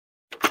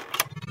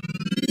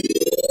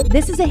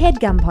This is a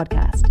HeadGum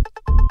podcast.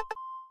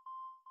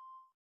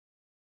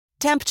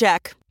 Temp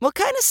check. What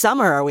kind of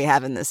summer are we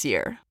having this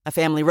year? A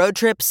family road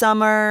trip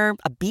summer?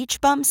 A beach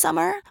bum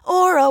summer?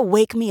 Or a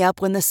wake me up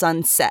when the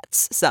sun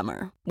sets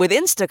summer? With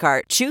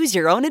Instacart, choose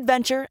your own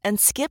adventure and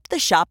skip the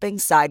shopping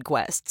side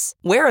quests.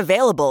 Where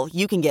available,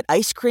 you can get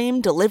ice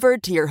cream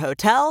delivered to your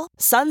hotel,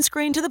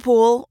 sunscreen to the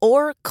pool,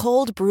 or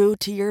cold brew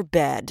to your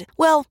bed.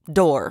 Well,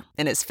 door,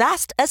 in as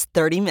fast as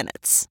 30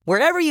 minutes.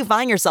 Wherever you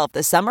find yourself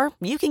this summer,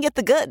 you can get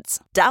the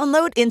goods.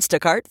 Download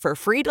Instacart for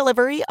free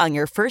delivery on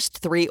your first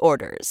 3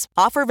 orders.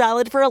 Offer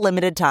valid for a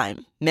limited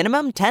time.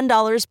 Minimum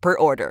 $10 per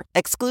order.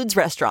 Excludes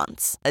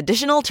restaurants.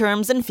 Additional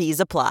terms and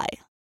fees apply.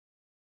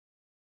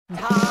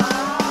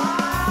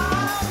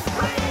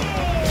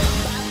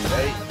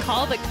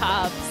 Call the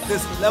cops.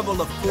 This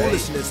level of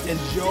foolishness and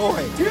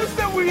joy.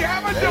 Houston, we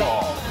have a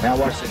dog. Now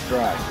watch this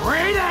drive.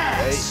 Great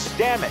ass.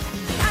 Damn it.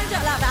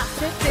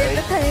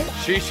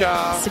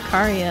 Shisha.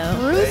 Sicario.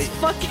 Bruce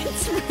fucking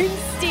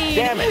Springsteen.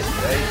 Damn it.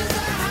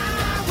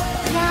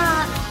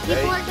 Yeah,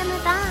 people are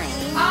gonna die.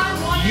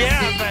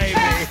 Yeah, baby.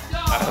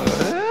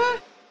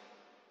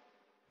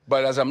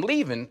 But as I'm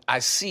leaving, I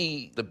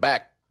see the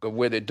back of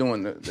where they're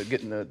doing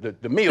getting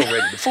the meal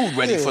ready, the food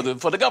ready for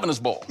the governor's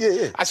ball.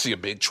 Yeah. I see a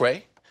big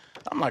tray.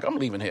 I'm like, I'm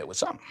leaving here with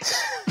something.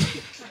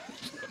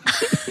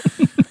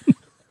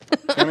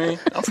 I mean,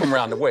 I'm from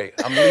around the way.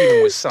 I'm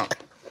leaving with something.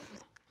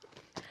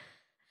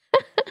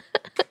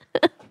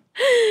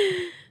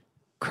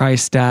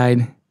 Christ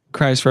died.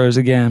 Christ rose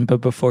again. But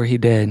before he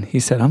did, he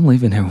said, I'm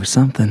leaving here with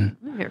something.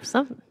 I'm here for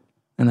something.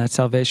 And that's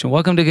salvation.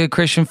 Welcome to Good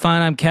Christian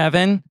Fun. I'm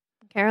Kevin.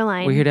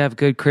 Caroline. We're here to have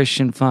good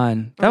Christian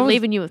fun. We're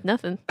leaving you with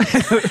nothing.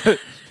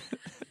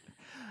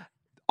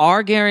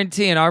 Our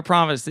guarantee and our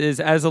promise is,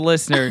 as a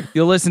listener,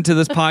 you'll listen to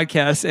this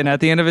podcast and at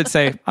the end of it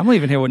say, I'm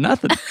leaving here with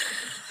nothing.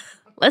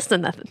 Less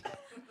than nothing.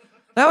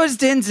 That was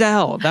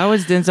Denzel. That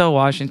was Denzel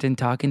Washington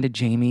talking to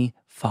Jamie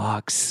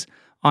Foxx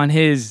on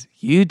his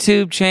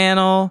YouTube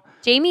channel.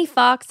 Jamie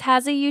Foxx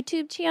has a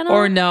YouTube channel?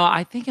 Or no,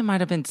 I think it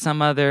might have been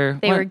some other...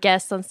 They were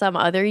guests on some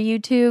other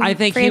YouTube I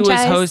think franchise. He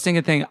was hosting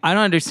a thing. I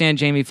don't understand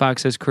Jamie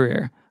Foxx's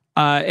career.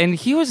 And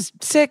he was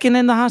sick and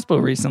in the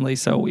hospital recently,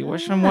 so we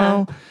wish him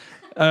well.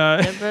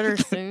 Get better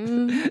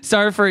soon.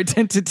 Sorry for a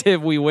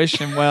tentative, we wish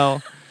him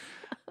well.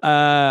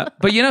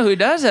 But you know who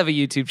does have a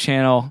YouTube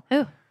channel?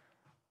 Who?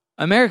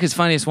 America's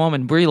Funniest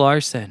Woman, Brie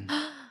Larson.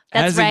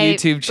 That's has right. a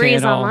YouTube channel.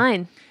 Brie's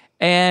online.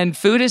 And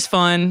Food is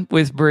Fun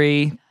with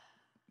Brie.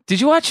 Did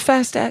you watch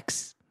Fast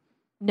X?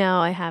 No,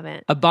 I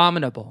haven't.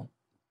 Abominable.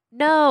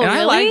 No, and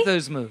really? I like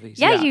those movies.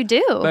 Yeah, you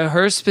do. But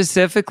her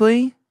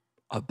specifically,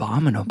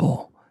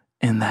 abominable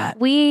in that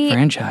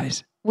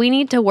franchise. We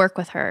need to work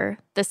with her.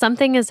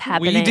 Something is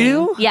happening. We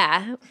do?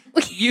 Yeah.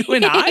 You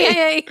and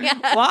I?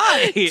 yeah.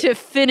 Why? To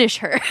finish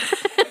her.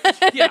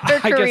 Yeah, her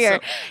I career.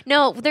 guess so.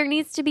 No, there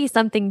needs to be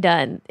something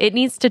done. It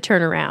needs to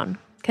turn around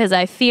because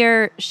I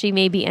fear she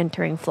may be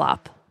entering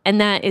flop. And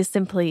that is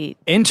simply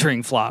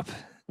entering flop.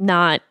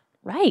 Not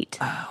right.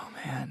 Oh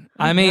man.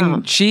 I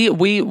mean,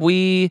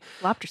 we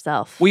flopped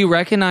herself. We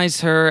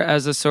recognize her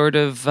as a sort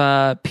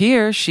of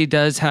peer. She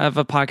does have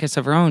a podcast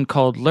of her own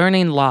called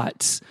Learning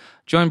Lots.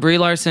 Join Brie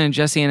Larson and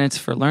Jesse Ennis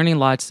for Learning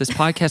Lots. This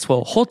podcast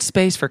will hold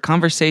space for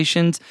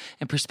conversations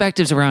and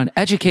perspectives around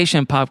education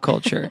and pop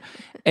culture.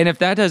 And if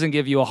that doesn't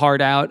give you a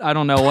heart out, I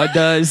don't know what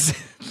does.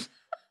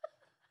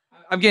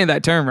 I'm getting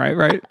that term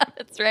right?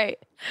 That's right.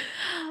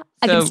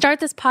 I can start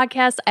this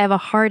podcast. I have a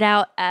heart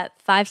out at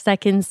 5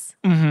 seconds.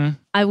 Mm-hmm.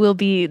 I will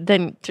be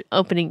then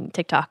opening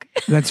TikTok.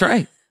 That's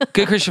right.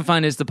 Good Christian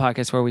Fun is the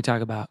podcast where we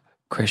talk about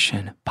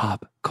Christian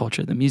pop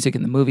culture, the music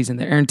and the movies and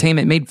the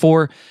entertainment made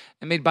for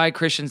and made by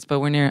Christians, but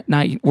we're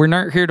not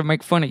here to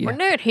make fun of you. We're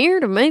not here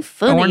to make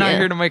fun of you. And we're not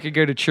here to make you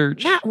go to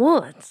church. Not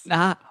once.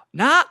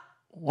 Not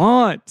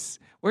once.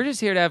 We're just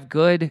here to have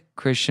good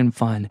Christian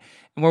fun.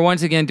 And we're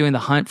once again doing the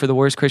hunt for the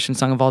worst Christian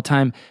song of all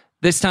time.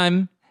 This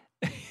time,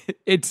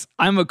 it's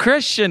I'm a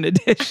Christian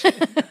edition.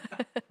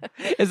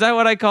 Is that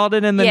what I called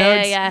it in the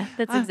notes? Yeah.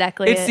 That's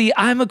exactly it. It's the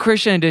I'm a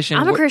Christian edition.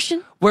 I'm a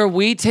Christian. Where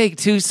we take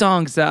 2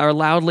 songs that are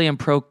loudly and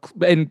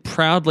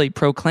proudly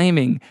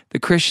proclaiming the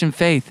Christian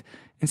faith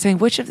and saying,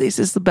 which of these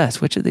is the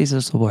best? Which of these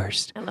is the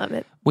worst? I love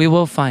it. We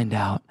will find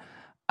out.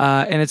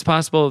 And it's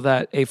possible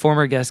that a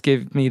former guest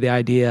gave me the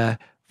idea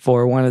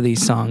for one of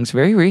these songs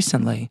very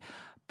recently.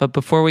 But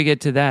before we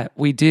get to that,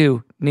 we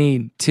do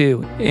need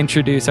to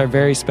introduce our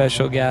very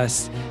special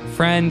guests,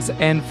 friends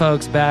and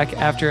folks back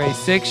after a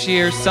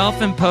 6-year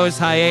self-imposed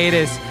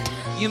hiatus.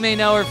 You may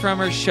know her from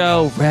her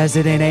show,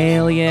 Resident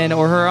Alien,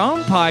 or her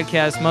own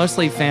podcast,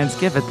 Mostly Fans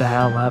Give It the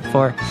Hell Up,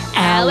 for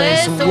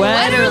Alice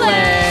Wetterlund.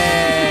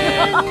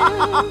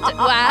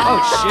 Wow.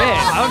 Oh, shit.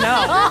 Oh,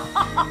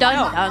 no.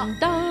 Dun,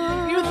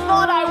 dun. You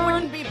thought I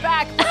wouldn't be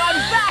back, but I'm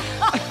back.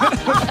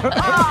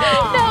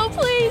 No,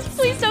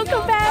 please don't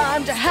come back.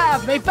 Time to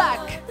have me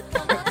back.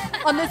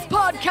 on this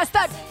podcast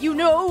that you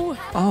know.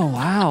 Oh,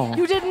 wow.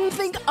 You didn't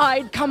think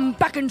I'd come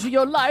back into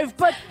your life,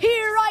 but here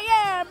I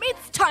am.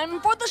 It's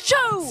time for the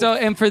show. So,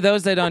 and for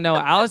those that don't know,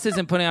 Alice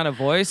isn't putting on a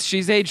voice.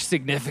 She's aged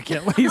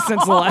significantly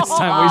since the last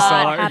time we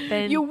saw her.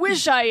 Happened. You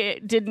wish I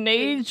didn't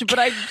age, but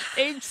I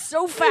aged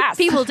so fast.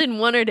 People didn't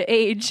want her to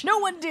age. No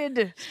one did.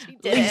 did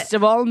Least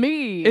of all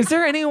me. Is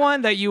there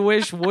anyone that you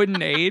wish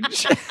wouldn't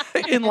age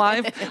in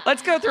life?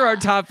 Let's go through our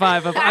top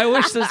 5 of I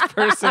wish this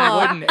person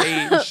wouldn't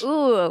age.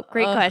 Ooh,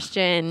 great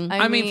question.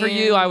 I mean, for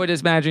you, I would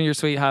imagine your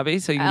sweet hubby,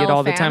 so you can get Elle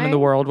all the time in the Fanning?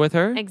 world with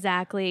her.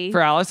 Exactly. For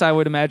Alice, I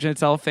would imagine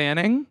it's Elle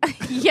Fanning.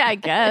 Yeah, I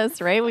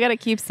guess, right? We got to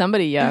keep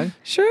somebody young.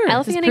 Sure.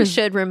 Elle Fanning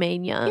should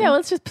remain young. Yeah,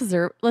 let's just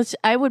preserve.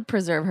 I would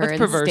preserve her Let's in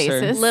perverse her.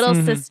 stasis. Little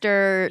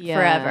sister Yeah.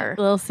 forever.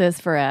 Little sis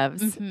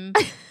forevs.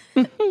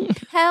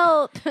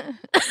 Help.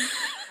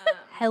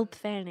 Help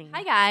Fanning.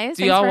 Hi guys.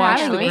 Do Thanks y'all for watch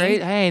having The me.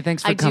 Great? Hey,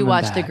 thanks for I coming do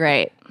watch back. The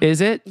Great.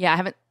 Is it? Yeah, I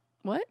haven't.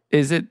 What?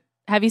 Is it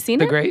Have you seen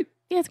The it? Great?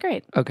 Yeah, it's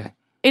great. Okay.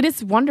 It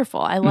is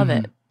wonderful. I love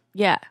it.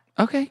 Yeah.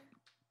 Okay.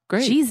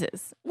 Great.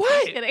 Jesus.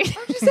 What? Kidding.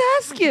 I'm just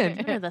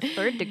asking. You're the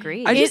third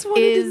degree. I just It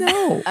wanted is, to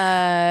know.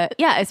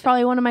 Yeah, it's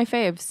probably one of my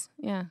faves.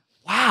 Yeah.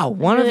 Wow,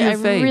 one Really- of your I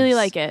faves. really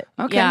like it.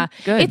 Okay, Yeah.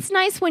 good. It's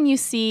nice when you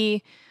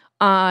see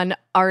an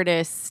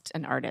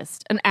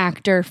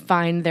actor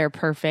find their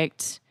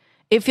perfect.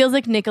 It feels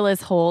like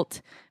Nicholas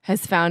Hoult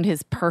has found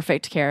his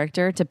perfect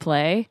character to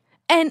play,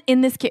 and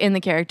in the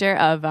character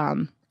of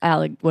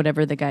Alec,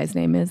 whatever the guy's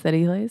name is that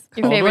he plays.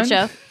 Your favorite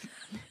Baldwin? show?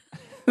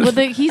 Well,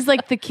 he's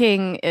like the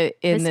king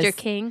in Mr. this,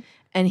 King.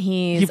 and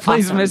he's He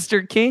plays awesome.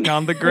 Mr. King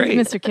on The Great.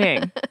 He's Mr.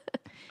 King.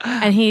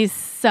 And he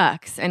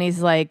sucks. And he's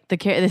like,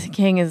 this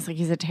king is like,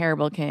 he's a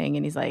terrible king.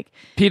 And he's like,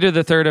 Peter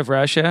the Third of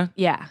Russia.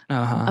 yeah.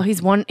 Uh-huh. Oh,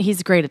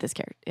 he's great at this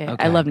character. Yeah,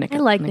 Okay. I love I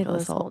Nicholas. like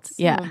Nicholas Hoult so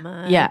Yeah.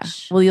 much. Yeah.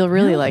 Well, you'll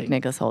really Really? like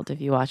Nicholas Hoult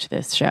if you watch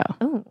this show.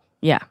 Oh,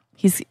 Yeah.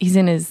 He's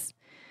in his,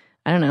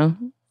 I don't know.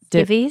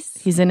 Divvies?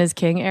 He's in his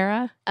king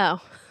era. Oh.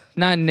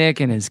 Not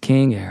Nick in his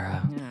King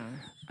era.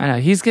 I know.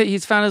 He's good.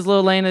 He's found his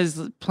little lane as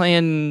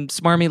playing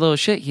smarmy little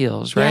shit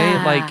heels, right?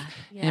 Yeah. Like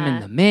him in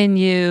The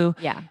Menu.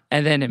 Yeah.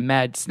 And then in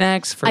Mad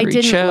Snacks for I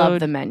didn't Showed. love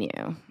The Menu.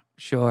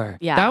 Sure.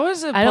 Yeah. That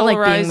was a I don't like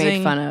being polarizing...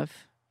 made fun of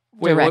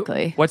Wait,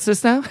 directly. what's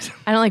this now?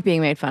 I don't like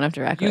being made fun of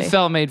directly. You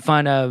felt made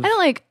fun of I don't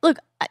like, look,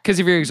 because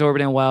of your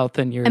exorbitant wealth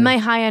and your... and my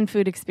high-end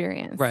food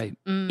experience. Right.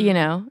 You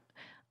know?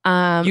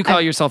 You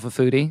call yourself a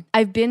foodie.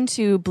 I've been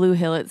to Blue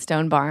Hill at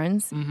Stone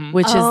Barns, Mm-hmm.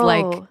 which is Oh.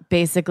 like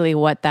basically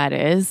what that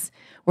is,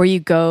 where you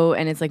go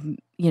and it's like,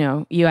 you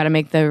know, you got to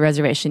make the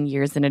reservation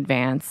years in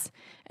advance.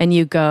 And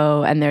you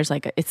go and there's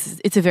like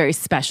it's a very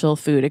special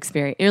food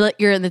experience.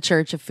 You're in the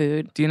church of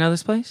food. Do you know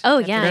this place? Oh,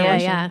 yeah, yeah,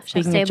 Church. yeah. Chef's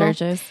Speaking of table.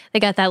 churches. They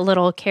got that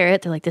little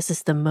carrot. They're like, this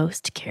is the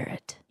most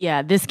carrot.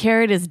 Yeah, this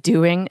carrot is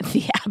doing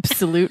the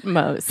absolute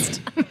most.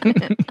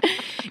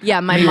 Yeah,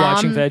 my Me mom.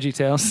 watching Veggie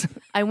Tales.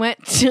 I went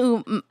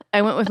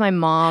with my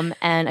mom,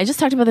 and I just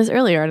talked about this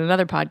earlier on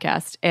another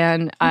podcast.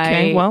 And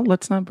Okay, well,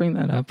 let's not bring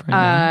that up right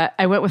now.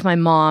 I went with my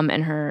mom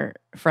and her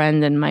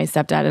friend and my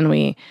stepdad,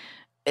 and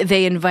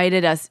they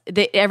invited us.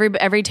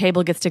 Every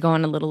table gets to go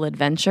on a little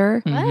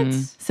adventure. What?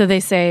 So they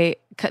say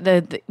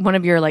one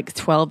of your like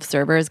 12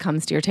 servers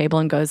comes to your table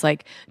and goes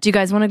like, "Do you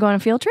guys want to go on a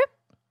field trip?"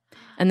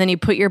 And then you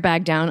put your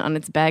bag down on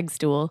its bag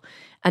stool,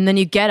 and then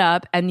you get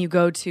up and you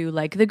go to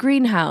like the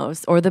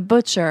greenhouse or the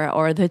butcher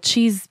or the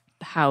cheese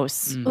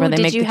house where they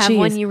Did make you the have cheese.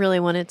 one you really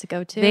wanted to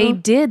go to? They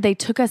did. They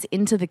took us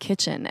into the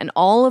kitchen, and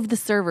all of the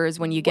servers,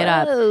 when you get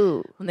up,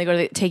 Whoa. when they go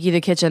to take you to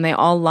the kitchen, they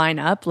all line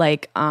up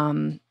like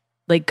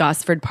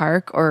Gosford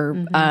Park or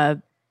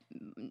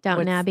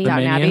Downton Abbey.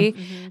 Downton Menu?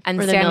 Abbey, and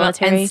For the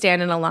military.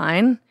 stand in a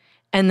line.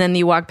 And then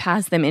you walk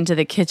past them into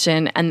the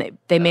kitchen, and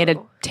they made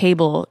a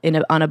table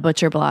on a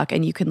butcher block,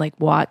 and you can like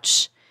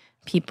watch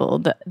people,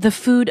 the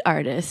food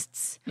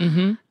artists,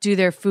 do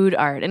their food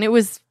art, and it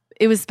was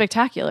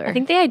spectacular. I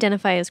think they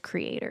identify as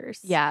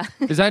creators. yeah,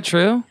 Is that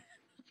true?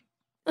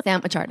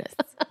 sandwich artists.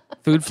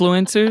 Food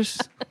influencers?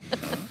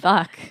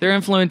 Fuck, They're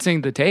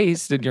influencing the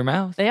taste in your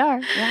mouth. they are.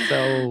 Yeah,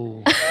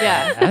 So,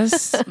 yeah.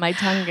 yes. My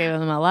tongue gave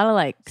them a lot of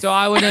likes. So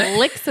I would...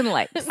 Licks and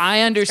likes. I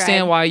understand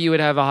Subscribe. why you would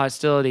have a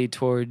hostility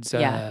towards No,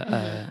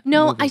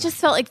 movies. I just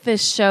felt like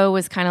this show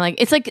was kind of like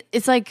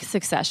it's like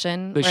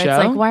Succession. The where show?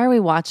 It's like, why are we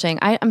watching?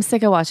 I'm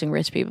sick of watching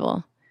rich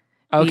people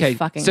be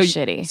fucking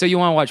shitty. So you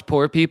want to watch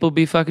poor people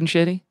be fucking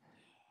shitty?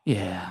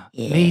 Yeah.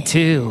 Me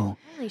too.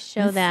 Really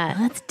show that.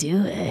 Let's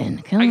do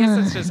it. Come I guess on.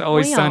 it's just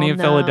always We sunny all in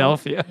know.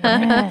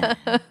 Philadelphia.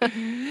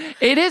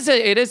 It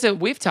is a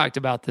we've talked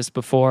about this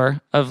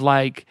before of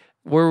like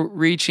we're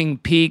reaching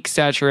peak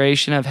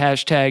saturation of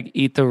hashtag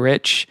eat the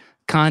rich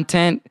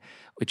content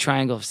with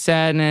Triangle of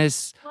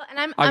Sadness. Well, and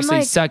I'm Obviously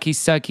like,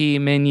 sucky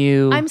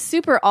menu. I'm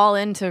super all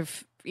into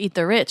eat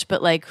the rich,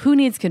 but like, who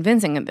needs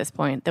convincing at this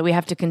point that we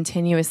have to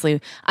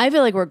continuously? I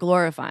feel like we're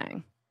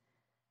glorifying.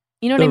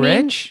 You know the what I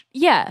mean? rich?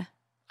 Yeah.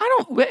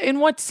 I don't in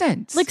what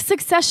sense? Like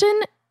Succession,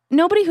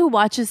 nobody who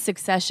watches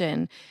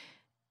Succession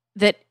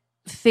that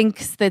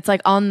thinks that's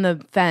like on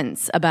the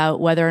fence about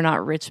whether or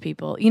not rich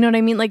people, you know what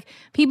I mean? Like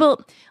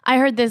people, I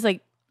heard this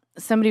like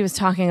somebody was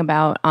talking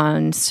about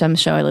on some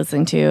show I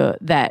listened to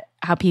that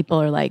how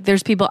people are like,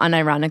 there's people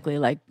unironically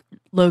like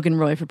Logan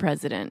Roy for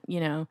president, you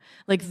know,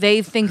 like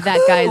they think that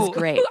guy is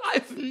great.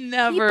 I've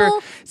never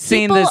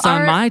seen this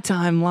on my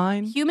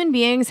timeline. Human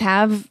beings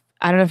have,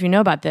 I don't know if you know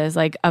about this,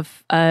 like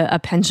a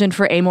penchant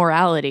for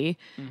amorality,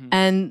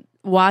 and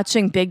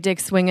watching Big Dick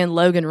Swinging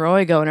Logan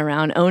Roy going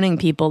around owning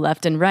people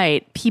left and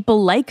right,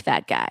 people like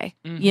that guy,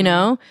 you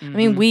know? I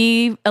mean,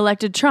 we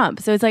elected Trump.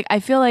 So it's like, I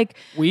feel like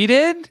we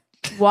did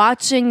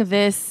watching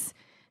this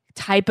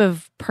type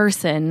of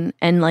person,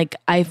 and like,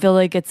 I feel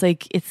like it's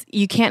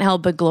you can't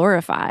help but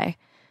glorify,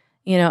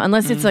 you know,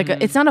 unless it's like,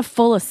 it's not a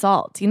full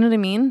assault. You know what I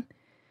mean?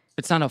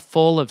 It's not a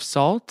full of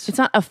salt? It's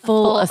not a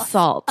full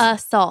assault.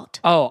 Assault.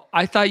 Oh,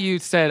 I thought you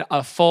said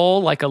a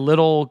foal, like a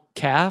little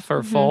calf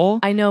or foal.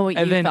 I know what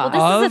and you then thought.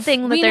 This is a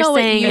thing that We they're know what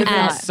saying you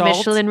at thought.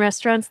 Michelin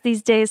restaurants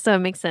these days, so it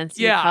makes sense.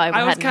 You Yeah, probably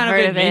I was hadn't kind of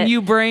heard in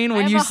menu brain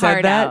when I you have a said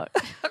heart that.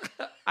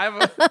 out I have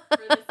a, for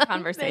this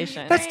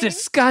conversation. that's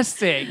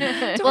disgusting.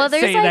 Don't Well,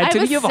 there's say like- that to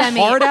I me. You have a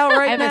heart out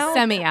right I have now? a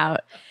semi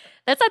out.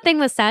 That's that thing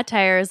with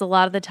satire is a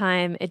lot of the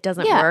time it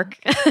doesn't Yeah. work.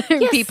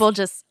 People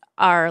just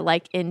are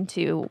like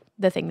into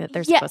the thing that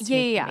they're supposed to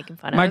be making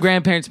fun My of.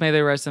 grandparents, may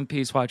they rest in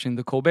peace, watching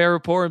the Colbert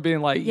Report and being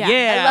like, yeah.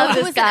 I love It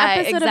this was guy. an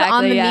episode of Exactly,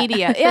 On the yeah.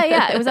 Media.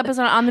 Yeah. It was an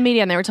episode on the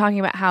media, and they were talking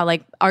about how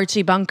like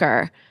Archie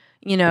Bunker,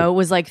 you know,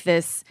 was like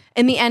this.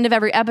 In the end of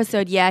every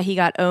episode, he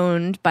got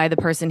owned by the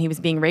person he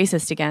was being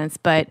racist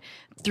against, but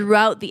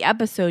throughout the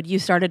episode, you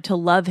started to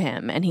love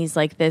him, and he's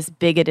like this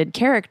bigoted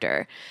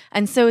character.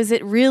 And so, is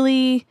it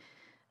really?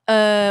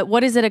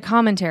 What is it a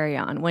commentary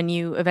on when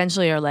you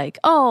eventually are like,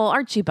 oh,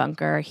 Archie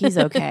Bunker, he's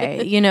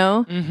okay, you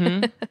know?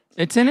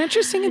 It's an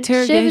interesting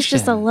interrogation. Shiv is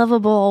just a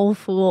lovable old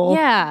fool.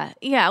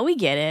 Yeah, we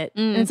get it.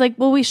 And it's like,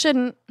 well, we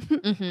shouldn't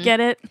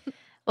get it.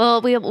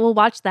 Well, we'll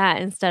watch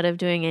that instead of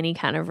doing any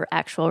kind of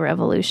actual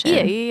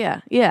revolution. Yeah.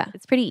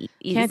 It's pretty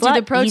easy. Can't do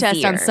the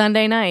protest on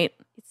Sunday night.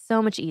 It's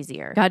so much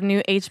easier. Got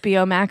new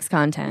HBO Max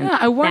content. Yeah,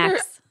 I wonder.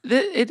 Max.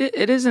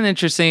 It is an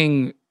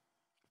interesting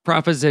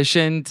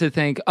proposition to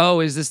think, oh,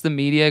 is this the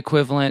media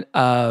equivalent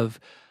of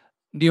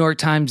New York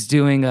Times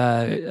doing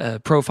a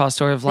profile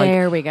story of like,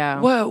 There we go.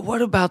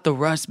 what about the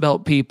Rust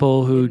Belt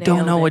people who don't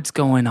nailed know it. what's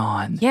going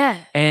on? Yeah.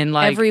 And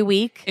like Every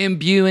week.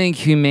 imbuing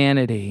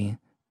humanity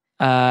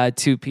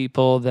to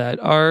people that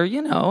are,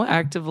 you know,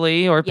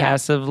 actively or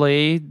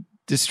passively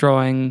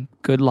destroying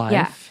good life.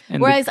 Yeah.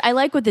 And Whereas I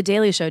like what The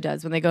Daily Show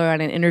does when they go around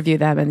and interview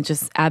them and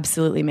just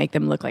absolutely make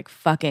them look like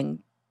fucking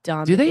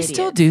dumb do they idiots.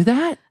 still do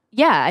that?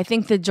 Yeah, I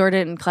think the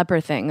Jordan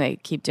Klepper thing they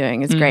keep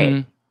doing is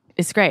great.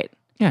 It's great.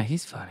 Yeah,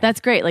 he's funny.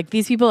 That's great. Like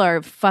these people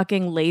are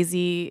fucking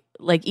lazy.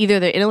 Like either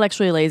they're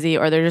intellectually lazy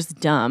or they're just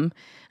dumb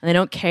and they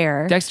don't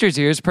care. Dexter's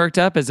ears perked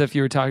up as if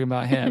you were talking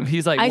about him.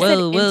 He's like, I whoa, said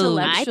whoa.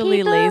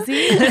 intellectually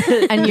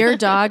lazy, and your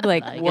dog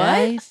like what?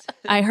 Guys.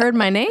 I heard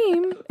my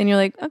name, and you're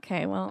like,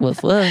 okay, well,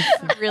 Woof, woof.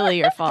 it's really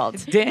your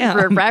fault. Damn.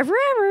 Forever.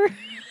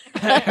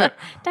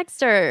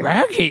 Dexter.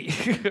 Raggy.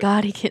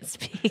 God, he can't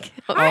speak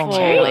my full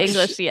gosh.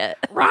 English yet.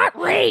 Rot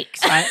rakes.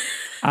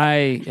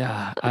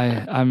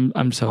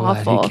 I'm so glad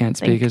Awful. he can't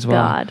speak Thank as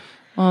well. God.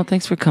 Well,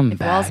 thanks for coming If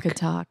walls back. could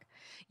talk.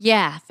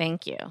 Yeah,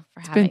 thank you for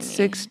It's having been me.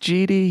 6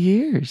 GD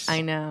years.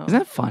 I know. Isn't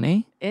that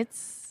funny?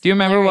 It's. Do you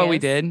remember what we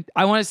hilarious. did?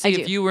 I want to see I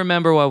if do. you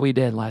remember what we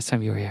did last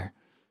time you were here.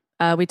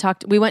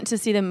 We went to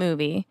see the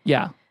movie.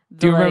 Yeah.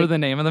 Do you remember like- the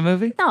name of the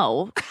movie?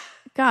 No.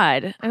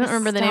 God, I don't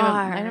remember the name of.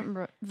 Star. I don't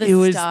remember the It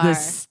was Star. The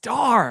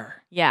Star.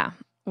 Yeah,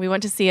 we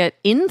went to see it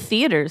in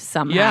theaters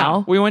somehow.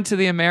 Yeah. We went to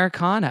the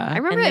Americana. I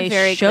remember And it they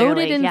very showed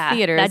clearly. it in Yeah,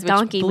 theaters, that which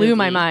donkey blew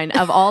my movie. mind.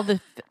 Of all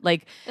the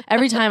like,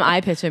 every time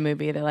I pitch a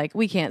movie, they're like,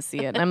 "We can't see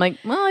it," and I'm like,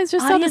 "Well, it's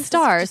just saw the Audiences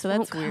Star, just so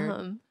that's won't weird."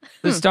 come.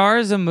 The Star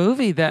is a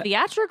movie that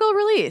Theatrical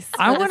release.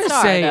 I for The want to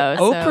Star, say though,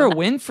 so- Oprah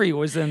Winfrey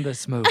was in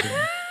this movie.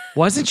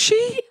 Wasn't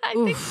she? I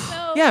think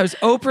so. Yeah, it was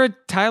Oprah,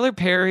 Tyler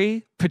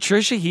Perry,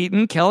 Patricia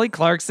Heaton, Kelly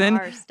Clarkson,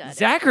 Star-studded.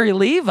 Zachary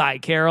Levi,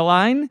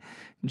 Caroline,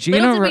 Gina.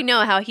 Little did we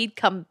know how he'd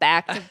come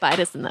back to bite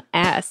us in the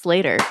ass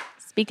later.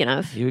 Speaking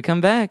of, He would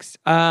come back.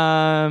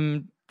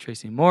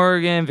 Tracy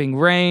Morgan, Ving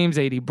Rhames,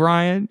 A.D.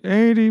 Bryant,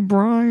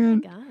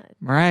 God.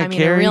 Mariah I mean,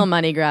 Carey. a real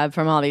money grab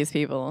from all these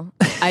people.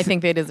 I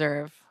think they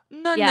deserve.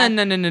 No.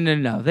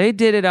 They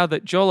did it out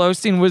that Joel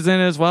Osteen was in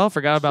as well.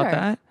 Forgot about Sure.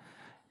 that.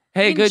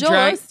 Hey, I mean, good Joel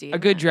drag. Osteen, A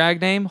good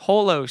drag name,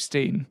 Hole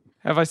Osteen.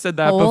 Have I said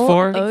that Hole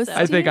before? Osteen?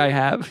 I think I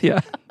have. Yeah.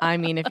 I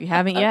mean, if you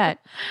haven't yet,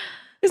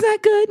 Is that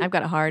good? I've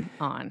got a hard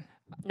on.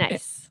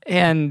 Nice.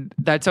 And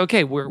that's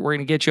okay. We're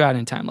gonna get you out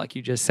in time, like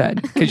you just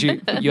said, because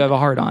you have a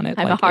heart on it.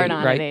 I have like a hard eight,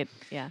 on right? at 8.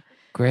 Yeah.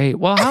 Great.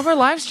 Well, how have our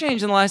lives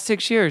changed in the last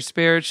 6 years?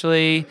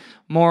 Spiritually,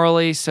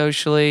 morally,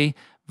 socially,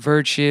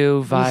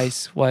 virtue,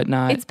 vice,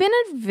 whatnot. It's been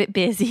a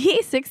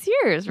busy 6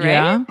 years, right?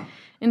 Yeah.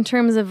 In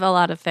terms of a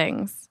lot of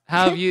things.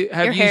 How have you?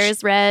 Have Your you? hair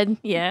is red.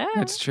 Yeah.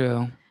 That's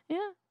true.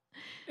 Yeah.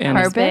 And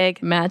Carpet.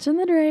 Big. Matching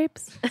the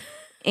drapes.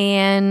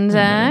 And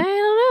I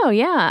don't know.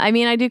 Yeah. I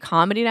mean, I do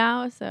comedy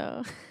now,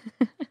 so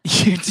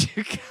you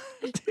do.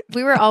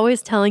 We were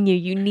always telling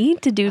you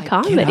need to do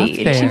comedy.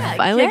 get up She there.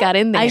 finally got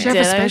in there. I should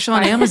have a special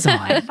on Amazon.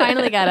 I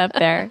finally got up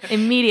there.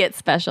 Immediate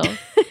special. Do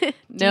you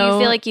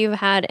feel like you've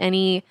had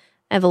any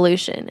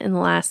evolution in the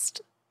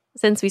last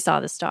since we saw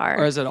The Star?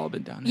 Or has it all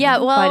been done? Yeah,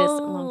 well, Quite a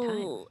long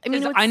time. I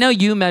mean, I know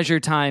you measure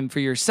time for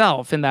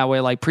yourself in that way,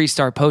 like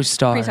pre-star,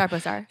 post-star. Pre-star,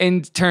 post-star.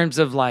 In terms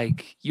of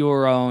like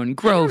your own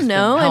growth.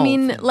 No, and I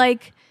mean, health.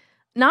 like,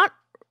 not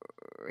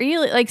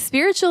really, like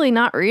spiritually,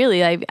 not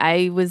really.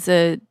 I was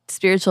a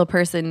spiritual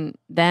person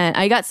then.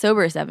 I got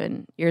sober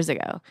 7 years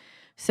ago.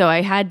 So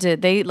I had to,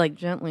 they like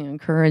gently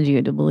encourage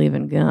you to believe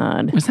in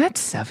God. Was that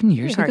 7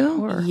 years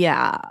ago?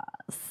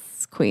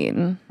 Yes,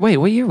 Queen. Wait,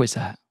 what year was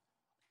that?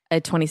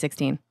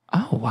 2016.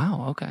 Oh,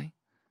 wow. Okay.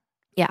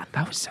 Yeah.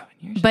 That was 7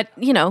 years. But,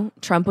 you know,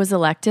 Trump was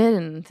elected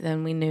and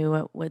then we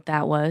knew what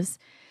that was.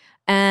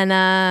 And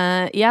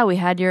yeah, we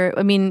had your,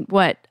 I mean,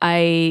 what?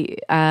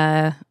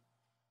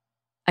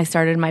 I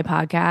started my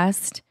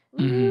podcast,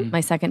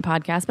 my second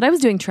podcast, but I was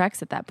doing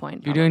treks at that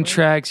point. You're doing probably.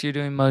 treks, you're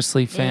doing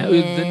mostly fans.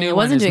 The new I one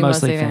wasn't is doing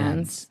mostly mostly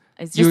fans.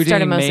 I just You were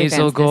started doing mostly Maisel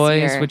fans this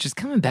Goys, year. which is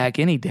coming back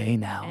any day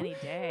now. Any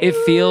day. It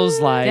feels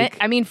like,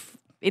 I mean,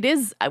 it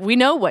is. We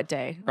know what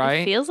day.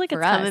 right? It feels like For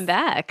it's us. coming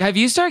back. Have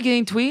you started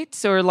getting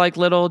tweets or like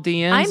little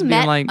DMs? I being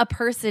met like, a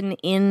person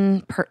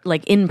in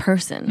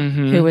person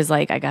Mhm. who was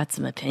like, I got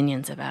some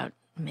opinions about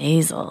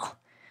Maisel.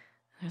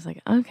 I was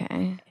like,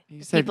 okay.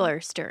 you said, People are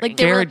stirring. Like,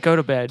 they were- Garrett, go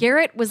to bed.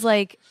 Garrett was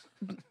like,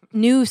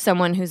 knew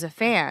someone who's a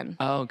fan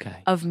Oh, okay.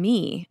 of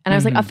me. And I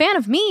was like, a fan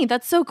of me?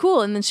 That's so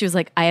cool. And then she was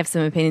like, I have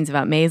some opinions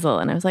about Maisel.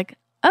 And I was like,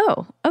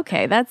 oh,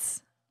 okay.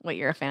 That's what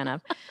you're a fan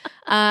of.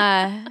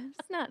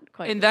 It's not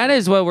quite. And that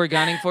is what we're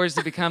gunning for, is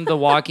to become the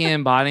walking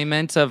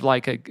embodiment of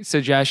like a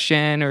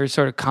suggestion or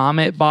sort of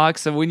comment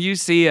box. So when you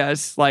see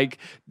us, like,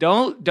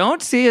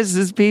 don't see us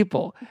as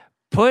people.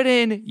 Put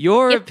in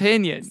your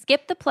opinion.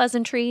 Skip the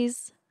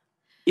pleasantries.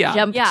 Yeah.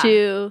 Jump Yeah.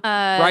 to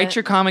Write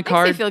your comment Makes me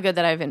card. feel good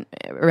that I've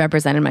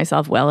represented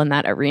myself well in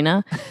that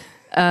arena.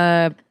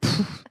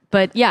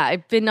 But yeah,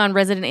 I've been on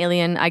Resident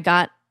Alien. I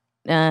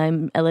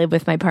live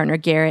with my partner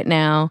Garrett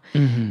now,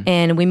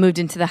 and we moved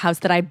into the house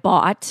that I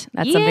bought.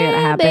 That's something that Yeah,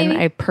 happened.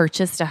 baby. I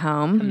purchased a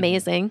home.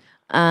 amazing.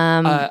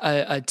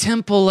 A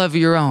temple of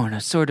your own,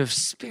 a sort of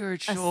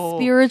spiritual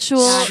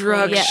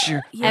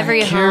structure. Yeah.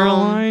 Every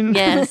Caroline. home,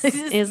 yes, Just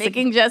is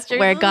making gestures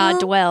where God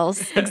dwells.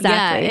 Exactly.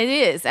 Yeah, it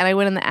is. And I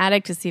went in the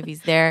attic to see if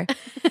he's there.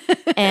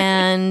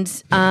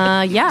 And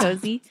yeah.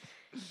 Cozy.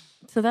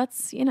 So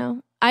that's, you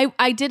know,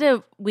 I did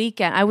a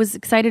weekend. I was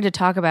excited to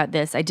talk about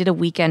this. I did a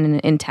weekend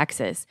in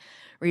Texas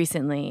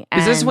recently.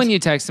 Is this and- when you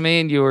texted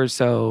me and you were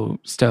so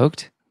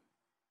stoked?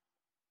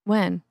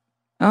 When?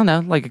 I don't know,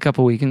 like a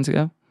couple weekends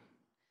ago.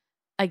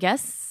 I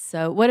guess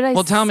so. What did I say?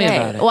 Well, tell me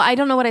about it. Well, I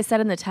don't know what I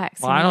said in the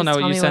text. Well, Can I don't know just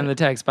what tell you me said in the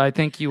text, but I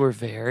think you were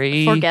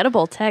very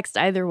Forgettable text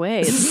either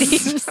way. It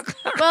seems.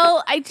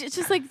 Well, I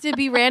just like to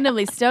be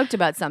randomly stoked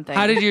about something.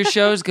 How did your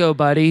shows go,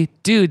 buddy?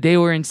 Dude, they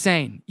were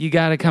insane. You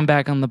got to come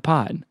back on the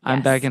pod. I'm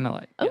Yes. back in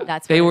LA. Oh, Yeah.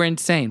 that's they weird. were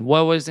insane.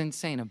 What was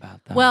insane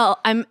about them? Well,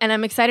 I'm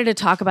excited to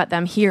talk about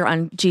them here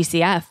on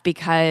GCF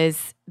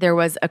because there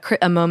was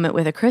a moment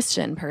with a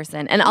Christian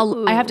person, and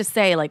I have to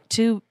say, like,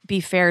 to be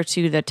fair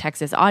to the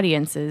Texas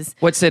audiences,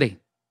 what city?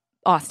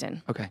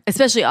 Austin. Okay.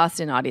 Especially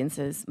Austin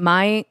audiences.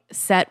 My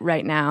set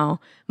right now,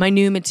 my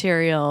new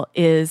material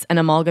is an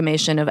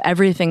amalgamation of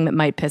everything that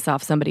might piss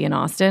off somebody in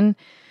Austin.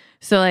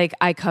 So, like,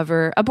 I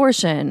cover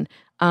abortion,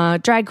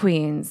 drag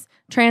queens,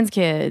 trans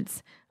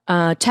kids,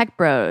 tech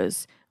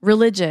bros,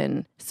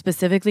 religion,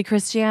 specifically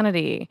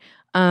Christianity,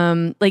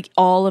 like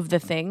all of the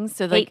things.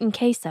 So, like, Hate and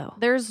queso.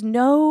 there's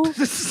no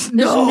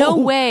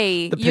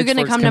way The you're going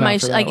to pitchforks come to come my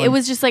out for that like it one.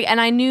 was just like,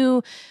 and I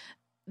knew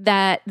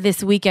that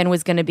this weekend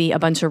was going to be a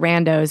bunch of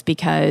randos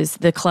because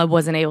the club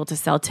wasn't able to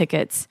sell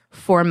tickets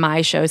for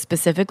my show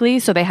specifically,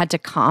 so they had to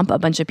comp a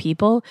bunch of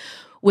people,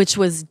 which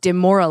was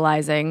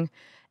demoralizing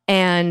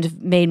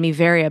and made me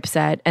very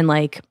upset. And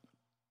like,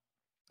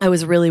 I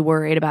was really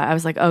worried about it. I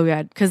was like, oh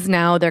God, because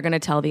now they're going to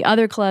tell the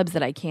other clubs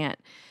that I can't,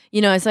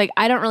 you know, it's like,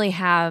 I don't really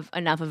have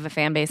enough of a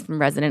fan base from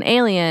Resident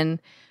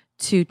Alien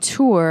to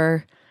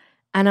tour.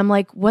 And I'm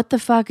like, what the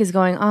fuck is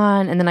going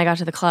on? And then I got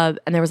to the club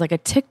and there was like a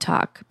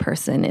TikTok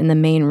person in the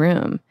main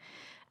room.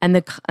 And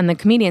the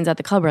comedians at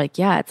the club were like,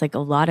 yeah, it's like a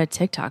lot of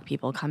TikTok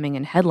people coming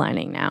and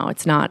headlining now.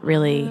 It's not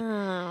really,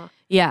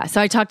 yeah.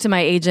 So I talked to my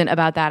agent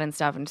about that and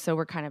stuff. And so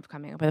we're kind of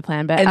coming up with a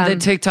plan. But And the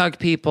TikTok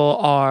people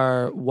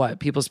are what?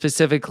 People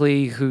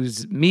specifically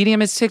whose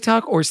medium is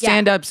TikTok, or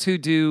stand-ups who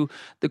do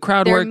the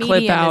crowd Their work,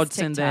 clip medium is outs,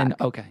 and then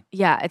TikTok. okay.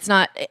 yeah, it's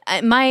not,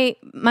 my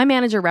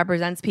manager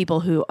represents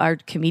people who are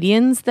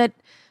comedians that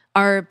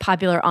are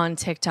popular on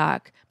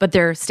TikTok, but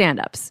they're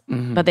stand-ups.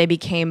 But they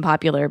became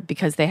popular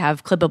because they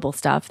have clippable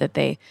stuff that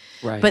they.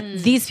 Right. But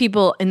these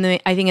people I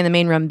think in the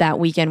main room that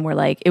weekend were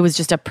like, it was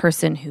just a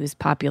person who's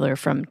popular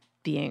from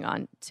being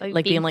on,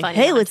 being like, funny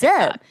hey, on what's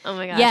TikTok. up? Oh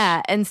my gosh.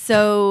 Yeah, and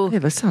so Hey,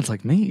 that sounds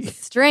like me.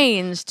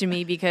 strange to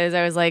me because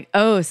I was like,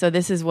 oh, so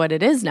this is what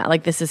it is now.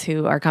 Like, this is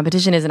who our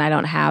competition is, and I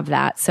don't have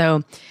that.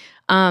 So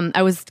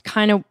I was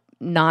kind of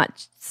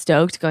not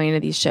stoked going into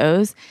these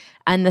shows.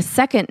 And the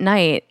second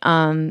night,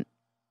 a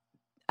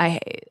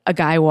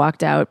guy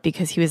walked out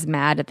because he was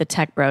mad at the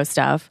tech bro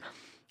stuff.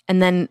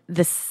 And then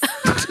the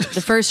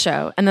first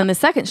show, and then the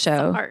second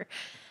show,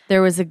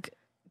 there was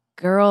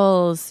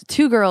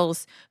two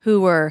girls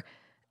who were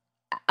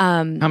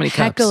How many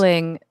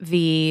heckling cups?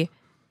 the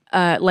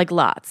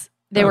lots.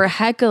 They were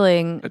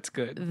heckling That's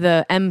good.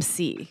 the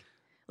MC.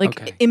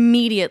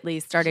 Immediately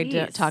started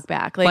to talk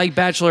back. Like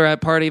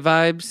bachelorette party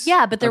vibes?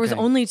 Yeah, but there was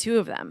only two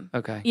of them.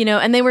 Okay.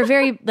 And they were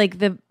very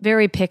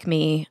very pick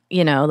me,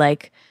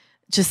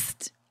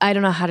 just I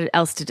don't know how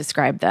else to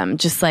describe them.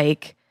 Just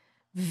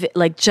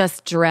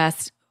just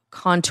dressed,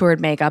 contoured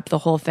makeup, the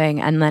whole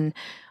thing. And then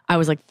I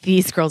was like,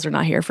 these girls are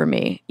not here for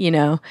me,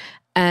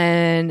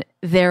 And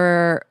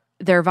their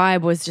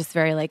vibe was just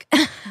very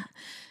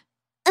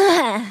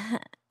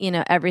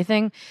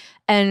everything.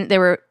 And they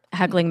were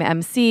heckling the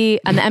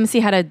MC, and the MC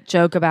had a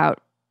joke about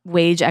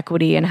wage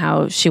equity and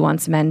how she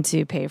wants men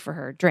to pay for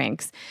her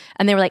drinks.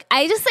 And they were like,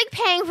 I just like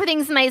paying for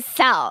things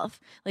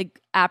myself.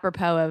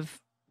 Apropos of,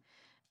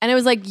 and it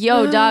was like,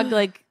 yo,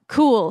 dog,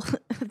 cool.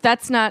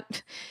 That's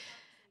not.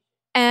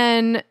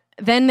 And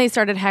then they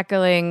started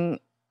heckling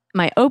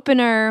my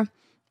opener.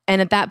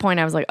 And at that point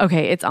I was like,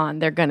 okay, it's on.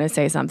 They're going to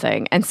say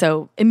something. And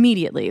so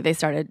immediately they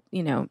started,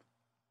 and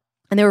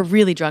they were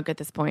really drunk at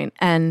this point.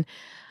 And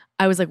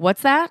I was like,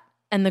 what's that?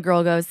 And the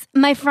girl goes,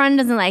 my friend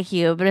doesn't like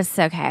you, but it's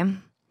okay.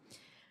 And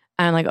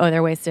I'm like, oh,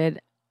 they're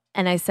wasted.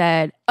 And I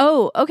said,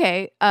 oh,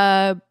 okay.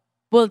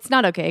 Well, it's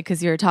not okay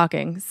because you're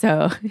talking.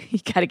 So you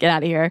got to get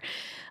out of here.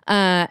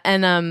 Yeah,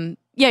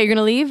 you're going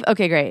to leave?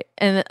 Okay, great.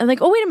 And I'm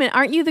like, oh, wait a minute.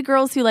 Aren't you the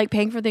girls who like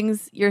paying for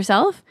things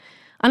yourself?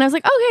 And I was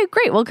like, okay,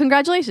 great. Well,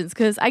 congratulations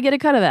because I get a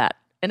cut of that.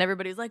 And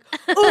everybody was like,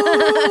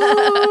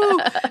 ooh.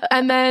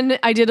 And then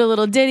I did a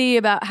little ditty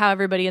about how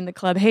everybody in the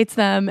club hates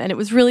them. And it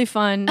was really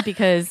fun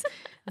because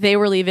they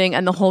were leaving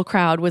and the whole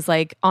crowd was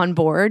on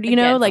board, they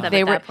were at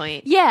that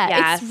point.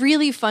 Yeah, it's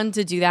really fun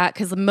to do that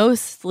because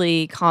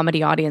mostly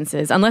comedy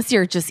audiences, unless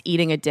you're just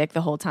eating a dick the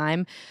whole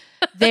time,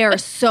 they are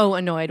so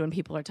annoyed when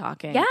people are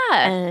talking. Yeah.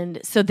 And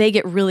so they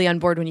get really on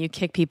board when you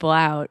kick people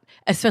out,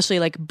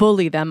 especially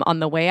bully them on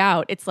the way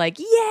out. It's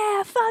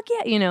yeah, fuck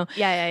yeah,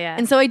 Yeah.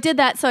 And so I did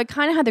that. So I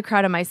kind of had the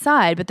crowd on my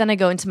side, but then I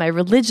go into my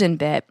religion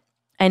bit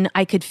and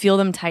I could feel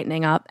them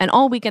tightening up. And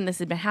all weekend this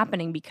had been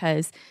happening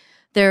because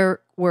there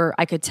were,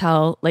 I could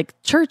tell,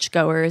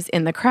 churchgoers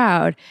in the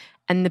crowd.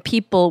 And the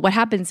people, what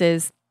happens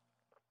is,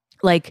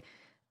 the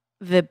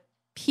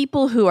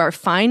people who are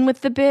fine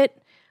with the bit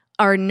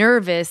are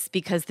nervous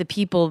because the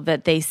people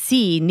that they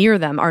see near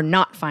them are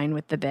not fine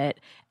with the bit.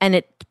 And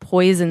it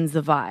poisons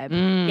the vibe.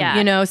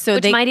 Yeah. So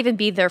which might even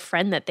be their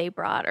friend that they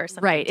brought or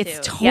something. Right. It's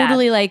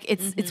totally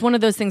it's one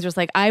of those things where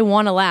it's I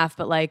want to laugh,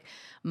 but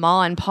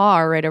Ma and Pa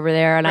are right over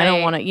there and I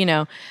don't want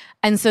to,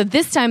 And so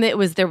this time it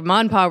was their Ma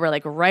and Pa were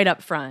right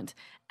up front.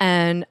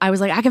 And I was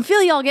like, I can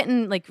feel y'all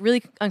getting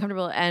really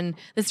uncomfortable. And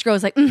this girl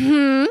was like,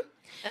 mm-hmm.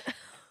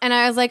 And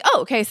I was like,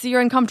 oh, okay, so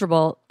you're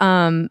uncomfortable.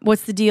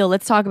 What's the deal?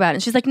 Let's talk about it.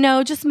 And she's like,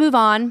 no, just move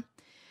on.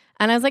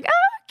 And I was like,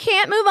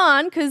 can't move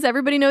on because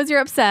everybody knows you're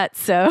upset.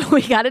 So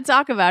we got to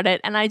talk about it.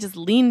 And I just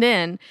leaned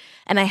in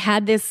and I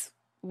had this,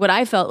 what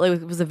I felt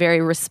like was a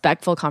very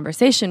respectful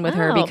conversation with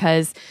her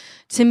because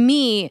to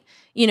me,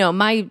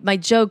 my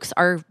jokes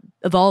are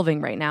evolving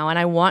right now. And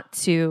I don't want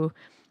to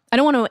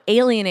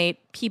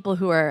alienate people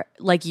who are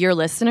your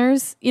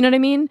listeners. You know what I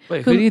mean?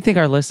 Wait, who do you think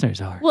our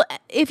listeners are? Well,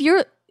 if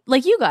you're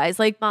you guys,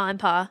 Ma and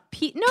Pa.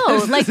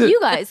 No, you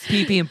guys.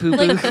 Pee-pee and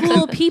poo-poo.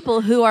 Cool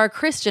people who are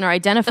Christian or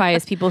identify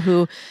as people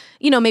who,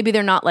 maybe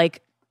they're not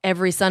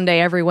every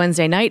Sunday, every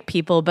Wednesday night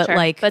people, but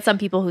sure. But some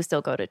people who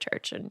still go to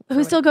church and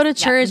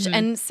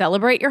and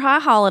celebrate your high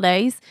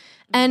holidays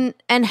and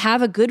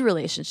have a good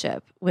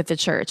relationship with the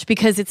church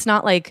because it's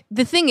not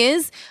the thing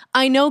is,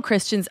 I know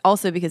Christians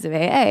also because of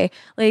AA,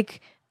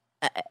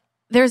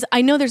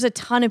 I know there's a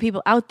ton of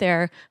people out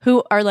there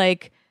who are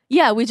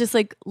yeah, we just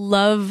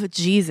love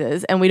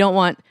Jesus and we don't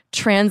want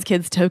trans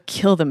kids to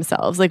kill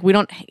themselves. We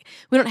don't partake,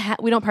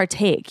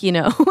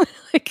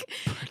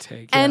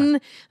 Partake, yeah.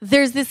 And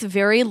there's this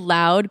very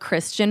loud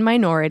Christian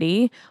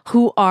minority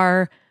who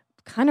are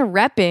kind of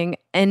repping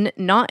and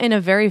not in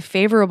a very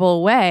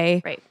favorable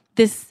way. Right.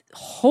 This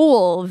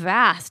whole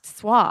vast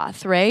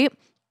swath, right?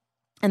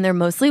 And they're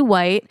mostly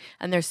white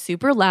and they're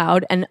super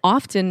loud and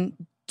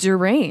often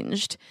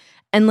deranged.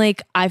 And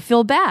I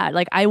feel bad.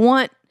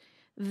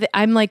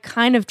 I'm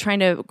kind of trying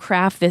to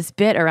craft this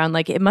bit around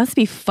it must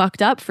be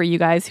fucked up for you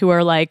guys who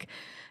are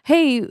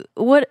hey,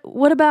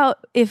 what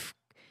about if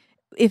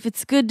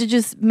it's good to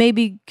just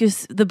maybe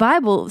just the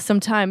Bible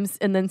sometimes,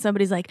 and then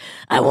somebody's like,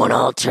 I want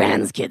all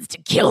trans kids to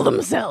kill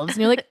themselves.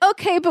 And you're like,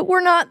 okay, but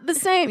we're not the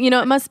same.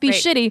 It must be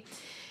shitty.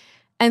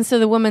 And so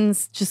the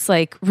woman's just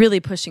really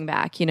pushing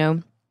back,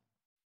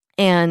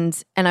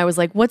 And I was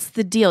like, what's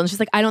the deal? And she's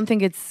like, I don't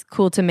think it's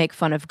cool to make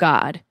fun of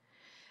God.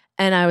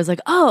 And I was like,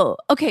 oh,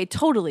 okay,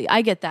 totally.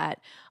 I get that.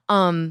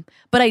 But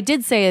I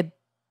did say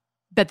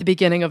at the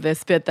beginning of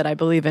this bit that I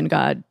believe in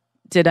God.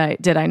 Did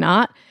I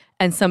not?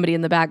 And somebody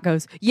in the back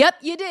goes, "Yep,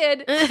 you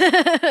did."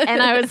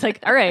 And I was like,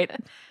 "All right,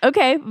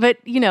 okay." But,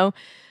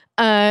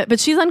 but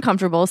she's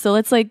uncomfortable. So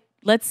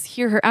let's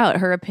hear her out.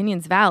 Her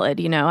opinion's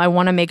valid. I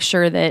want to make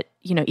sure that,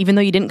 even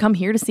though you didn't come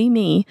here to see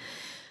me.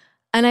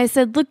 And I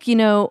said, look,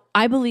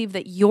 I believe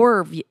that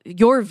your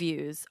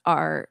views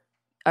are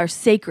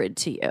sacred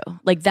to you.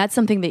 Like, that's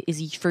something that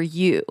is for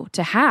you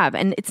to have.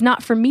 And it's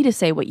not for me to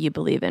say what you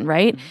believe in,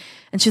 right? Mm-hmm.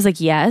 And she's like,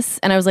 yes.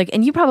 And I was like,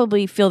 and you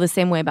probably feel the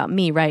same way about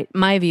me, right?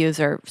 My views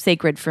are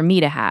sacred for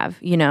me to have,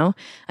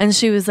 And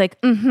she was like,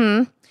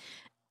 mm-hmm.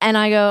 And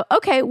I go,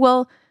 okay,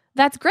 well,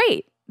 that's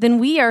great. Then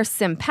we are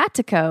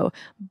simpatico.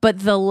 But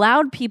the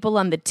loud people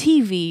on the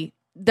TV,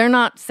 they're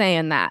not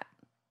saying that.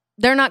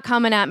 They're not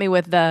coming at me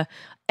with the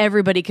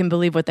everybody can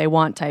believe what they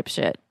want type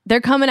shit.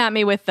 They're coming at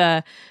me with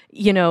the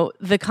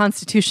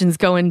Constitution's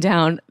going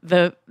down,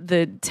 the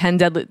 10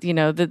 deadly,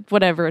 the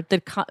whatever,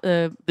 the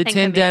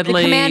 10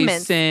 deadly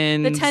commandments,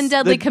 sins, the 10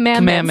 deadly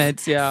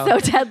commandments, yeah, so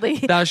deadly,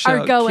 thou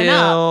shalt are going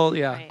kill, up.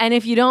 yeah. And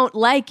if you don't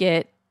like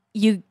it,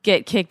 you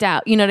get kicked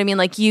out. You know what I mean?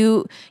 Like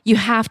you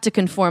have to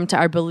conform to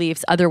our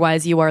beliefs,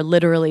 otherwise you are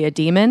literally a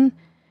demon.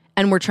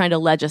 And we're trying to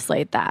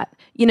legislate that,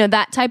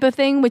 that type of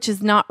thing, which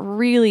is not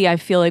really, I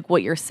feel like,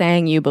 what you're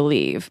saying you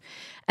believe.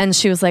 And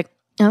she was like,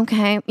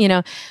 okay,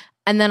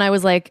 and then I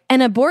was like,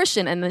 an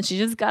abortion. And then she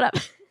just got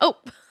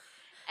up.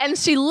 And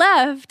she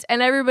left,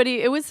 and everybody,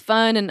 it was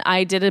fun. And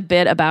I did a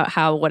bit about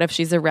what if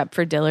she's a rep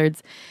for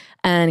Dillard's?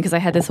 And because I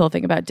had this whole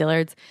thing about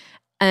Dillard's,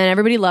 and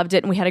everybody loved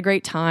it. And we had a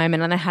great time.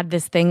 And then I had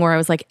this thing where I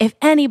was like, if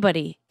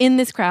anybody in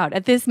this crowd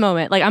at this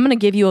moment, like, I'm going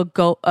to give you a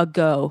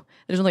go.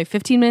 There's only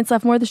 15 minutes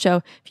left more of the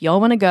show. If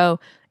y'all want to go,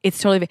 it's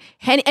totally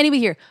anybody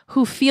here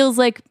who feels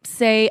like,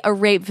 say, a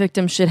rape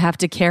victim should have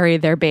to carry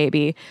their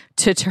baby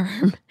to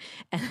term.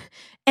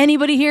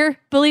 Anybody here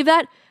believe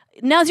that?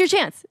 Now's your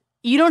chance.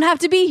 You don't have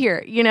to be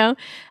here,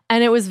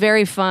 And it was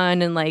very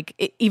fun, and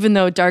like, even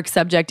though dark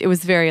subject, it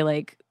was very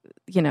like,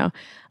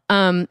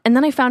 And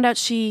then I found out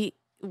she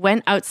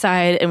went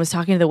outside and was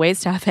talking to the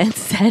waitstaff and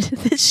said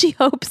that she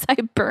hopes I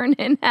burn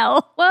in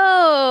hell.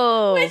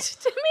 Whoa, which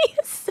to me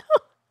is so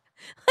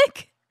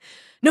like.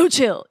 No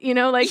chill,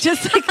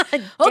 just like,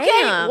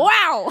 okay,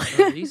 wow.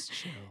 At least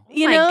chill.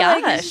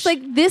 Gosh. It's just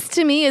like, this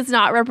to me is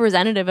not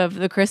representative of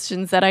the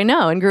Christians that I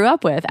know and grew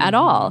up with at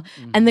all.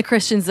 Mm-hmm. And the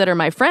Christians that are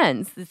my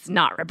friends, it's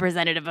not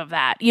representative of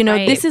that.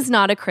 Right. This is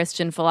not a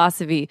Christian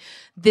philosophy.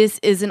 This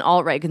is an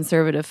alt-right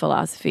conservative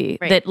philosophy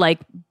that like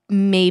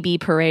maybe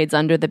parades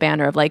under the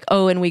banner of like,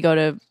 oh, and we go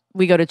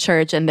to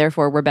church and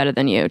therefore we're better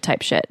than you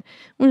type shit.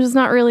 Which is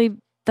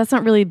that's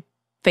not really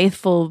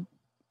faithful.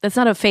 That's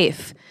not a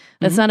faith.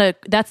 That's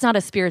not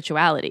a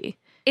spirituality.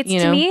 It's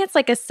to me, it's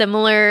like a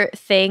similar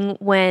thing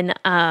when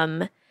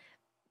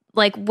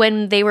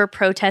when they were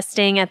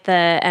protesting at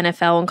the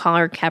NFL and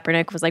Colin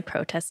Kaepernick was like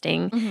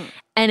protesting,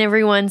 and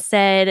everyone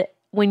said,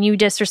 when you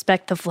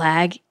disrespect the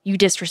flag, you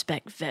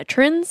disrespect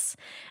veterans.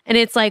 And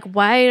it's like,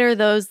 why are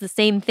those the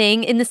same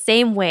thing? In the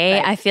same way,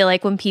 right. I feel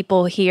like when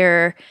people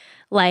hear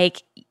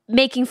like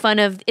making fun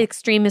of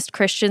extremist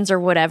Christians or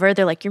whatever,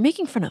 they're like, you're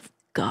making fun of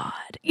God.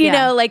 You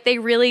know, like they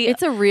really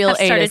it's a real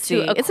A to C.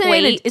 It's an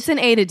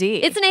A to D.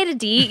 It's an A to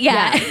D.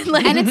 Yeah.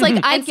 And it's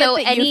like, I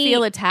get that you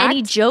feel attacked.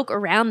 Any joke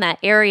around that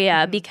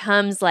area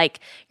becomes like,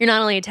 you're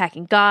not only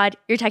attacking God,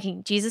 you're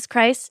attacking Jesus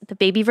Christ, the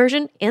baby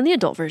version and the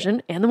adult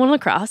version and the one on the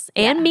cross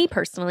and me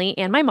personally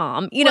and my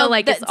mom.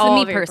 It's all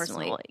me very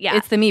personally. Personal. Yeah.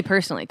 It's the me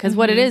personally. Because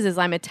what it is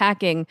I'm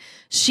attacking,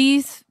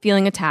 she's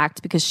feeling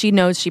attacked because she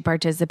knows she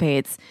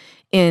participates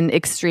in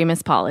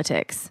extremist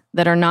politics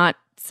that are not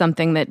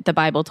something that the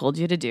Bible told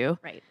you to do.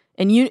 Right.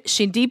 And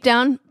she deep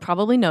down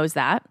probably knows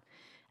that.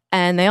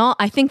 And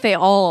I think they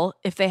all,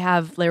 if they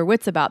have their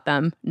wits about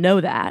them,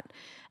 know that.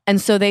 And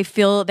so they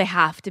feel they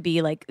have to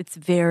be like, it's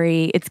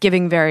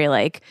giving very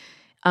like,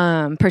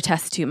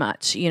 protest too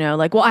much,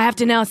 like, well, I have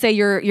to now say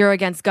you're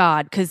against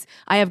God because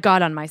I have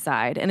God on my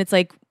side. And it's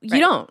like, you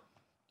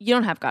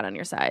don't have God on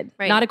your side.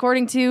 Right. Not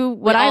according to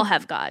what I all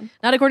have God.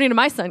 Not according to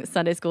my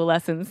Sunday school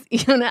lessons.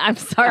 I'm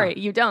sorry,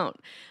 you don't.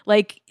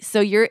 Like, so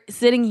you're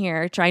sitting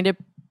here trying to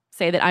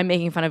say that I'm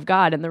making fun of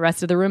God, and the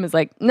rest of the room is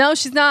like, no,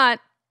 she's not.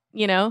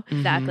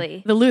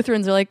 Exactly. The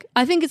Lutherans are like,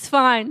 I think it's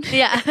fine.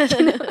 Yeah.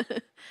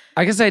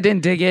 I guess I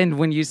didn't dig in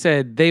when you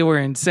said they were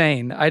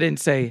insane. I didn't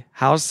say,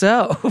 how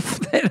so?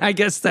 I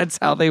guess that's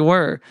how they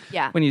were.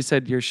 Yeah. When you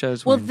said your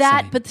shows were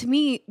insane. But to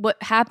me,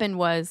 what happened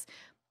was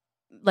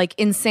like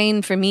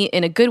insane for me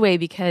in a good way,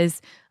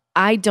 because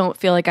I don't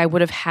feel like I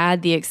would have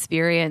had the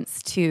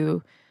experience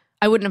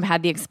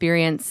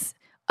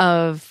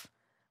of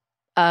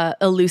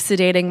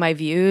elucidating my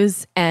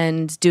views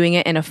and doing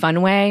it in a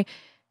fun way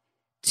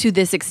to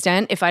this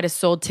extent if I'd have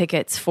sold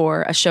tickets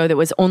for a show that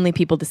was only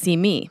people to see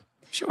me.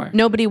 Sure.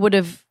 Nobody would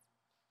have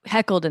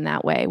heckled in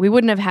that way. We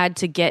wouldn't have had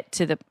to get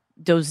to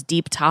those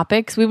deep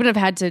topics. We wouldn't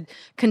have had to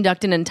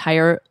conduct an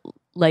entire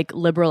like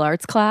liberal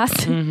arts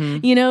class,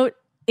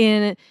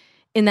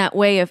 in that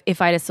way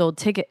if I'd have sold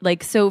ticket.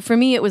 Like, so for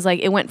me, it was like,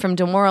 it went from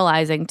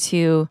demoralizing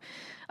to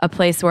a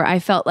place where I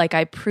felt like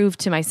I proved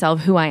to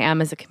myself who I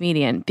am as a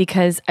comedian,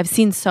 because I've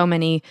seen so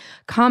many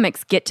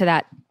comics get to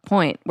that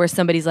point where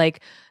somebody's like,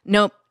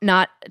 nope,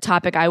 not a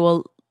topic I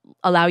will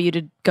allow you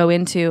to go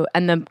into.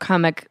 And the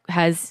comic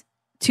has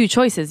two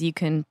choices. You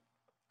can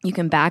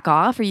back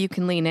off or you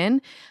can lean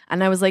in.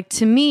 And I was like,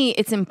 to me,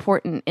 it's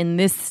important in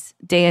this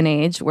day and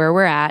age where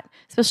we're at,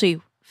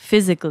 especially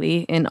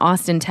physically in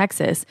Austin,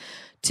 Texas,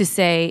 to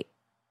say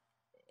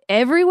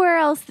everywhere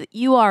else that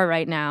you are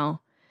right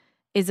now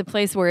is a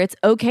place where it's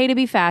okay to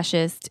be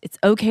fascist, it's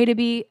okay to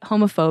be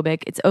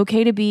homophobic, it's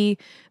okay to be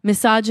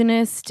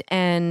misogynist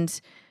and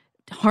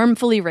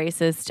harmfully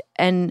racist,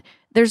 and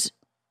there's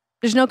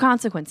no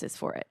consequences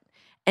for it.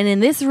 And in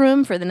this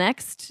room for the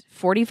next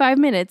 45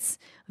 minutes,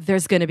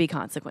 there's going to be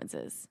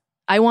consequences.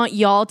 I want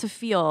y'all to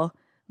feel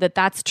that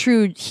that's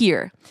true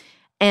here.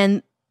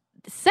 And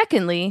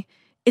secondly,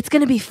 it's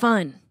going to be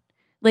fun.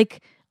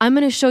 Like, I'm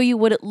going to show you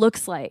what it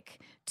looks like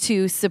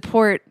to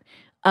support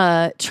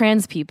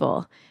trans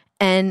people.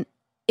 And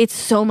it's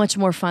so much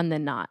more fun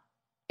than not.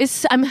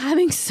 I'm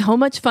having so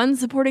much fun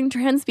supporting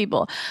trans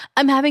people.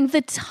 I'm having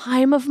the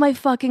time of my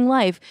fucking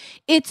life.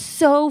 It's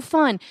so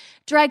fun.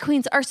 Drag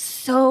queens are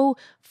so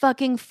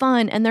fucking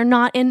fun, and they're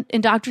not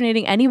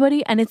indoctrinating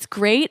anybody, and it's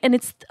great, and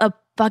it's a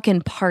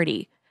fucking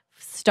party,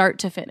 start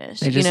to finish.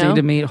 They just need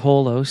to meet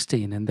Hole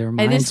Osteen, and their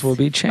minds will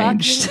be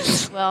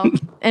changed. Well,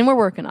 and we're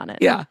working on it.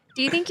 Yeah.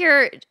 Do you think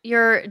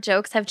your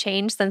jokes have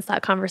changed since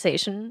that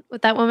conversation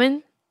with that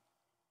woman?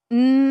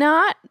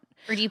 Not.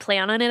 Or do you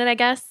plan on it, I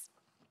guess?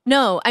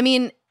 No, I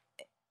mean,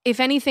 if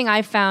anything,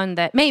 I've found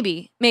that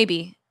maybe,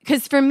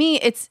 because for me,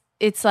 it's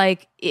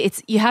like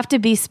you have to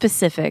be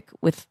specific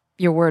with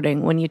your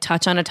wording when you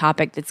touch on a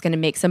topic that's going to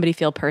make somebody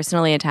feel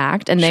personally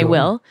attacked, and they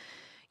will.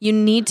 You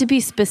need to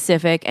be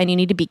specific, and you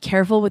need to be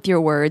careful with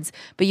your words,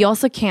 but you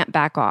also can't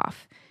back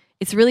off.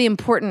 It's really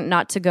important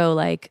not to go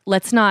like,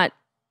 let's not.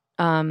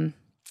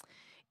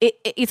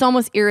 It's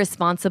almost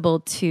irresponsible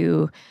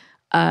to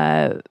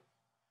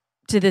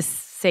this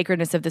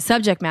sacredness of the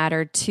subject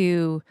matter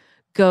to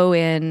go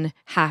in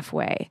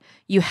halfway.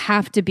 You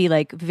have to be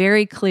like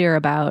very clear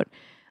about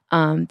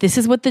this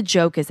is what the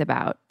joke is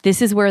about.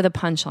 This is where the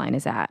punchline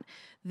is at.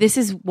 This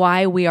is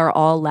why we are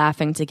all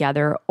laughing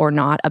together or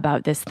not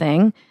about this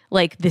thing.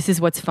 Like, this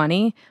is what's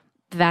funny.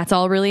 That's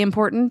all really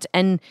important.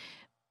 And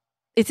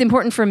it's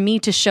important for me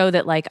to show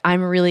that like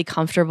I'm really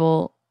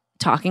comfortable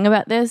talking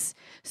about this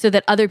so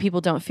that other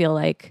people don't feel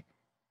like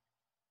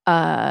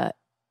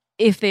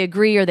if they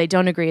agree or they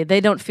don't agree,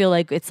 they don't feel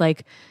like it's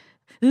like,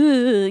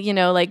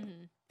 like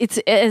it's,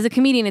 as a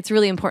comedian, it's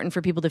really important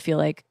for people to feel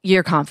like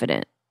you're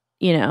confident.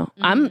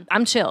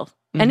 I'm chill.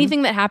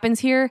 Anything that happens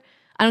here,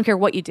 I don't care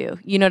what you do.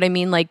 You know what I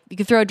mean? Like, you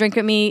can throw a drink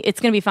at me, it's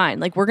going to be fine.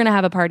 Like, we're going to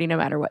have a party no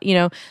matter what.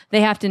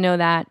 They have to know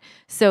that.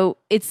 So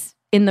it's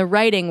in the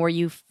writing where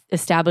you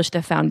establish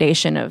the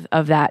foundation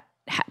of that,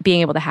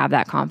 being able to have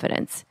that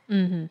confidence.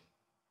 Mm-hmm.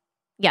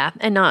 Yeah,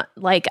 and not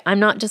like, I'm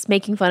not just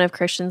making fun of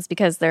Christians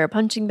because they're a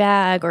punching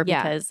bag or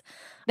because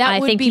I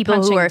think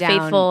people who are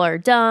faithful are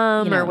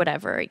dumb or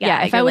whatever.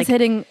 Yeah, if I was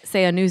hitting,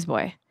 say, a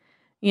newsboy,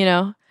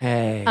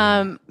 Hey.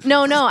 No,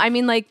 I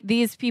mean, like,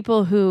 these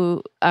people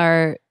who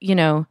are,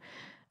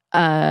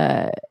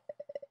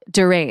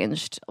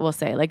 deranged, we'll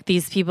say, like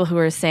these people who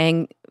are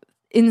saying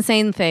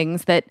insane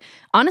things that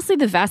honestly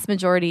the vast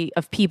majority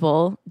of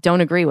people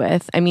don't agree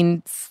with. I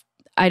mean,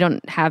 I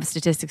don't have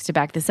statistics to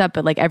back this up,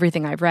 but like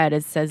everything I've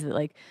read says that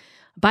like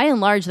by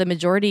and large, the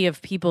majority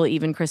of people,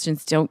 even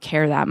Christians, don't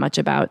care that much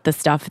about the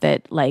stuff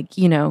that like,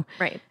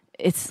 right.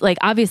 It's like,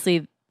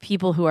 obviously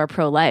people who are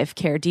pro-life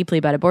care deeply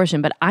about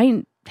abortion, but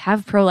I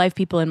have pro-life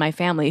people in my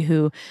family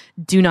who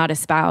do not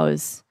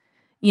espouse,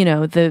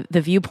 the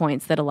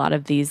viewpoints that a lot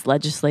of these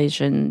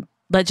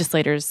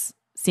legislators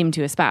seem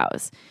to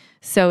espouse.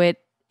 So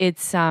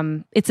it's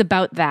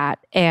about that.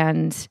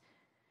 And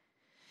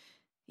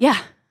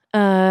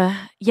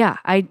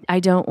I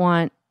don't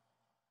want,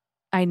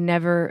 I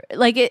never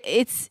like it.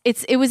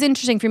 It was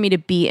interesting for me to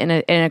be in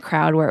a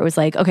crowd where it was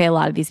like, okay, a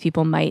lot of these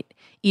people might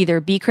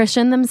either be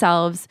Christian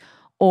themselves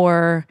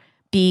or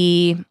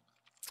be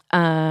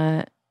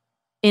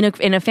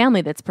in a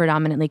family that's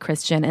predominantly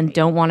Christian and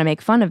don't want to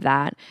make fun of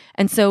that.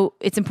 And so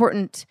it's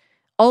important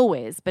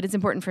always, but it's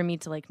important for me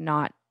to like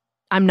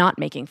I'm not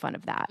making fun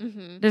of that.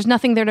 Mm-hmm. There's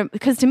nothing there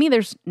because to me,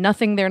 there's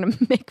nothing there to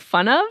make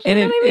fun of. And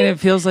it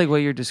feels like what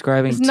you're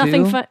describing there's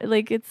nothing fun.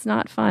 Like, it's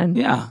not fun.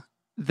 Yeah.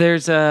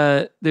 There's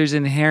an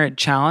inherent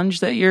challenge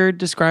that you're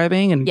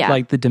describing and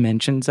like the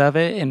dimensions of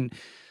it and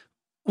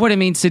what it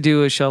means to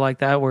do a show like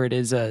that where it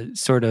is a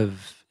sort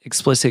of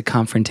explicit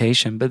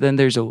confrontation. But then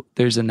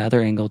there's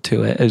another angle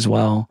to it as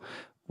well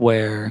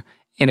where,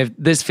 and if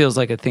this feels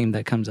like a theme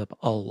that comes up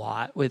a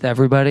lot with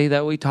everybody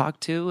that we talk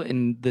to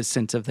in the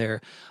sense of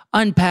their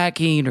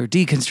unpacking or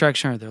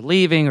deconstruction or they're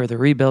leaving or they're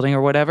rebuilding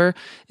or whatever,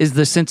 is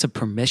the sense of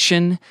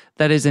permission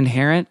that is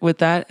inherent with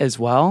that as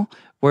well,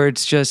 where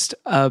it's just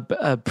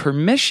a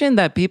permission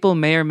that people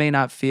may or may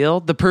not feel.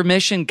 The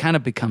permission kind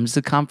of becomes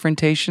the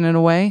confrontation in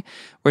a way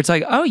where it's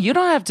like, oh, you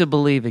don't have to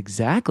believe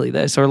exactly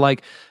this. Or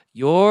like,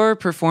 your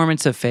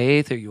performance of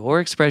faith or your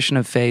expression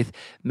of faith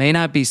may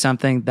not be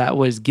something that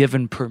was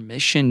given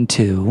permission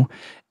to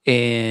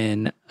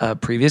in a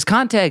previous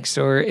context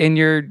or in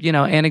your,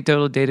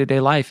 anecdotal day-to-day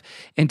life.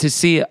 And to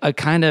see a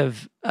kind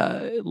of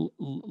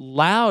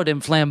loud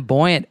and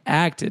flamboyant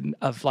act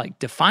of like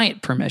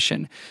defiant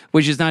permission,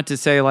 which is not to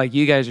say like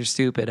you guys are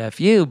stupid, F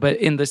you, but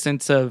in the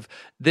sense of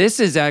this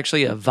is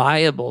actually a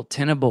viable,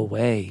 tenable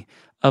way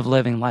of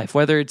living life,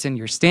 whether it's in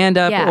your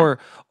stand-up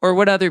or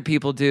what other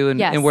people do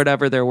and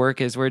whatever their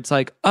work is, where it's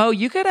like, oh,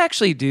 you could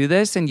actually do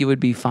this and you would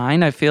be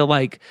fine. I feel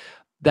like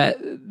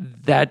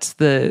that's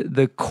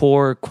the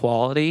core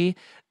quality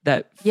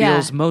that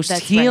feels most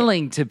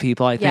healing to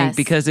people, I think,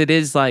 because it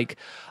is like,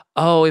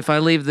 oh, if I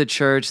leave the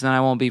church, then I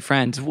won't be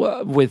friends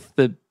with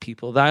the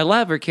people that I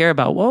love or care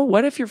about. Well,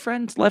 what if your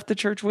friends left the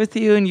church with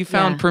you and you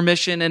found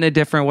permission in a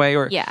different way?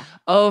 Or,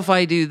 oh, if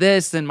I do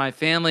this, then my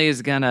family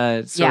is going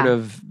to sort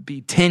of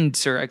be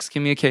tense or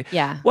excommunicate.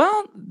 Yeah.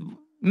 Well,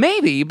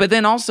 maybe, but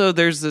then also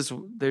there's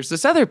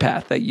this other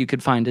path that you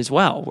could find as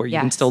well, where you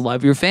can still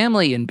love your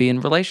family and be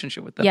in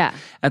relationship with them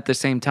at the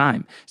same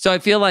time. So I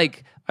feel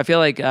like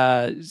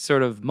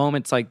sort of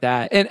moments like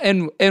that,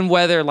 and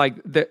whether like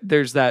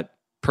there's that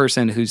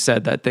person who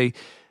said that they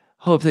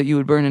hope that you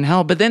would burn in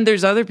hell, but then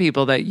there's other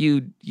people that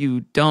you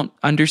don't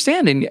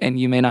understand and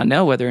you may not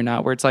know whether or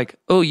not, where it's like,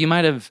 oh, you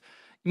might have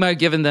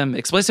given them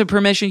explicit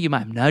permission, you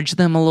might nudge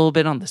them a little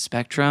bit on the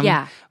spectrum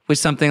with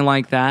something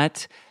like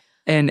that.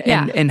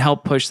 And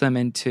help push them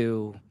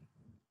into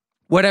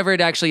whatever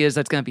it actually is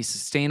that's going to be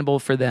sustainable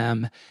for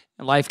them,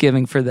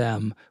 life-giving for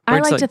them. I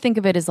like to think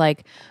of it as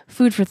like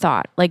food for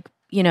thought, like,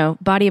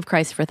 body of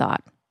Christ for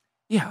thought.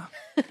 Yeah.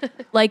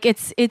 Like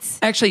it's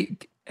actually,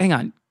 hang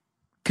on.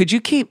 Could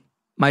you keep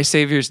my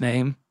Savior's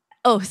name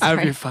out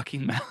of your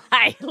fucking mouth?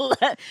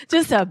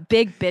 Just a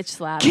big bitch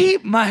slap.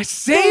 Keep my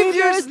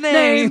Savior's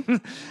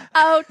name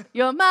out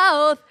your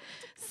mouth.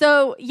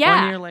 So 1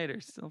 year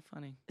later, still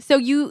funny. So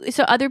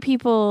other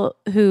people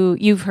who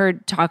you've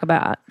heard talk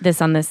about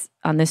this on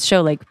this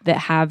show, like that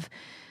have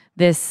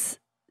this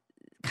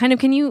kind of,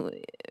 can you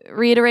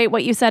reiterate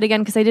what you said again?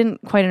 Because I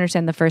didn't quite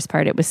understand the first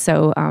part. It was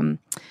so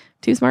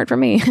too smart for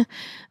me.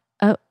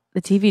 Oh,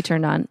 the TV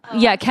turned on.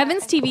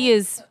 Kevin's TV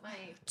is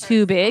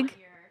too big.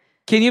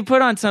 Can you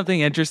put on something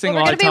interesting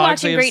while I talk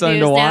so you have something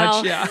to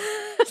watch? Yeah.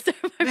 So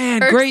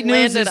man, Great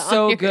News is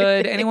so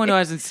good. Anyone who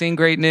hasn't seen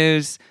Great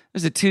News,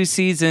 there's a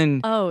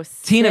 2-season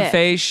Tina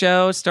Fey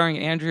show starring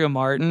Andrea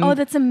Martin. Oh,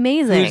 that's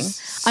amazing.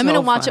 I'm going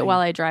to watch funny. it while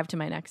I drive to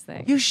my next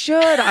thing. You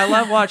should. I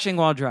love watching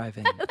while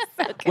driving.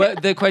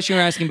 What the question you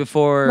were asking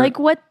before. Like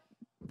what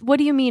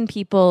do you mean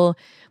people...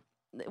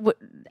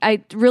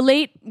 I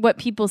relate what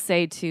people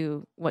say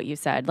to what you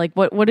said. Like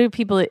what are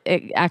people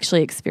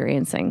actually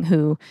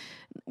experiencing?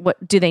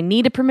 What do they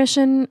need a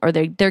permission or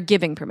they're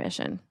giving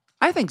permission?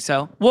 I think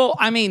so. Well,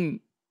 I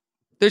mean,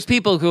 there's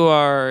people who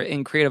are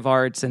in creative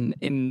arts and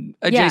in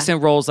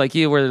adjacent roles like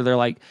you, where they're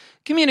like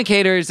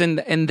communicators, and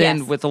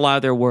then with a lot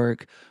of their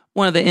work,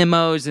 one of the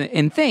MOs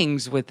and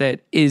things with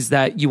it is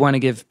that you want to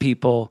give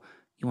people,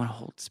 you want to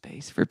hold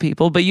space for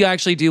people, but you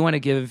actually do want to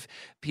give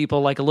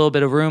people like a little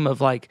bit of room of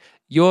like,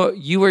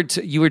 you were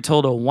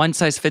told a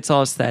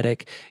one-size-fits-all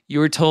aesthetic. You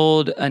were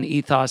told an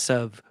ethos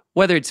of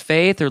whether it's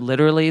faith or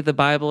literally the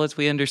Bible as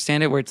we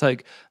understand it, where it's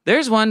like,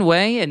 there's one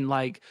way and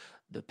like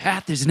the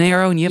path is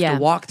narrow and you have to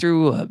walk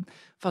through a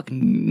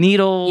fucking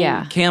needle,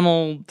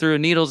 camel through a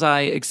needle's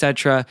eye,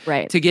 etc.,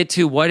 to get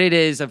to what it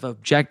is of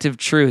objective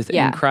truth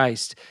in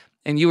Christ.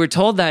 And you were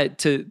told that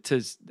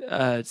to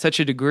such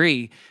a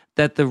degree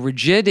that the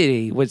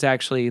rigidity was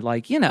actually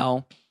like,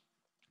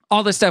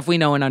 all the stuff we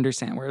know and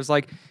understand, where it was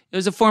like, it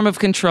was a form of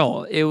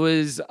control. It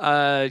was,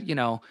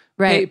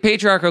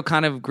 patriarchal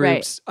kind of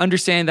groups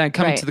understanding that and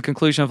coming to the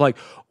conclusion of like,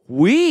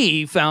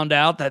 we found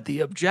out that the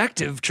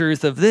objective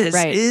truth of this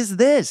is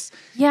this.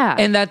 Yeah.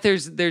 And that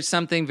there's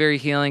something very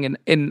healing.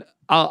 And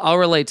I'll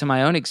relate to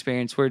my own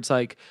experience where it's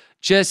like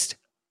just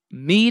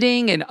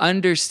meeting and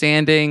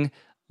understanding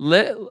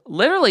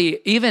literally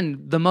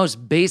even the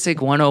most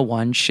basic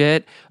 101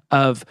 shit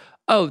of,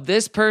 oh,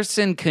 this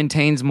person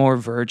contains more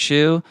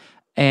virtue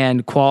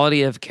and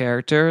quality of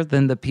character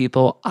than the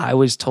people I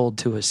was told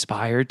to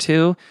aspire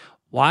to.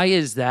 Why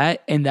is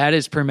that? And that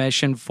is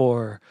permission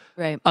for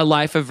a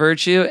life of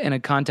virtue in a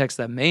context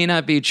that may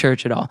not be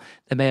church at all,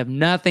 that may have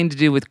nothing to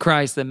do with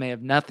Christ, that may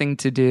have nothing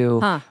to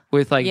do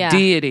with like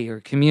deity or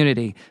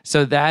community.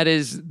 So that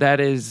is,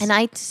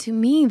 and to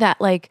me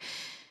that like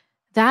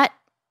that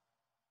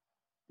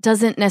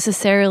doesn't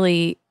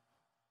necessarily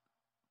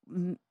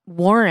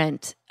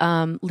warrant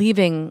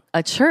leaving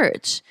a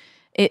church.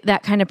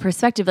 That kind of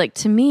perspective, like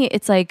to me,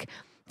 it's like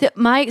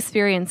my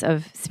experience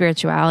of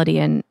spirituality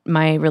and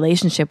my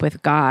relationship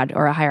with God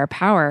or a higher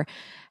power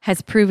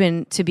has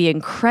proven to be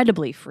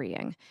incredibly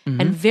freeing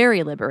and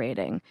very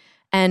liberating,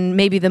 and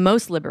maybe the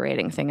most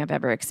liberating thing I've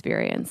ever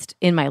experienced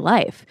in my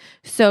life.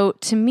 So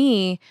to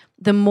me,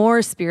 the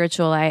more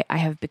spiritual I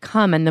have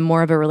become and the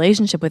more of a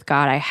relationship with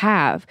God I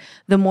have,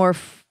 the more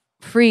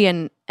free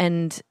and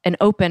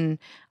open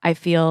I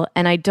feel.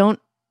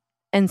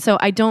 And so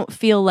I don't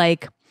feel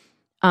like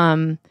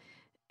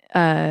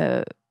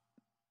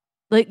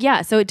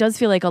So it does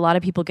feel like a lot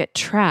of people get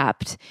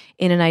trapped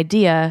in an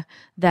idea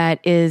that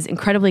is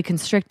incredibly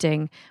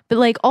constricting, but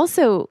like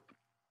also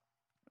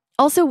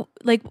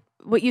like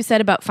what you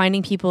said about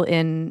finding people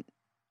in,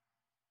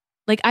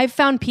 like I've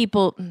found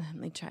people, let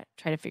me try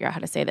to figure out how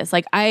to say this.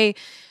 Like I've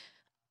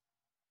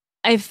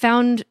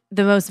found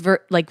the most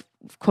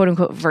quote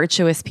unquote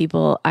virtuous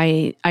people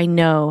I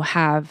know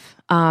have,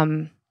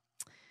 I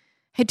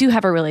do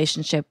have a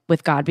relationship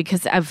with God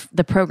because of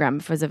the program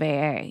because of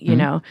AA, you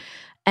know,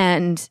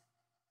 and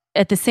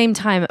at the same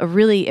time, a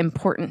really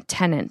important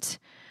tenet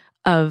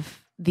of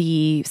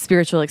the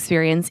spiritual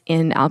experience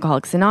in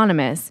Alcoholics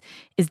Anonymous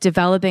is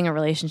developing a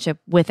relationship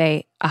with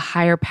a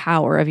higher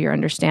power of your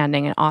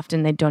understanding. And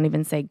often they don't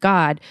even say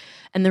God.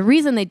 And the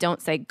reason they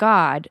don't say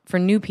God for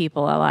new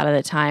people a lot of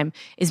the time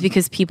is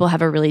because people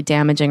have a really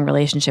damaging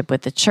relationship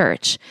with the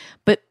church.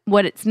 But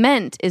what it's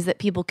meant is that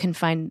people can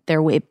find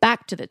their way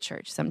back to the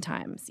church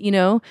sometimes, you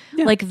know?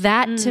 Yeah. Like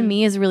that to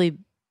me is really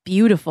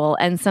beautiful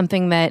and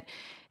something that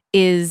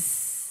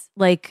is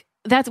like,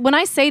 that's when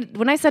I said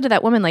to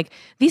that woman, like,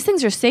 these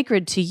things are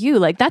sacred to you.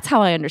 Like, that's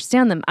how I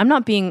understand them. I'm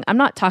not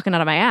talking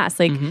out of my ass.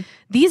 Like,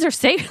 these are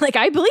sacred. Like,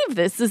 I believe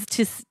this is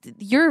just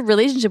your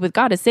relationship with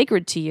God is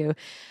sacred to you.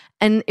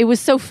 And it was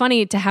so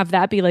funny to have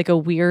that be like a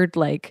weird,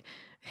 like,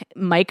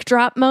 mic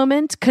drop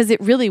moment. 'Cause it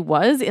really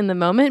was in the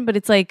moment, but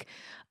it's like,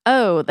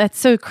 oh, that's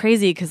so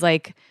crazy. 'Cause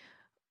like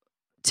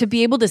to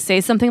be able to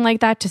say something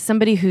like that to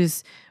somebody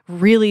who's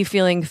really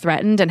feeling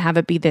threatened and have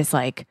it be this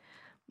like,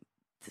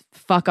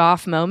 fuck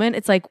off moment.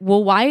 It's like,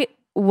 well, why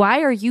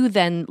are you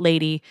then,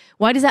 lady?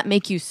 Why does that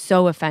make you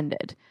so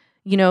offended?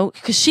 You know,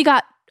 because she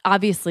got,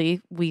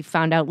 obviously, we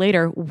found out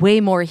later, way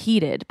more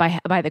heated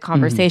by the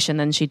conversation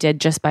than she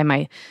did just by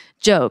my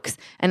jokes.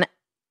 And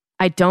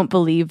I don't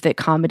believe that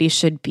comedy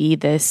should be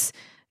this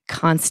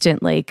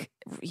constant, like,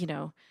 you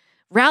know,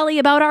 rally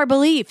about our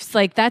beliefs.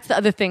 Like, that's the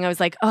other thing. I was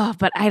like, oh,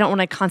 but I don't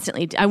want to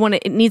constantly,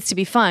 it needs to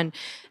be fun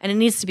and it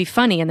needs to be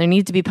funny and there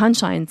need to be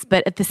punchlines.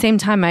 But at the same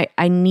time,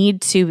 I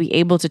need to be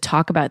able to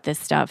talk about this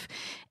stuff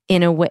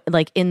in a way,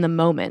 like in the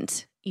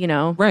moment, you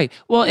know? Right.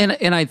 Well,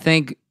 and I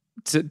think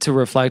to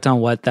reflect on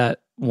what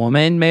that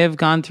woman may have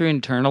gone through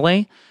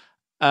internally,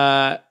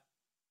 the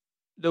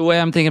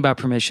way I'm thinking about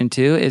permission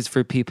too is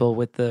for people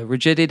with the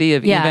rigidity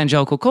of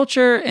evangelical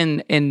culture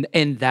and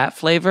that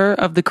flavor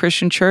of the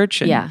Christian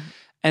church.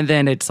 And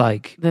then it's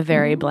like the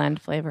very bland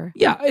flavor.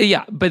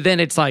 Yeah. But then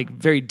it's like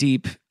very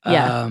deep,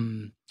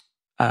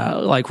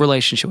 like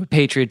relationship with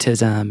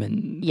patriotism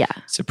and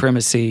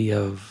supremacy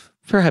of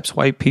perhaps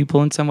white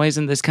people in some ways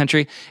in this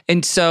country.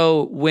 And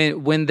so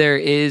when there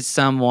is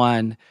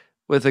someone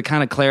with a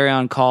kind of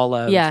clarion call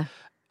of,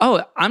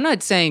 oh, I'm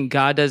not saying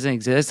God doesn't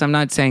exist. I'm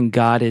not saying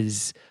God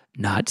is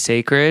not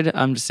sacred.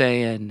 I'm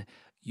saying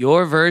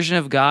your version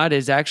of God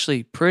is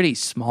actually pretty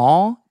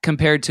small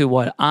compared to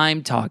what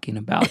I'm talking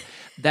about.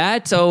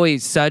 That's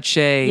always such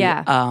a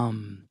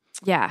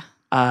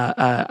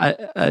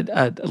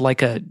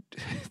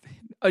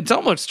it's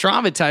almost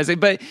traumatizing,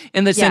 but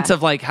in the sense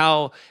of like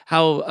how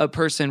a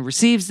person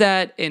receives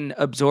that and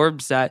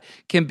absorbs that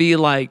can be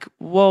like,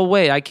 well,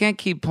 wait, I can't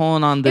keep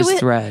pulling on this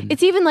thread.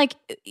 It's even like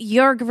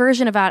your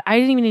version of God. I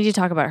didn't even need to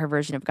talk about her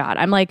version of God.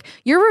 I'm like,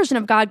 your version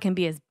of God can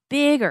be as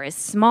big or as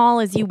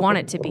small as you want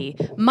it to be.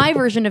 My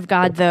version of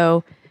God,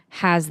 though,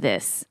 has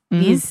this.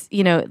 These,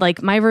 you know,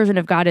 like my version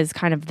of God is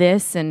kind of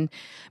this,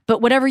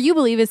 but whatever you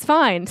believe is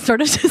fine.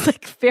 Sort of just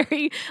like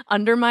very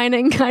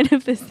undermining kind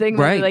of this thing.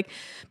 Right. Like,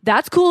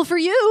 that's cool for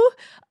you.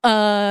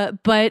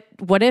 But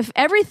what if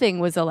everything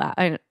was allowed?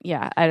 I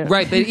don't know.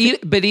 Right.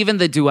 But even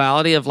the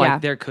duality of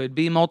like, there could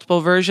be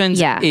multiple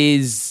versions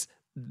is,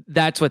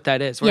 that's what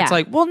that is. Where it's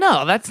like, well,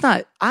 no, that's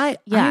not, I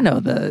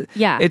know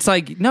it's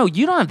like, no,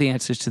 you don't have the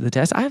answers to the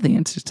test. I have the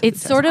answers to the test.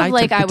 It's sort of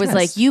like, I was test.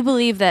 Like, you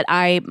believe that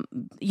I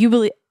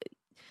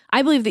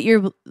believe that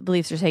your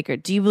beliefs are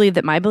sacred. Do you believe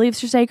that my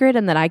beliefs are sacred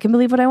and that I can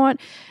believe what I want?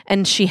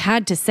 And she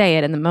had to say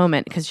it in the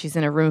moment because she's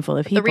in a room full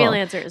of people. The real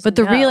answer is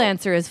the real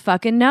answer is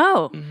fucking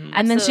no.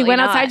 And then she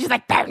went outside. She's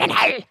like, burn in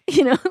hell.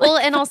 You know? Well,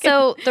 and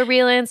also the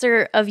real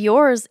answer of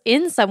yours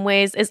in some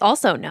ways is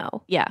also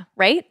no. Yeah.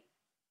 Right?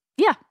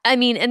 Yeah. I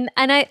mean, and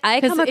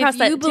I come across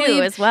that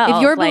too as well.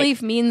 If your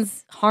belief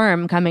means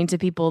harm coming to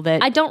people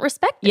that I don't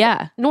respect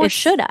it. Nor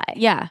should I.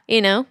 Yeah.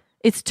 You know?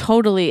 It's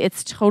totally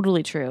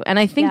true. And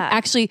I think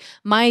actually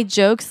my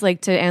jokes,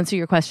 like to answer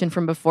your question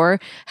from before,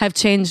 have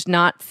changed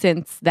not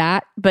since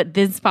that, but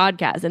this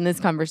podcast and this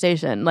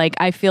conversation. Like,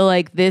 I feel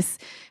like this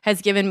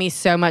has given me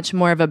so much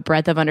more of a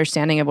breadth of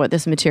understanding of what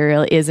this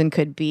material is and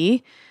could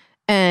be.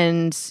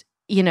 And,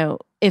 you know,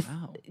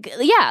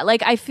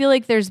 like I feel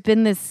like there's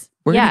been this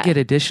We're going to get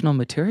additional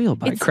material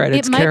by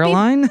credits, it might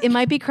Caroline. It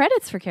might be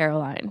credits for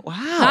Caroline.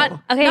 Wow.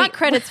 Not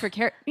credits for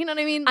Caroline. You know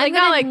what I mean? I'm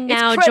going to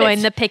now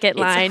join the picket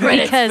line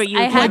because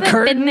I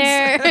haven't been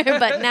there,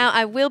 but now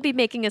I will be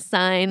making a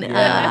sign.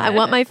 I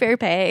want my fair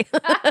pay.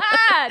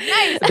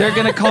 Nice. They're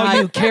going to call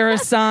you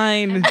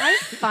Caroline.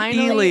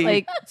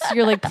 Finally, so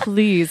you're like,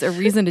 please, a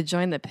reason to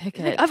join the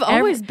picket. I've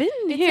always been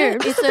here.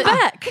 It's the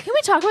back. Can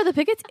we talk about the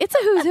pickets? It's a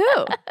who's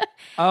who.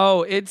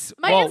 Oh, it's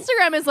My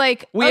Instagram is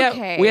like, we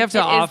have to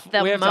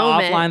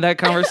offline that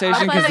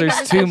conversation because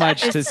there's too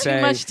much to say.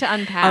 Too much to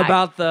unpack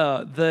about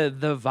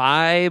the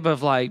vibe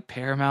of like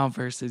Paramount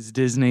versus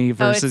Disney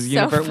versus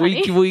Universal.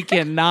 So we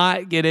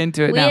cannot get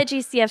into it we now. at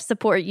GCF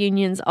support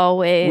unions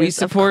always. We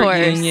support of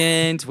course.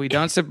 unions. We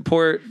don't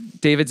support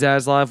David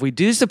Zaslav. We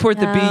do support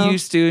the BU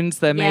students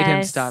that made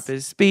him stop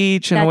his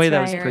speech in a way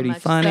that was pretty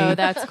funny. So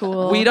that's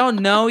cool. We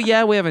don't know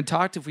yet. We haven't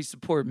talked if we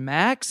support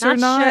Max or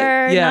not.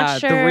 Sure, yeah,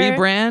 not sure. the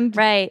rebrand.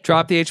 Right.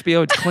 Drop the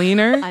HBO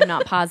cleaner. I'm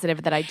not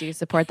positive that I do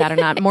support that or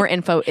not. More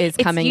info is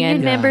coming union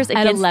in. members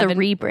at against 11.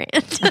 the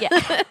rebrand.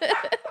 Yeah.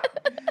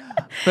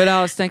 But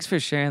Alice, thanks for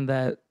sharing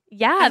that.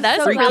 Yeah,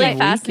 that's so a really weekend.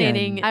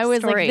 fascinating I was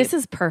story. like, this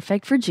is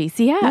perfect for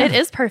GCF. It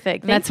is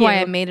perfect. That's why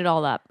I made it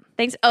all up.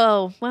 Thanks.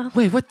 Oh, well.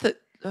 Wait, what the?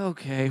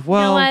 Okay, You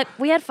well. know what?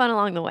 We had fun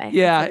along the way.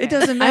 Yeah, it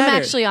doesn't matter.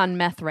 I'm actually on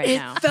meth right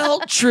now. It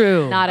felt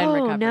true. Not in Oh,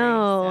 recovery.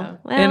 no. So.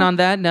 Well, And on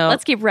that note,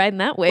 let's keep riding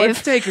that wave.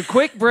 let's take a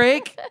quick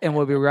break and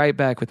we'll be right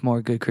back with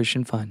more good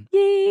Christian fun.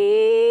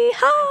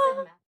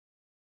 Yeehaw!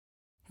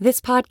 This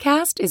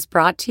podcast is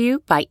brought to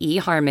you by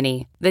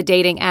eHarmony, the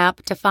dating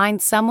app to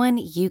find someone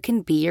you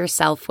can be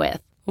yourself with.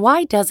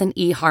 Why doesn't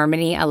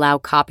eHarmony allow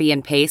copy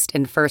and paste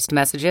in first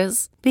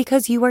messages?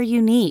 Because you are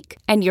unique,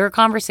 and your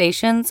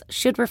conversations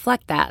should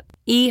reflect that.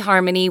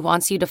 eHarmony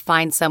wants you to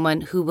find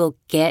someone who will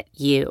get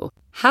you.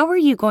 How are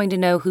you going to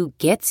know who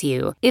gets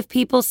you if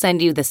people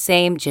send you the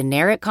same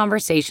generic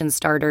conversation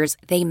starters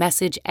they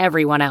message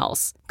everyone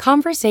else?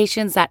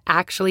 Conversations that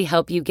actually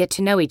help you get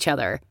to know each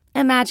other.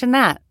 Imagine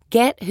that.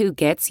 Get who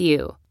gets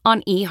you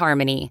on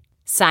eHarmony.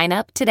 Sign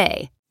up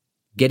today.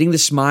 Getting the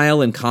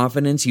smile and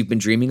confidence you've been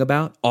dreaming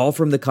about, all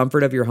from the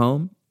comfort of your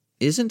home,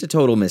 isn't a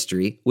total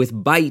mystery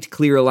with Bite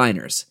Clear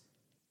Aligners.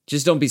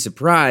 Just don't be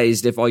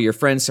surprised if all your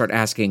friends start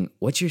asking,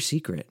 "What's your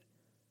secret?"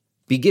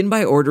 Begin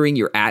by ordering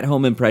your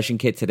at-home impression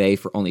kit today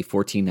for only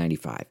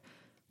 $14.95.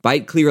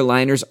 Bite Clear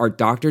Aligners are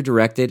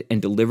doctor-directed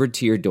and delivered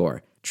to your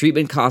door.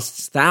 Treatment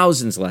costs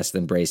thousands less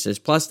than braces,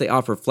 plus they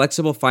offer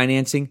flexible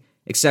financing,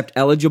 accept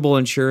eligible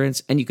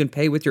insurance, and you can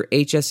pay with your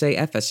HSA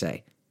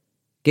FSA.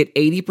 Get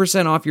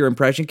 80% off your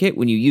impression kit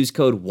when you use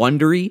code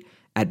WONDERY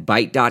at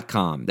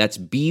Byte.com. That's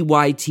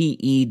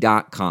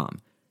BYTE.com.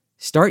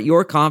 Start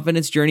your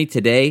confidence journey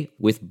today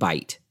with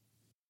Byte.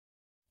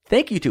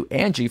 Thank you to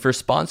Angie for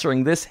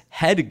sponsoring this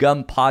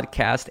HeadGum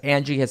podcast.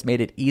 Angie has made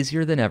it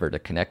easier than ever to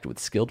connect with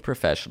skilled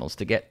professionals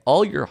to get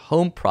all your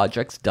home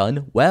projects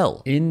done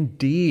well.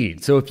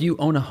 Indeed. So if you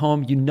own a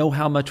home, you know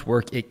how much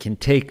work it can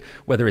take,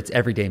 whether it's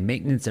everyday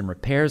maintenance and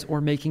repairs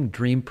or making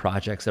dream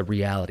projects a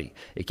reality.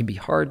 It can be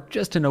hard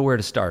just to know where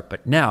to start,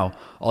 but now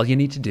all you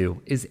need to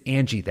do is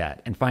Angie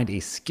that and find a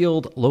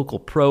skilled local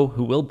pro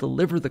who will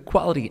deliver the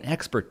quality and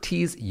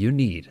expertise you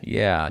need.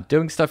 Yeah,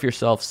 doing stuff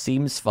yourself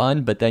seems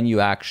fun, but then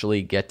you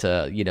actually get to,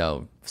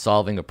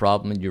 solving a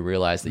problem and you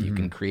realize that you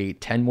can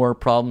create 10 more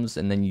problems,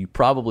 and then you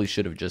probably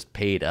should have just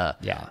paid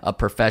a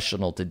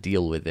professional to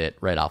deal with it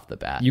right off the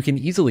bat. You can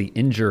easily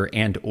injure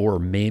and or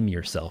maim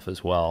yourself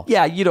as well.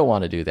 Yeah, you don't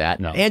want to do that.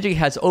 No. Angie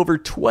has over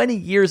 20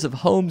 years of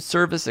home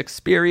service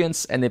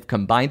experience, and they've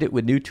combined it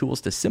with new tools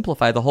to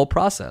simplify the whole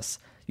process.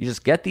 You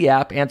just get the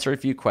app, answer a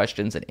few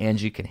questions, and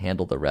Angie can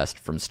handle the rest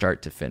from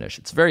start to finish.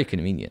 It's very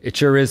convenient. It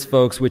sure is,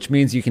 folks, which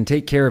means you can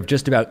take care of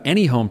just about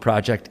any home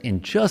project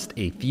in just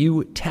a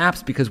few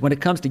taps, because when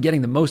it comes to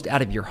getting the most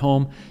out of your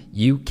home,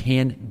 you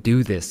can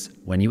do this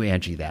when you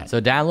Angie that.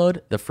 So download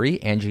the free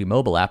Angie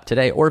mobile app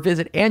today or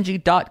visit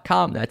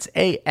Angie.com. That's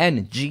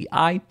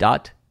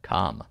ANGI.com.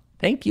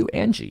 Thank you,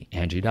 Angie.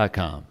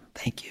 Angie.com.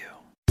 Thank you.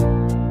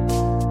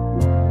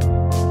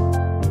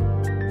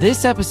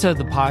 This episode of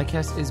the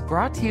podcast is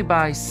brought to you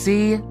by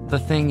See the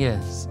Thing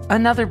Is,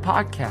 another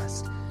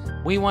podcast.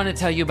 We want to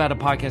tell you about a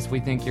podcast we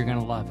think you're going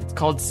to love. It's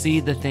called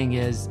See the Thing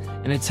Is,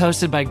 and it's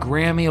hosted by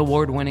Grammy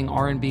Award-winning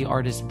R&B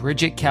artist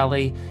Bridget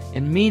Kelly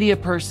and media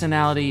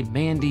personality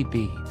Mandy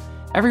B.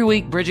 Every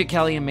week, Bridget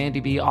Kelly and Mandy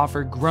B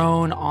offer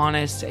grown,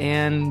 honest,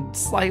 and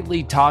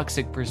slightly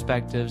toxic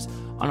perspectives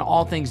on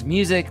all things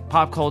music,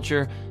 pop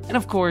culture, and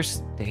of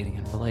course, dating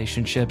and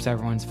relationships,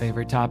 everyone's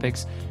favorite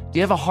topics. Do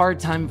you have a hard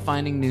time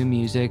finding new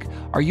music?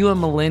 Are you a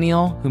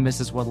millennial who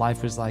misses what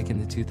life was like in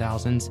the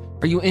 2000s?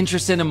 Are you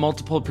interested in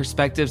multiple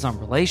perspectives on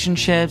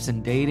relationships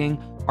and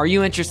dating? Are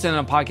you interested in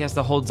a podcast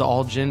that holds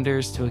all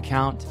genders to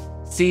account?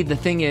 See, the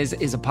Thing is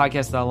a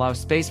podcast that allows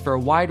space for a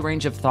wide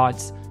range of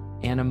thoughts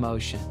and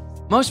emotions.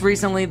 Most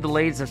recently, the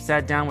ladies have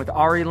sat down with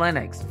Ari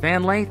Lennox,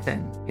 Van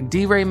Lathan, and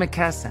D. Ray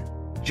McKesson.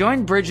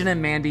 Join Bridget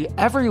and Mandy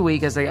every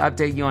week as they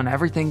update you on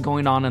everything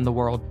going on in the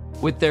world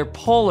with their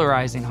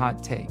polarizing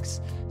hot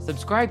takes.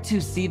 Subscribe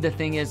to See the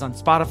Thing Is on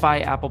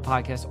Spotify, Apple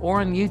Podcasts,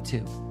 or on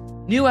YouTube.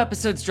 New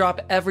episodes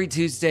drop every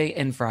Tuesday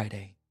and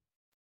Friday.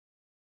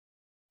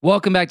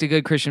 Welcome back to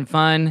Good Christian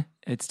Fun.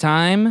 It's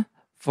time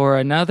for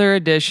another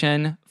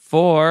edition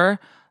for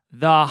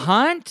the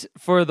hunt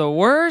for the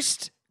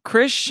worst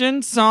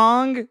Christian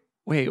song.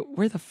 Wait,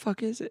 where the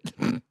fuck is it?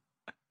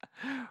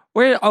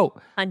 Where? Oh,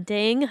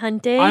 Hunting. I'm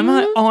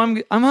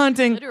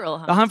hunting. Literal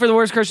hunt. The hunt for the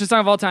worst Christian song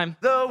of all time.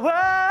 The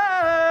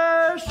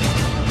worst.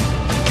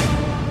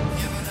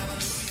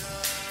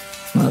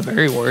 The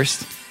very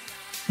worst.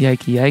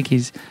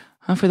 Yikes.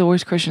 Hunt for the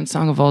worst Christian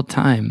song of all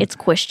time. It's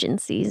Christian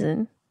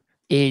season.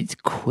 It's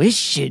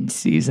Christian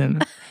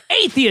season.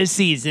 Atheist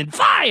season.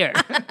 Fire!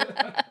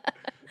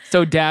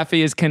 So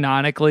Daffy is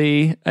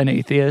canonically an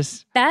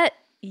atheist?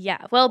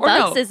 Yeah. Well,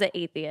 Bugs is an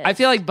atheist. I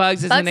feel like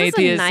Bugs is an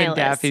atheist and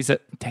Daffy's a...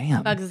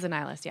 Damn. Bugs is a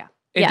nihilist, yeah.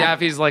 And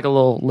Daffy's like a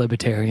little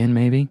libertarian,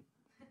 maybe?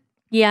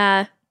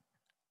 Yeah.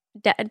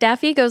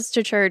 Daffy goes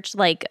to church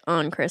like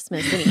on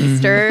Christmas and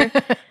Easter.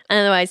 And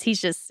otherwise, he's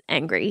just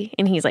angry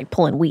and he's like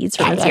pulling weeds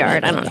from his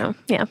yard. I don't know.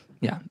 Yeah.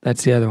 Yeah,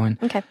 that's the other one.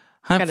 Okay.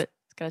 Gotta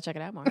check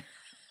it out more.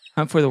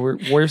 Hunt for the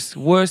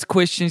worst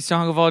Christian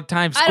song of all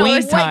time.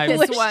 Squeeze time.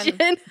 This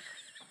one.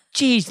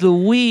 Jeez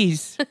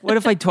Louise. What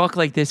if I talk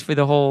like this for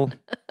the whole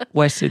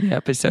rest of the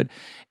episode?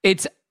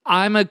 It's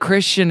I'm a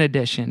Christian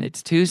edition.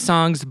 It's 2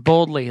 songs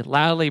boldly,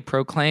 loudly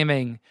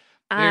proclaiming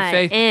their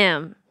faith. I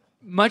am.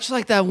 Much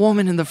like that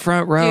woman in the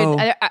front row.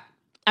 Dude,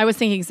 I was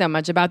thinking so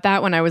much about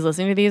that when I was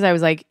listening to these. I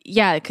was like,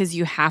 yeah, because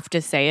you have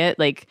to say it.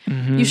 Like,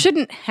 you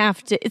shouldn't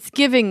have to. It's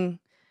giving,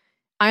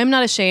 I'm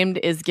not ashamed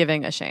is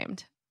giving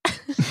ashamed.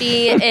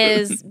 She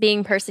is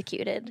being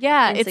persecuted.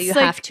 Yeah, and it's so you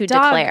like, have to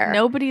dog, declare.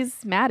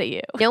 Nobody's mad at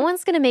you. No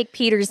one's going to make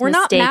Peter's We're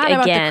not mistake mad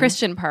about again. the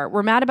Christian part.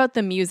 We're mad about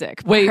the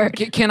music Wait, part.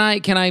 can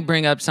I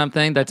bring up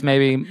something that's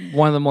maybe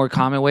one of the more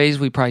common ways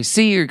we probably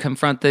see or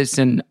confront this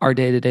in our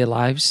day-to-day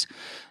lives?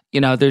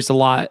 You know, there's a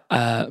lot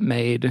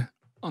made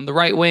on the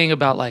right wing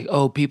about like,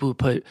 oh, people who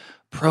put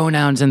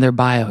pronouns in their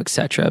bio,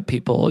 etc.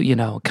 People, you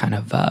know, kind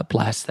of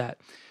blast that.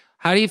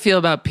 How do you feel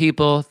about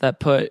people that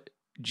put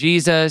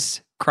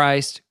Jesus,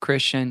 Christ,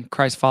 Christian,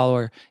 Christ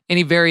follower,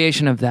 any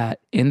variation of that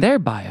in their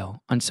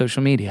bio on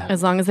social media?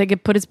 As long as they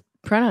could put his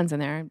pronouns in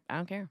there, I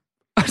don't care.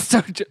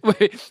 So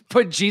wait,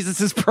 put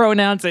Jesus's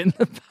pronouns in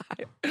the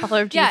bio.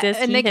 Follower of Jesus,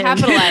 and he, they him.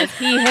 capitalize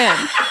he,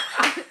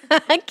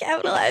 him.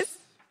 Capitalize.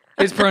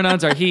 His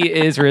pronouns are he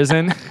is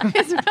risen.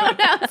 His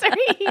pronouns are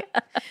he.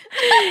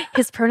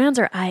 His pronouns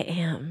are I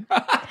am.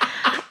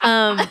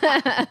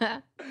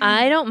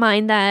 I don't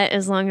mind that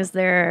as long as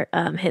they're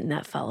hitting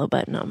that follow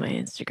button on my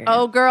Instagram.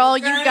 Oh, girl,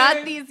 you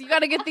got these. You got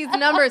to get these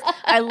numbers.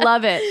 I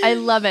love it.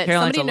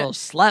 Caroline's a little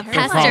slut for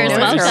Pastors, followers.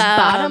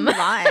 welcome. Bottom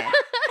line.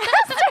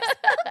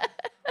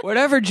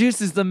 Whatever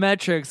juices the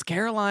metrics,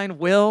 Caroline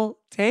will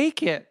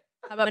take it.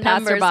 How about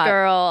Numbers, Pastor Bot?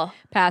 girl.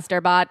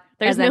 Pastor Bot.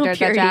 There's has no entered the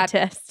purity chat.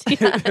 test.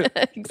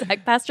 Yeah,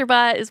 exact. Pastor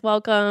Bot is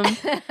welcome,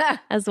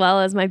 as well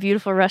as my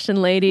beautiful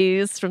Russian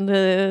ladies from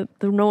the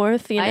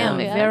north. You know, I am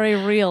very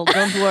real.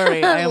 Don't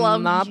worry. I Love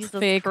am not Jesus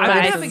fake. Christ.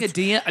 I've been having a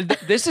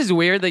DM. This is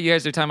weird that you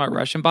guys are talking about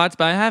Russian bots,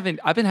 but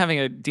I've been having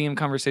a DM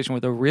conversation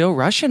with a real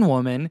Russian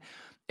woman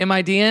in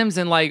my DMs,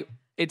 and like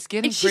it's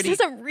getting and she pretty.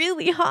 says I'm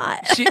really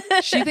hot.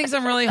 She thinks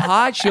I'm really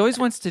hot. She always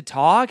wants to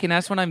talk and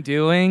ask what I'm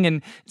doing,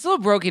 and it's a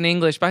little broken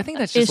English, but I think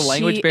that's just Is a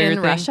language she barrier in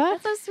thing. Russia?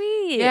 That's so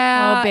sweet.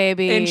 Yeah, Oh,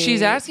 baby. And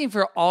she's asking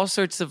for all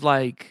sorts of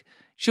like.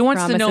 She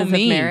wants to know Promises of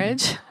me.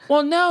 marriage?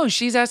 Well, no,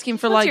 she's asking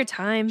for What's like your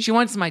time? She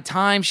wants my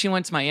time. She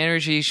wants my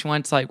energy. She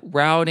wants like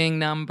routing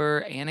number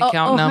and Oh,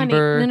 account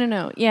number. Honey.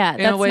 No. Yeah, In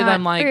that's a way not. that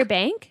I'm like, For your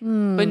bank?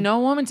 but no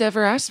woman's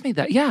ever asked me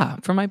that. Yeah,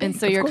 for my bank. And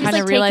so of you're course. kind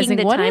of like realizing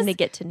taking the what time is to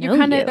get to you're know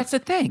kinda- you. That's the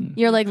thing.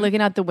 You're like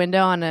looking out the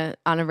window on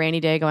a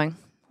rainy day, going,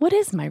 "What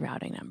is my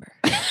routing number?"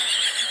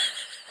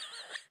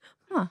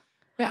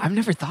 Yeah, I've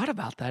never thought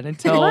about that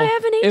until Do I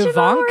have an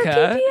HMO or a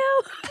Ivanka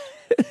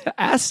PPO?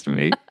 asked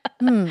me.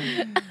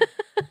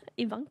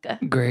 Ivanka.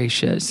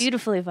 Gracious.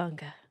 Beautiful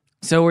Ivanka.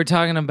 So we're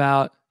talking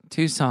about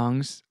 2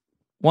 songs,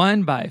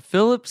 one by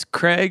Phillips,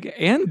 Craig,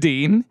 and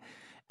Dean,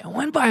 and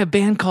one by a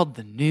band called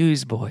the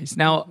Newsboys.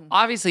 Now,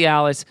 obviously,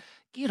 Alice,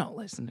 you don't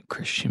listen to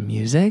Christian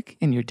music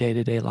in your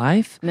day-to-day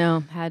life.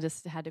 No, had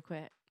to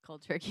quit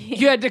cold turkey.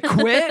 You had to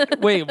quit?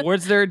 Wait,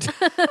 was there?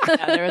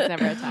 Yeah, there was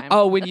never a time.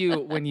 Oh, when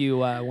you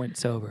went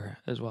sober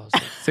as well,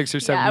 6 or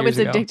 7 yeah, I years was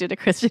ago. addicted to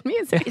Christian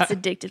music. It's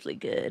addictively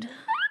good.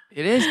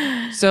 It is.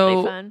 Really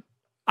So fun.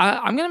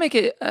 I'm going to make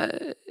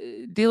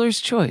it dealer's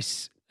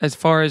choice as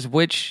far as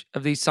which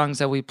of these songs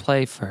that we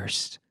play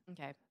first.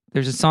 Okay.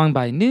 There's a song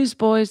by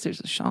Newsboys. There's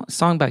a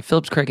song by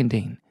Phillips, Craig, and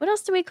Dean. What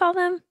else do we call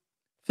them?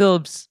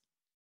 Phillips,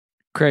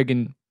 Craig,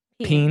 and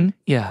Peen.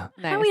 Yeah.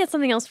 I thought we had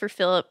something else for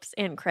Phillips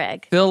and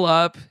Craig. Fill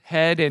up,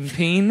 head, and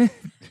Peen.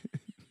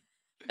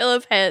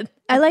 Philip Head.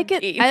 I like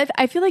it. Dean.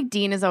 I feel like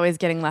Dean is always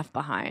getting left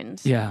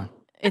behind. Yeah.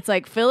 It's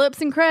like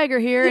Phillips and Craig are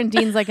here, and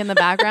Dean's like in the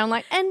background,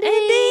 like, and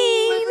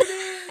Dean.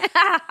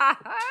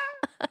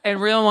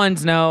 And real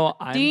ones know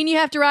Dean, you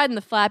have to ride in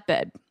the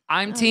flatbed.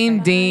 I'm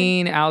Team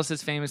Dean. Alice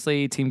is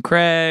famously Team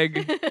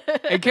Craig.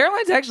 And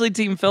Caroline's actually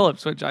Team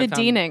Phillips, which I found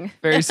deaning.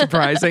 very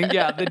surprising.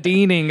 Yeah, the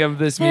deaning of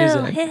this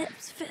music.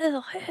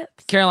 Phil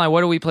hips. Caroline,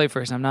 what do we play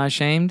first? I'm Not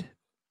Ashamed?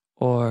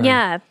 Or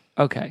Yeah.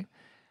 Okay.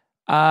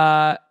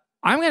 I'm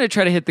going to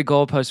try to hit the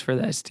goalpost for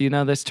this. Do you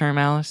know this term,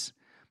 Alice?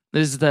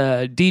 This is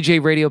the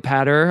DJ radio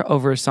patter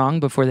over a song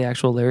before the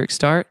actual lyrics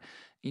start.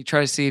 You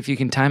try to see if you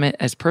can time it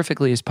as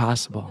perfectly as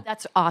possible.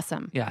 That's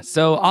awesome. Yeah,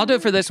 so I'll do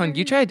it for this one.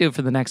 You try to do it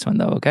for the next one,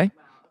 though, okay?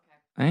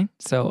 All right,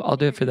 so I'll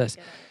do it for this.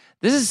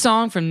 This is a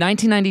song from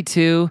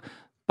 1992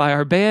 by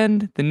our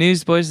band, the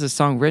Newsboys. It's a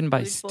song written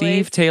by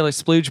Steve Taylor,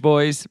 Splooge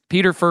Boys,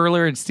 Peter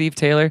Furler, and Steve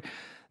Taylor.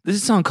 This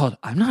is a song called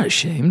I'm Not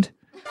Ashamed.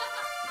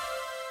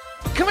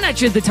 Coming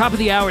at you at the top of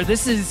the hour,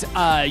 this is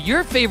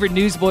your favorite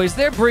Newsboys.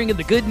 They're bringing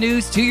the good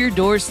news to your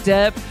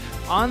doorstep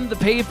on the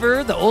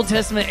paper, the Old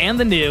Testament and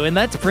the New, and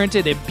that's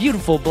printed in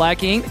beautiful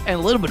black ink and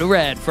a little bit of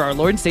red for our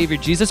Lord and Savior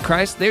Jesus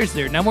Christ. There's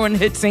their number one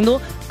hit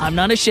single, I'm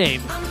Not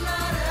Ashamed.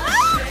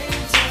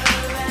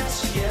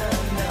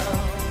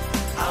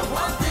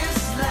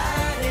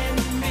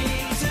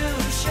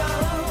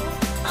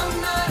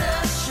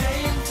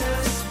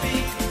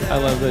 I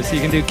love this. You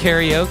can do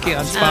karaoke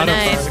on Spotify.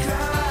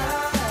 Nice.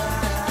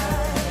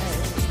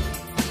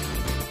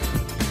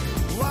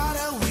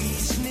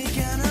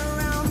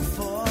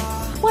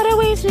 What are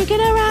we sneaking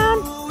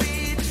around? Who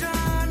we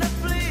trying to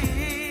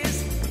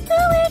please?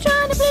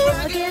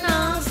 Shrugging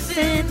off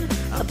sin,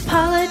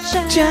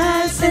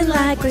 apologizing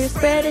like we're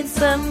spreading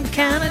some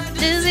kind of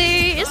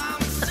disease.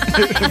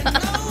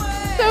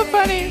 So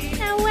funny.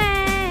 No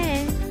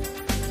way.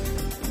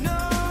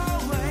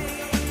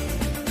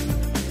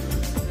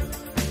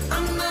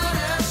 I'm not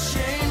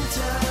ashamed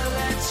to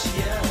let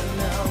you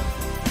know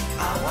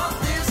I want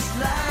this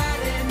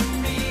light in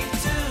me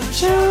to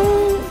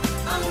show.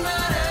 I'm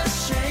not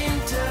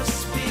ashamed to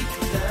speak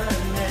the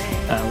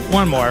name.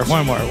 One more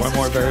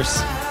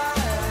verse.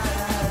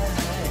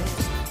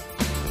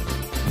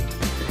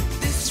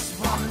 This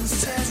one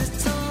says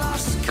it's a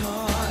lost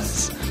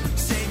cause.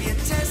 Save your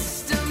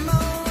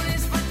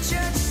testimonies for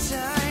church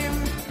time.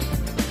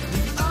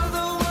 The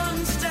other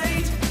one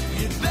state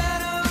you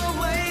better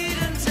wait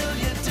until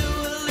you do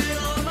a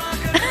little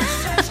market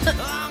research.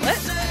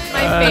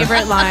 My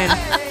favorite line.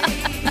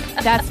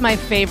 That's my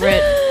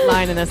favorite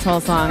line in this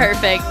whole song.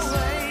 Perfect.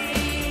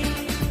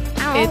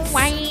 It's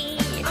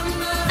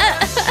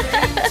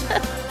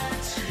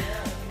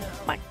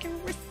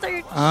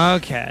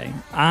Okay.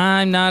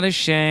 I'm Not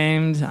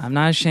Ashamed. I'm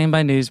Not Ashamed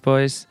by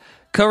Newsboys.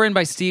 Co-written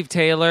by Steve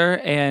Taylor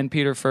and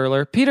Peter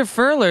Furler. Peter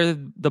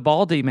Furler, the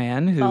Baldy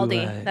man who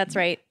That's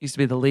right. used to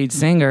be the lead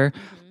singer.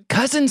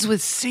 Cousins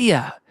with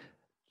Sia,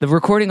 the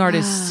recording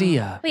artist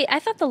Sia. Wait, I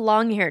thought the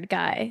long-haired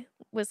guy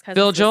was cousin.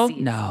 Phil Joel?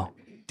 No,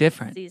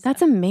 different.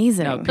 That's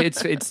amazing. No,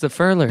 it's the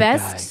Furler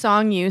Best guy.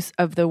 song use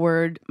of the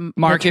word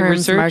Market the terms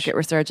research? market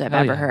research I've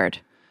Hell ever yeah. heard.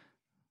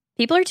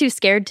 People are too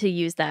scared to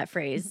use that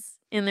phrase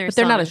in their But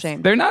they're not songs.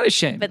 ashamed. They're not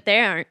ashamed. But they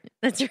aren't.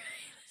 That's right.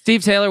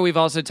 Steve Taylor, we've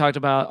also talked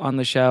about on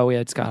the show. We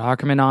had Scott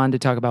Aukerman on to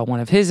talk about one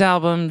of his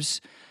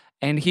albums.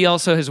 And he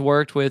also has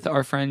worked with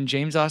our friend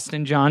James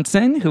Austin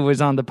Johnson, who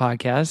was on the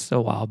podcast a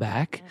while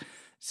back. Yes.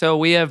 So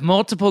we have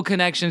multiple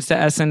connections to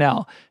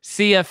SNL.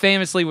 Sia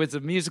famously was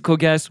a musical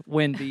guest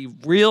when the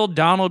real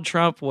Donald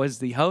Trump was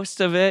the host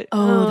of it.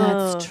 Oh,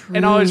 that's true.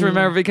 And I always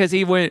remember because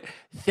he went,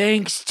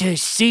 thanks to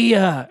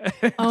Sia.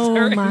 Oh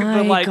during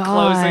my the God.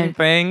 closing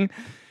thing.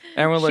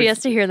 And we're She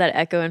has to hear that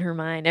echo in her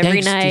mind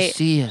every Thanks to night.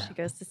 Sia. She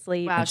goes to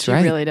sleep. Wow, That's she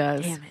right. really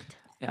does. Damn it.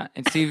 Yeah,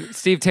 and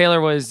Steve Taylor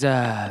was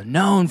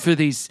known for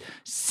these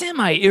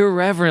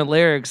semi-irreverent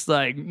lyrics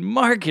like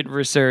market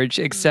research,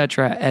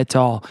 etc. et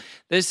al.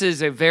 This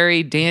is a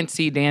very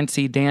dancey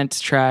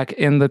dance track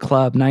in the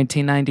club,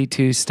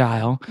 1992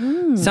 style.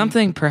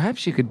 Something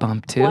perhaps you could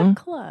bump to. What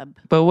club?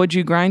 But would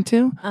you grind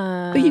to?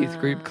 The youth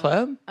group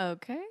club.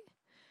 Okay.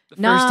 The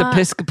first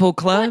Episcopal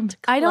club.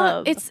 I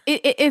Club. don't.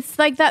 It's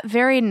like that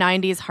very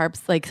 '90s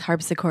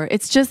harpsichord.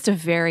 It's just a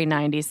very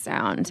 '90s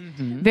sound,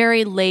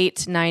 very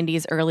late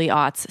 '90s, early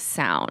aughts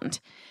sound.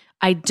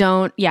 I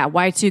don't. Yeah,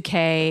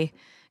 Y2K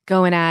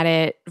going at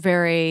it.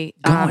 Very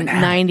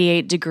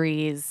 98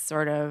 degrees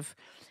sort of,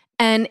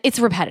 and it's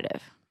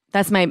repetitive.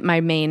 That's my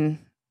main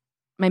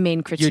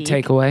critique. Your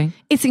takeaway?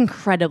 It's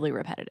incredibly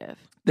repetitive,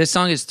 This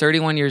song is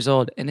 31 years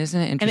old, and isn't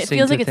it and it interesting?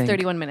 feels like to it's think,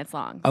 31 minutes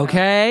long. so.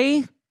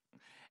 Okay,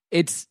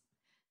 it's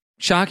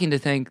shocking to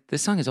think this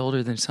song is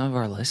older than some of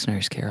our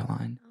listeners,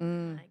 Caroline.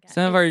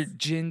 Some of our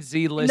Gen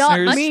Z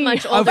listeners.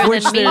 Much of older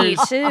which than me,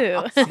 there's-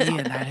 too. See,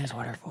 and that is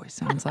what her voice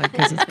sounds like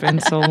because it's been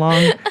so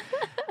long.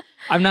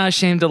 I'm not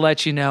ashamed to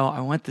let you know.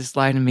 I want this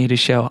light in me to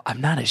show I'm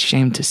not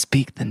ashamed to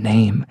speak the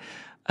name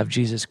of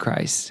Jesus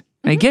Christ.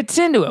 And it gets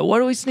into it.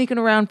 What are we sneaking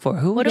around for?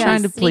 Who are What we are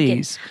trying we to sneaking?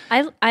 please?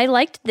 I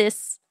liked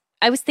this.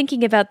 I was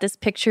thinking about this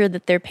picture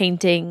that they're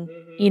painting.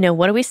 You know,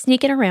 what are we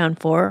sneaking around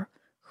for?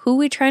 Who are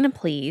we trying to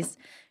please?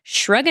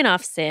 Shrugging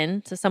off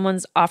sin. So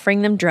someone's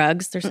offering them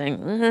drugs. They're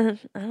saying,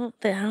 I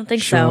don't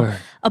think so. Sure.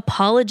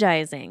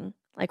 Apologizing.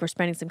 like we're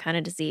spreading some kind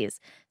of disease.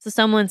 So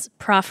someone's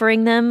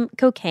proffering them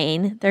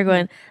cocaine. They're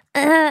going,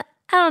 I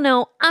don't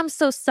know. I'm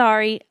so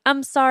sorry.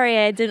 I'm sorry.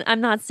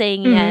 I'm not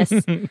saying yes.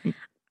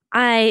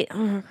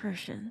 I'm a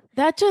Christian.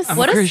 That just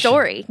What a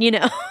story, you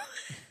know?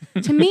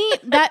 to me,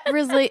 that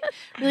really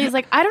is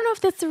like, I don't know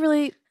if that's a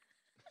really.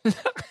 No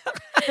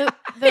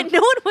one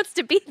wants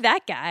to be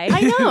that guy.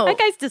 I know. That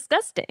guy's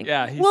disgusting.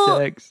 Yeah, he Well,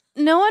 sucks.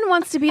 No one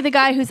wants to be the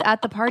guy who's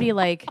at the party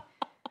like,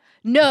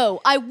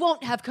 no, I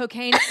won't have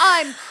cocaine.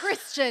 I'm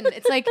Christian.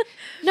 It's like,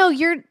 no,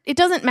 it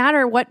doesn't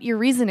matter what your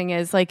reasoning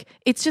is. Like,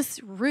 it's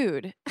just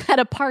rude at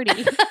a party.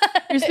 You're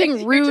just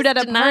being rude at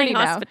a party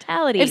now.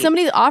 Hospitality. If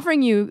somebody's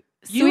offering you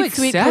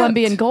sweet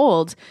Colombian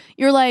gold,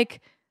 you're like,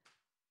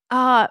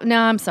 no,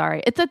 I'm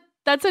sorry.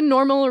 That's a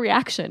normal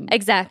reaction.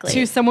 Exactly.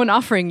 To someone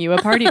offering you a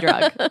party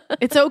drug.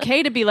 It's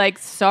okay to be like,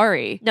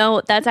 sorry.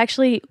 No, that's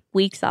actually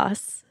weak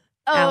sauce.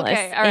 Oh, Alice,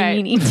 okay. All right. And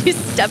you need to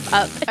step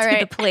up to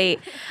the plate.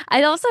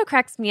 It also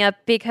cracks me up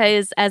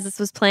because as this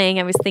was playing,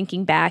 I was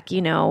thinking back,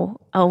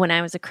 when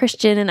I was a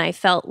Christian and I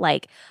felt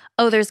like,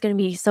 there's going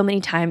to be so many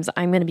times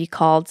I'm going to be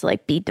called to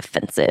like be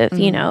defensive,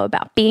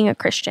 about being a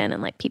Christian, and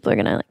like people are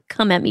going to like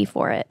come at me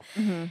for it.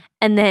 Mm-hmm.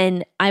 And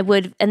then I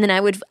would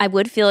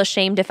feel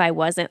ashamed if I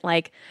wasn't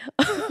like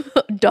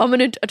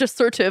dominant,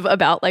 assertive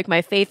about like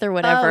my faith or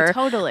whatever. Oh,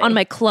 totally. On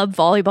my club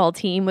volleyball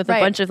team with a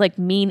bunch of like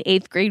mean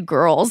 8th grade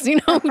girls, who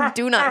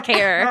do not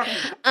care.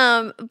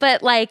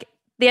 But like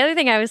the other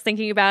thing I was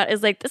thinking about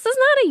is like, this is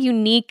not a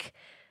unique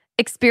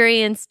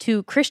experience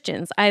to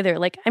Christians either.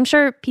 Like, I'm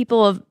sure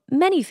people of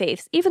many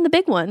faiths, even the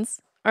big ones,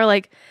 are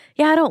like,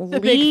 yeah, I don't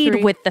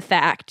lead with the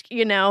fact,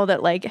 that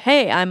like,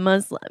 hey, I'm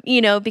Muslim,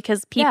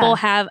 because people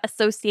have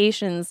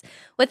associations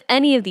with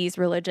any of these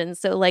religions.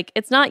 So like,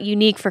 it's not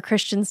unique for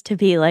Christians to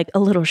be like a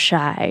little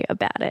shy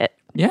about it.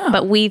 Yeah.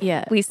 But we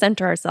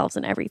center ourselves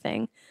in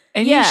everything.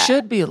 And you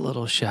should be a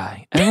little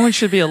shy. Everyone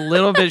should be a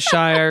little bit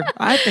shyer.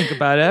 I think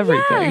about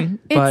everything.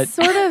 But it's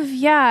sort of,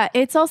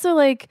 it's also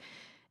like,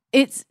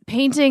 it's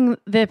painting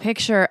the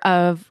picture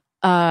of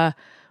a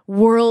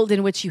world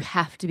in which you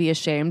have to be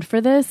ashamed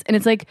for this. And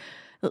it's like,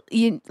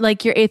 your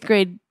 8th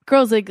grade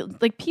girls,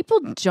 like people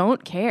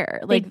don't care.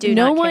 Like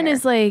no one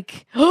is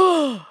like,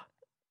 no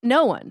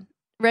one,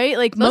 right?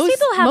 Like most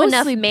people have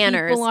enough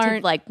manners to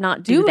like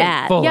not do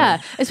that. Fully.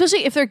 Yeah,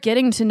 especially if they're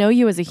getting to know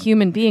you as a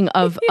human being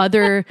of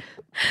other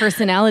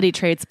personality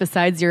traits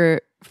besides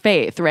your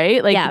faith,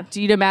 right? Like,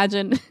 do you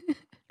imagine?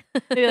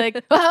 They're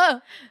like,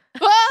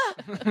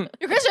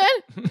 you're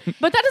Christian,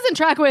 but that doesn't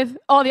track with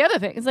all the other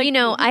things. Like,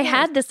 I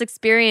had this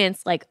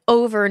experience like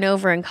over and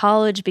over in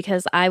college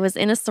because I was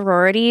in a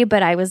sorority,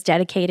 but I was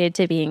dedicated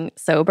to being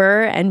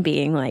sober and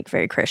being like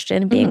very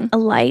Christian, being a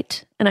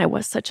light, and I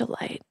was such a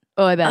light.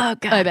 Oh, I bet. Oh,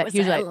 God, I bet. was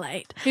Huge I a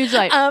light. Huge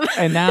light.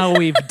 and now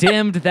we've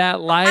dimmed that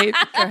light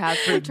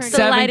for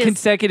 7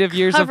 consecutive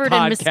years of covered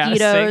podcasting. in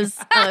mosquitoes,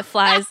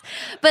 flies.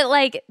 But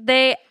like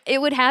it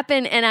would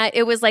happen, and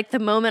it was like the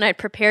moment I'd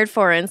prepared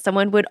for, and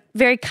someone would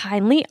very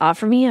kindly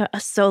offer me a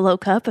solo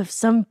cup of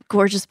some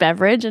gorgeous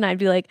beverage, and I'd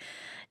be like,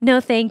 no,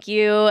 thank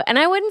you. And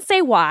I wouldn't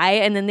say why.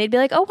 And then they'd be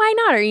like, oh, why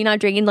not? Are you not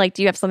drinking? Like,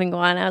 do you have something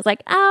going on? And I was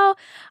like, oh,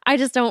 I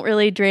just don't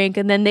really drink.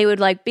 And then they would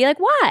like be like,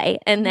 why?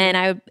 And then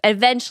I would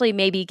eventually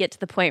maybe get to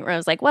the point where I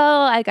was like,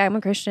 well, I'm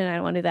a Christian. I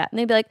don't want to do that. And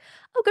they'd be like,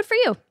 oh, good for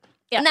you.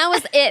 Yeah. And that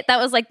was it. That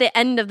was like the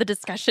end of the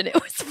discussion. It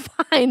was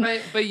fine.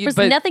 There's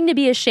nothing to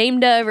be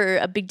ashamed of or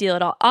a big deal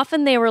at all.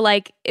 Often they were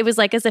like, it was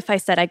like as if I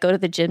said I go to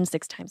the gym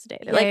 6 times a day.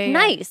 They're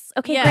nice.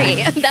 Okay,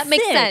 great. That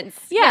makes sense.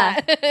 Yeah.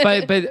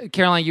 But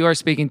Caroline, you are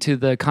speaking to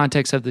the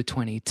context of the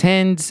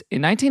 2010s.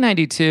 In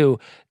 1992,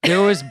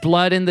 there was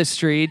blood in the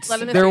streets.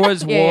 There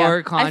was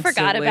war constantly. I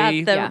forgot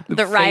about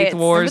the riots.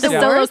 Wars. The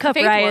solo cup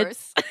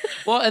riots.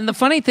 Well, and the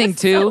funny thing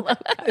too,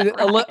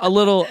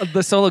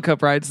 the solo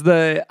cup riots,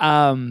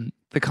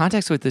 the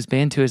context with this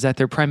band too is that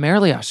they're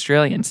primarily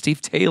Australian. Steve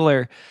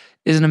Taylor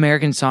is an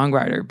American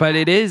songwriter, but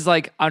it is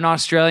like an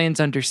Australian's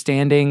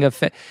understanding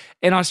of it.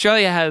 And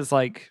Australia has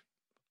like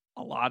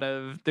a lot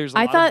of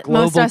I thought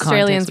most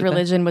Australians'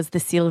 religion was the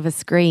silver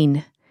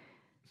screen.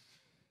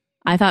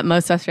 I thought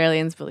most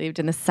Australians believed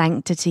in the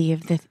sanctity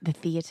of the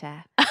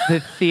theatre.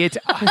 The theatre.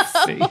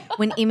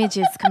 When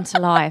images come to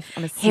life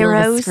on a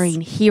silver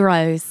screen.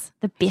 Heroes.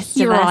 The best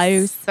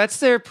heroes. That's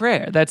their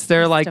prayer. That's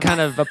their like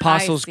kind of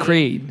Apostles'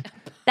 Creed.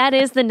 That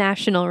is the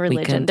national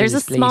religion. There's a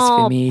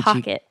small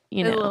pocket,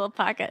 a little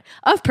pocket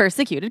of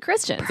persecuted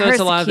Christians. So it's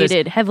a lot of this,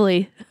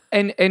 heavily.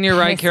 And you're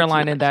right,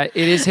 Caroline, in that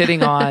it is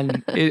hitting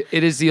on,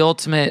 it is the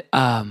ultimate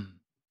answer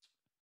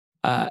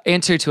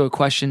to a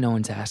question no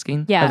one's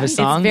asking of a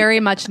song. It's very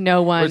much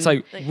no one. It's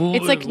like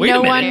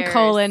no one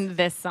colon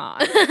this song.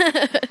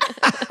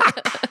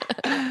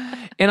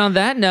 And on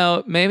that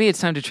note, maybe it's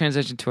time to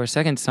transition to our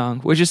second song,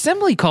 which is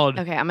simply called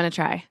Okay, I'm going to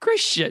try.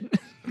 Christian.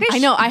 I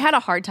know. I had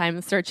a hard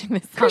time searching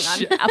this song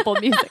on Apple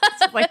Music.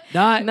 It's like,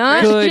 not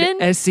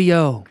good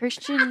SEO.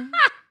 Christian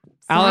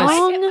Alice.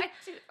 song?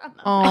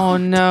 Oh,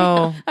 no.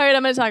 All right,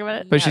 I'm going to talk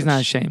about it. But she's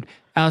not ashamed.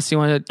 Alice, you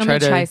want to try to... I'm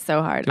going to try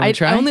so hard. I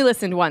only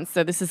listened once,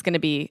 so this is going to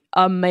be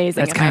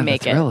amazing if I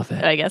make it. That's kind of the thrill of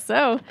it. I guess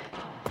so.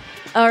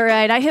 All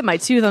right, I hit my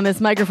tooth on this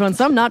microphone,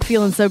 so I'm not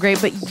feeling so great,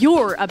 but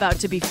you're about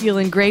to be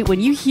feeling great when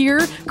you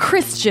hear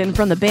Christian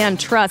from the band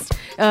Trust.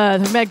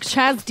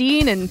 Chaz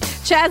Dean,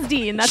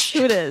 that's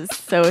who it is.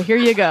 So here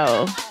you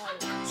go.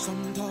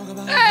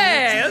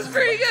 Hey, that's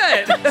pretty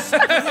good.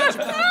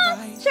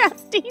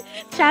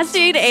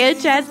 Chastain and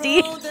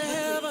Chastain.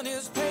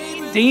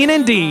 Dean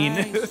and Dean.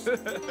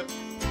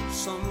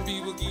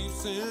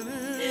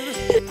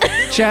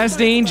 Chaz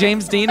Dean,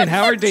 James Dean, and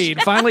Howard Dean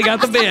finally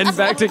got the band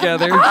back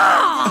together. Oh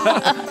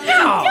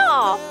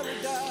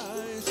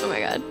my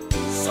God.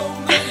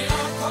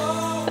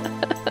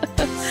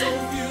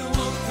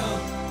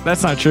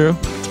 That's not true.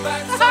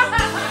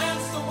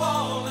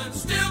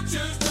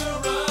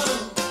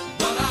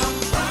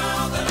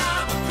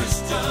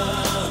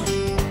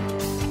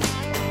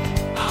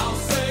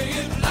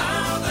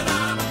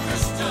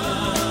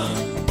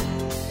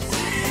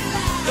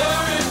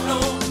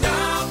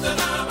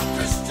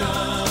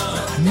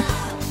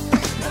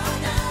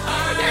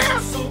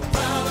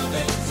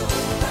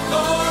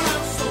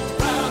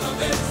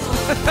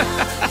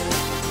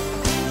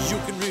 You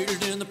can read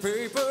it in the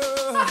paper.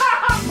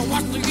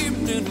 Watch the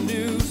evening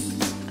news.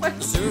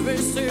 The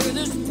surveys say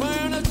this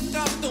planet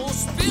got those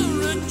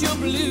spiritual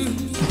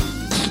blues.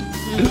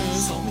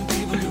 Some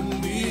people you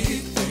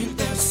meet think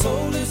their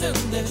soul is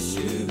in their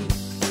shoes.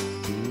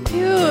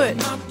 Cute.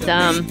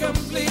 Dumb.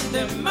 Complete,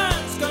 their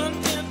minds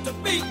content to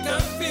be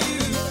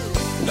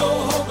confused. No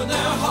hope in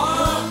their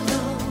heart,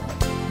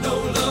 no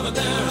love in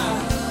their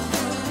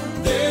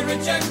eyes. They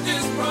reject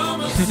his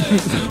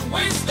promises and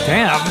waste their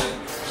Damn.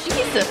 lives.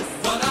 Jesus.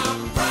 But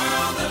I'm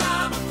proud that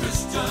I'm a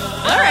Christian.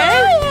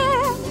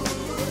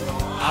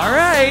 All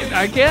right,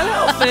 I can't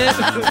help it.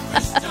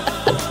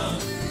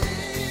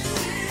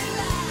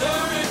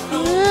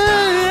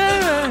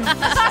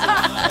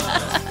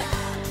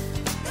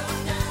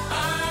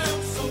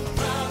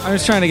 I'm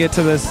just trying to get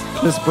to this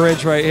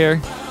bridge right here.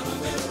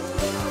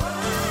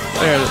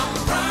 There it is.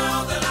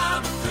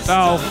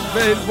 Oh,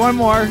 one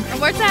more. One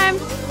more time.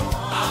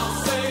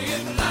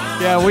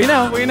 Yeah, we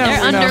know.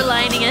 They're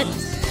underlining it.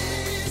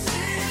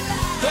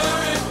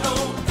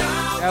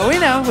 Yeah, we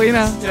know.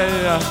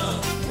 Yeah.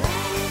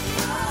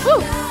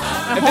 Woo.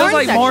 It feels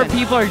like more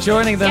people are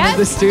joining them in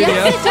the studio.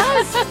 Yes, it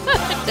does.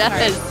 It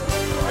does.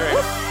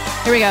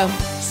 Here we go.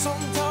 Some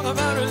talk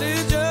about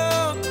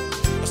religion,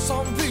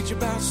 some preach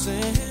about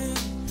sin.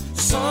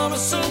 Some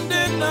assume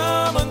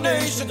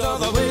denominations are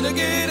the way to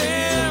get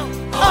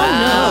in.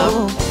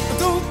 Oh,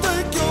 Don't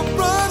think your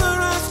brother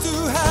has to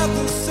have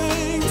the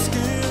same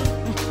skin.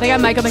 no. They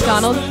got Michael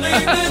McDonald. Believe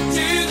that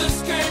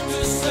Jesus came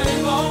to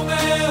save all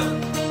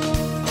men.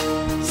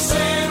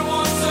 Say it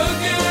once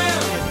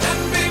again and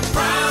be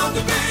proud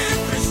to be a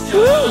Christian.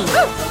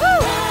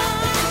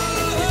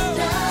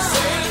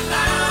 Say it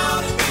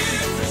loud and be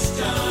a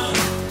Christian.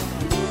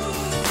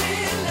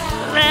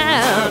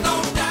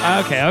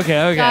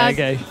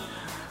 Okay.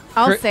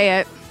 I'll say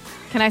it.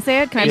 Can I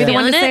say it? Can I be the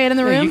one to say it in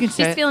the Yeah, room? you can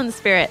say She's it. feeling the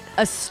spirit.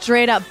 A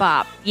straight up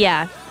bop.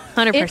 Yeah,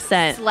 100%.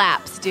 It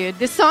slaps, dude.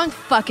 This song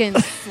fucking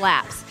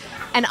slaps.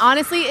 And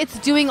honestly, it's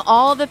doing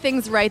all the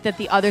things right that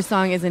the other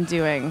song isn't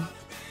doing.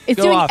 It's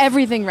Go doing off.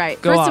 everything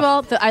right. Go First off. of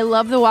all, I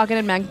love the Walking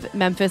in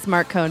Memphis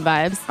Mark Cohn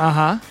vibes.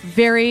 Uh-huh.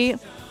 Very.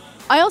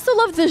 I also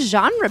love the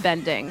genre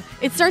bending.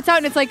 It starts out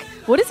and it's like,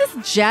 what is this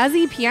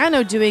jazzy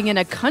piano doing in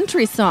a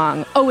country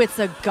song? Oh, it's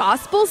a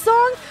gospel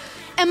song?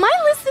 Am I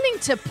listening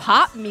to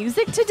pop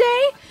music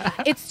today?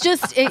 It's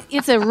just,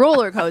 it's a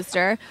roller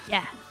coaster.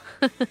 Yeah.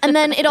 And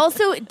then it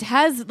also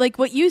has, like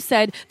what you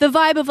said, the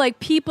vibe of like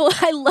people.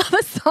 I love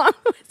a song.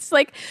 It's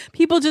like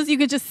people you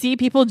could just see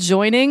people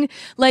joining,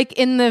 like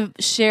in the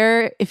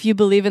Cher "If You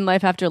Believe in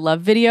Life After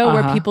Love" video,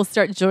 where people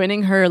start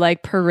joining her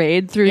like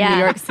parade through New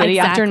York City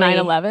after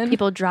 9/11.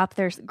 People drop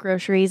their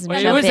groceries and Wait,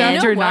 it jump was in.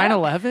 after You know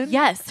what? 9/11?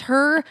 Yes,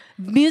 her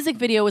music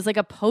video was like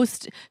a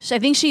post. I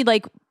think she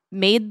like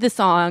made the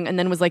song and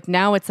then was like,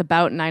 now it's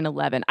about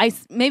 9/11.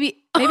 Maybe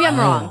I'm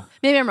wrong.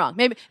 Maybe I'm wrong.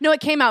 Maybe no, it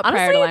came out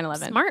prior to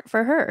Honestly, 9/11. smart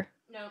for her.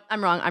 No,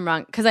 I'm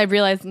wrong. Because I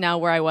realized now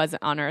where I was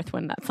on Earth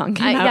when that song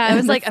came out. Yeah, I was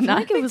and like, I it's feel not.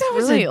 like it was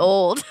really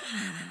old.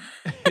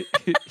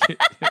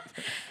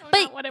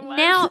 But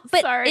now,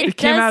 but It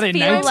came out in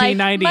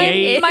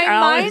 1998. My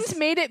Alice. mind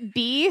made it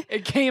be.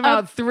 It came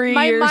out 3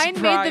 my years mind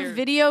prior. made the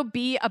video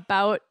be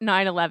about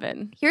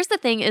 9/11. Here's the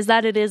thing: is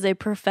that it is a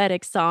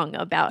prophetic song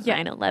about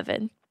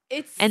 9/11,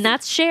 and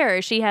that's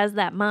Cher. She has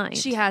that mind.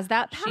 She has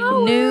that power.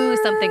 She knew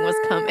something was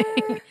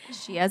coming.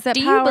 She has that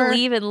Do power. you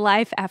believe in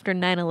life after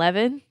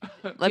 9/11?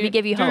 Let me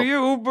give you hope. Do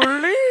you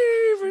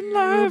believe in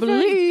life?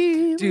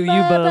 Do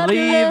you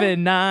believe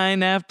in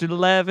 9 after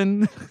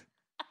 11?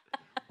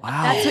 Wow.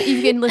 That's what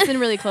you can listen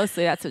really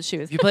closely. That's what she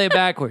was. If you play it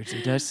backwards,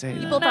 it does say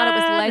People that. thought it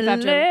was life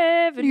after.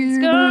 11's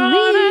gonna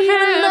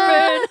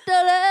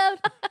happen.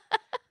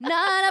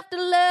 Not after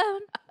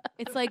love.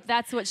 It's like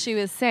that's what she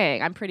was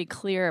saying. I'm pretty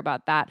clear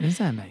about that. Isn't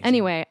that amazing?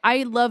 Anyway,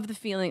 I love the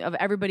feeling of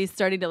everybody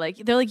starting to like.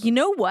 They're like, you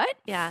know what?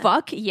 Yeah.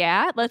 Fuck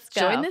yeah, let's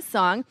go. join this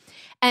song.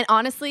 And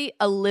honestly,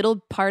 a little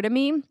part of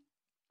me,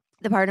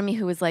 the part of me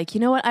who was like, you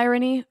know what,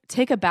 Irony,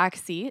 take a back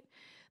seat.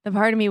 The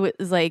part of me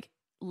was like,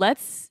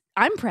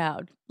 I'm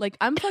proud. Like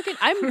I'm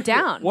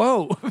down.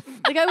 Whoa.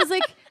 Like I was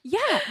like, yeah,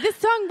 this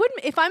song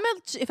wouldn't.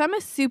 If I'm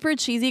a super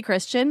cheesy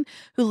Christian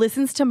who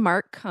listens to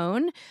Mark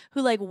Cohn,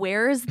 who like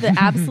wears the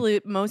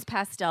absolute most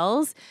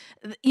pastels,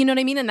 you know what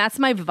I mean? And that's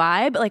my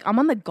vibe. Like I'm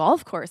on the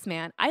golf course,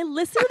 man. I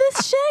listen to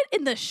this shit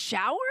in the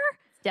shower.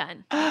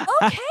 Done.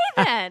 Okay,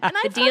 then. And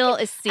The deal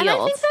is And I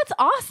sealed. think that's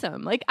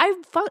awesome. Like I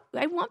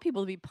want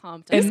people to be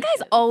pumped. These And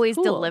guys always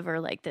cool. deliver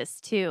like this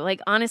too.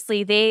 Like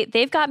honestly,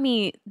 they've got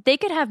me. They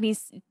could have me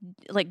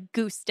like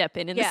goose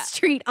stepping in the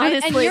street.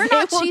 Honestly, and you're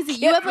not They will cheesy.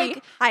 get You have me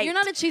like hyped. you're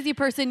not a cheesy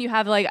person. You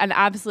have like an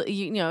absolute.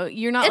 You know,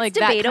 you're not It's like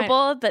that kind-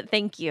 debatable, but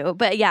thank you.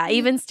 But yeah,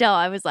 even still,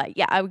 I was like,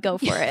 yeah, I would go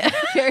for it.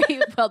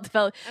 Very well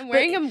developed. I'm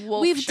wearing But a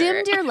wolf We've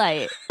shirt. dimmed your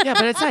light. Yeah,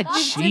 but it's not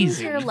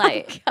cheesy. Your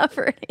light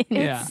covered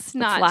in Yeah. It's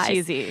not flies.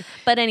 cheesy.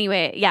 But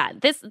anyway, yeah,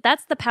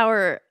 that's the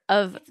power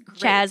of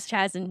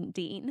Chaz, and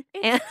Dean.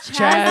 And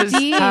Chaz,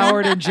 Dean.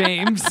 Howard, and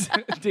James.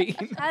 Dean.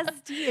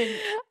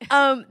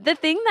 the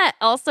thing that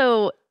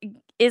also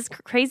is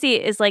crazy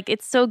is like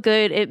it's so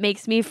good. It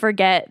makes me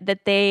forget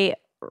that they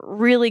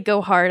really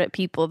go hard at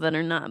people that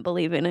are not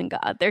believing in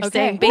God. They're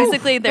saying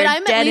basically they're but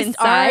I'm dead at least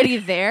inside. already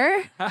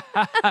there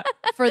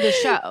for the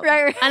show.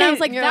 Right. And I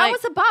was like, You're that like,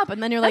 was a bop.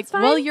 And then you're like, "That's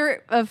fine." well,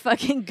 you're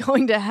fucking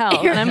going to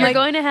hell. You're, And I'm you're like,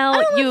 going to hell.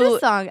 I don't love You this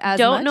song as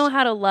don't much. know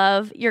how to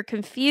love. You're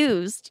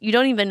confused. You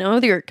don't even know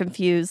that you're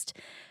confused.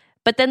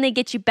 But then they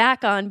get you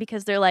back on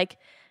because they're like,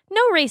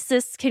 no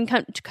racists can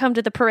come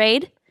to the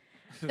parade.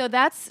 So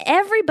that's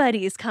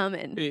Everybody's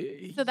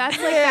coming. so that's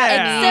like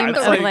that meme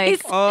Except of the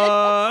like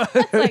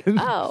Like,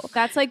 oh.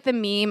 that's like the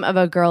meme of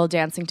a girl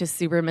dancing to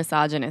super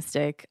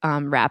misogynistic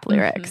rap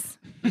lyrics.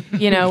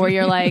 You know, where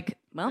you're like,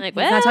 well, Like, it's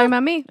not talking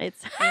about me. It's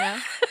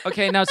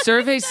Okay, now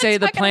surveys say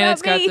the talking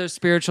planet's about got me. their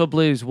spiritual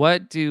blues.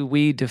 What do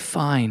we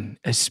define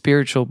as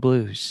spiritual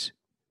blues?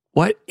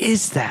 What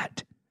is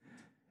that?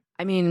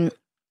 I mean,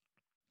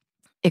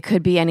 it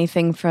could be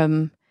anything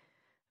from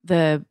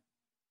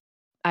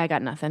I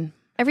got nothing.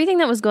 everything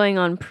that was going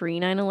on pre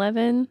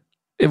 9/11.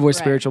 It was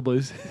Right. spiritual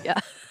blues. Yeah.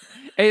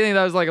 Anything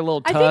that was like a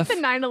little I tough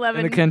think the in the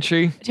 9/11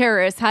 country.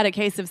 terrorists had a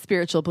case of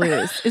spiritual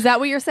blues. Is that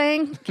what you're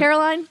saying,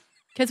 Caroline?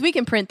 Because we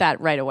can print that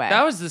right away.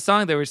 That was the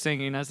song they were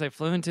singing as they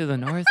flew into the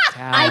North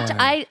Tower.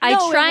 I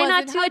No, it try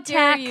not wasn't. to How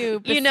dare attack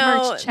you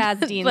know besmirch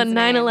Chaz Dean's the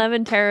name.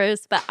 9/11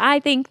 terrorists, but I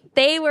think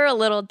they were a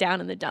little down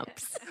in the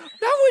dumps.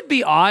 That would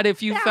be odd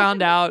if you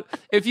found out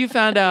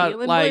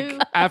Feeling like blue.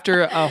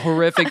 after a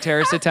horrific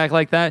terrorist attack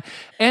like that,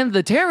 and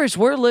the terrorists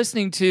were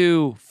listening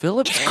to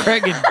Phillips,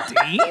 Craig, and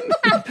Dean,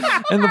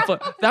 and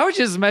that would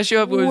just mess you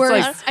up. It was Worse.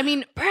 like I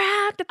mean,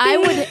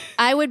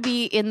 I would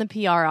be in the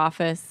PR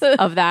office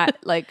of that.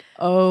 Like,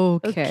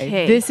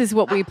 okay, this is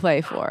what we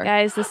play for,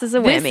 Guys, this is a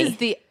This whammy. is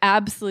the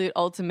absolute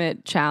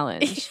ultimate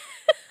challenge.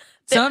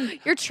 some.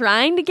 You're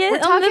trying to get We're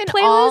on the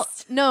talking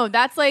playlist? no,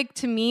 that's like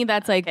to me.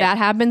 That's like that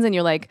happens, and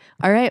you're like,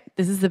 all right,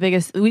 this is the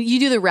biggest. You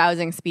do the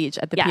rousing speech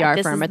at the Yeah, PR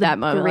this firm is at the that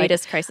moment.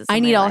 greatest like, crisis I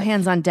of need my all life.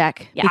 hands on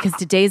deck Yeah. because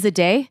today's a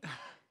day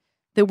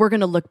that we're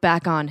going to look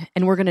back on,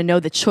 and we're going to know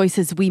the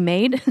choices we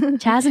made.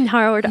 Chaz and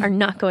Howard are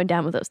not going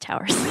down with those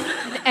towers.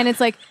 And it's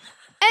like,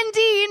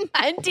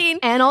 and Dean,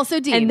 and also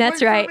Dean, And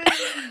that's right.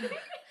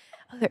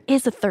 Oh, there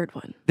is a third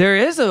one. There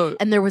is a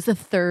And there was a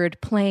third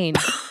plane.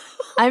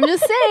 I'm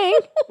just saying.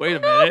 wait a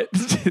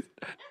minute.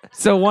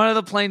 So one of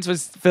the planes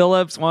was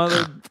Phillips, one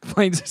of the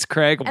planes was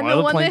Craig, And one of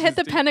the the one that planes hit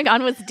the was Dean.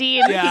 Pentagon was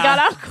Dean. Yeah. He got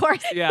off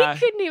course. Yeah. He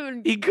couldn't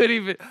even He couldn't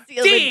even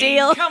seal the Dean,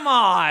 deal. Come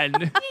on.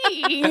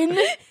 Dean.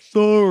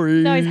 Sorry.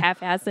 He's always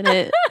half-assing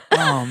it.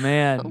 Oh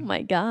man. Oh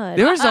my God.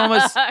 There was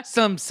almost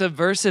some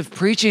subversive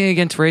preaching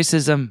against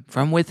racism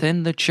from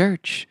within the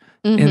church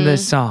in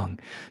this song.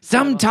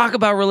 Some talk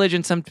about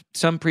religion,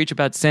 some preach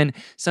about sin,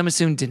 some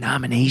assume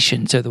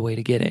denominations are the way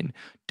to get in.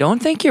 Don't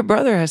think your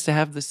brother has to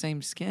have the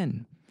same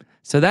skin.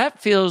 So that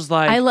feels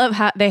like I love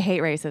how they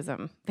hate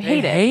racism. They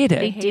hate it. hate it.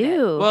 They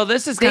do. Well,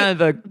 this is kind of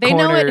the They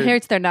know corner- it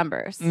hurts their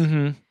numbers.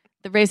 Mhm.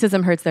 The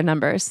racism hurts their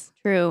numbers.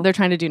 True. They're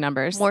trying to do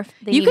numbers.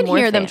 They You need can more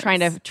hear them fans. trying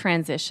to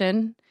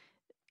transition,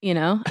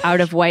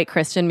 out of white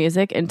Christian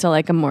music into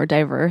like a more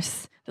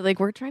diverse. They're like,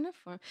 we're trying to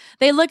form.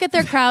 They look at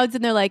their crowds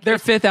and they're like, Their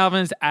fifth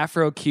album is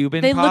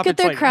Afro-Cuban they pop. look at It's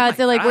their like, crowds. oh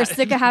They're my like, we're God.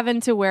 sick of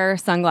having to wear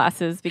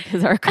sunglasses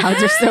because our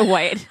crowds are so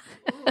white.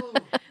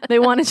 They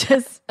want to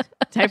just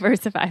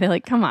diversify. They're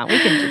like, come on, we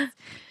can just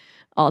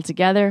all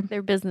together.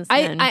 They're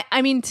businessmen.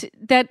 I mean,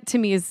 that to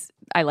me is,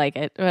 I like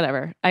it.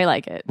 Whatever. I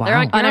like it. Wow. They're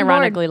on- you're on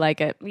Unironically board.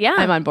 like it. Yeah.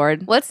 I'm on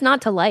board. What's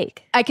not to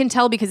like? I can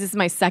tell because this is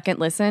my second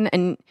listen.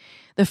 And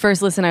the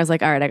first listen, I was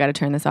like, all right, I got to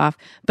turn this off.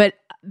 But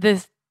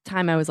this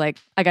time I was like,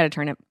 I got to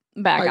turn it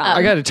back on.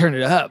 I got to turn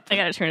it up. I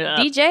got to turn it up.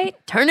 DJ,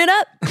 turn it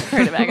up.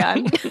 Turn it back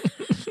on.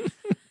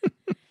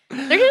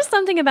 There's just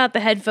something about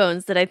the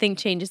headphones that I think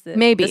changes the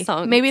Maybe.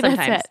 song. Maybe that's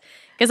sometimes. it.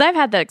 Because I've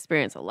had that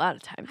experience a lot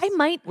of times. I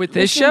might With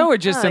this listen- show or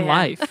just Oh, in yeah.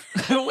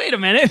 life? Wait a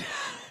minute.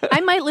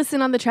 I might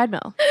listen on the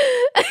treadmill.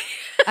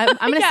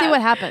 I'm going to see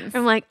what happens.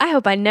 I'm like, I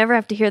hope I never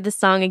have to hear this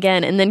song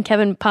again. And then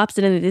Kevin pops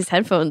it into these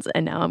headphones,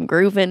 and now I'm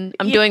grooving.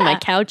 I'm doing my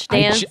couch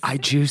dance. I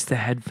juice the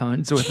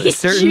headphones with a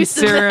certain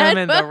serum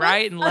in the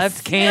right and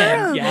left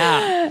can.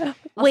 Yeah.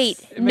 Wait,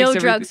 It no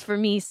makes drugs for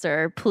me,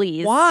 sir.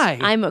 Please. Why?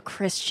 I'm a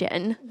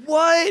Christian.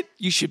 What?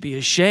 You should be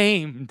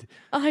ashamed.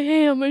 I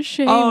am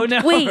ashamed. Oh,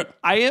 no. Wait,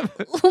 I am.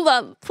 hold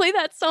on. Play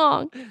that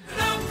song.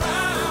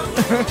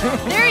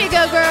 There you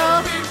go,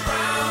 girl.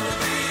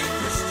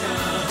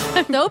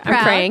 So proud.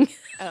 I'm praying.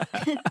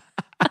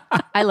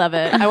 I love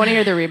it. I want to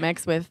hear the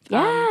remix with.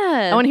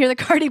 I want to hear the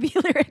Cardi B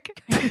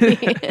lyric.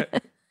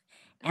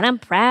 And I'm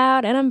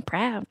proud, and I'm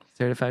proud.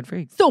 Certified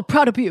freak. So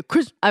proud to be a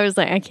Christian. I was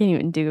like, I can't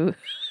even do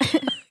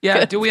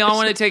Yeah. Do we all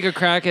want to take a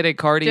crack at a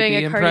Cardi Doing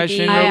B a Cardi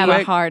B. impression? I real have a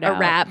quick? hard a out.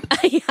 rap.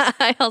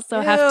 I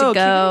also have to Ew,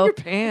 go.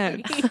 keep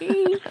it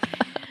in your pants.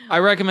 I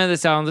recommend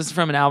this album. This is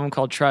from an album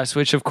called Trust,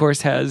 which of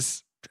course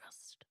has.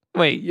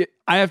 Wait,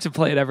 I have to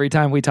play it every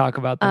time we talk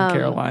about them,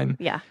 Caroline.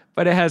 Yeah.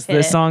 But it has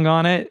this song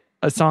on it,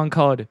 a song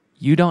called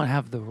 "You Don't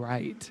Have the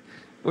Right,"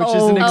 which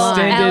is an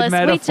extended Alice,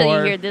 metaphor. wait till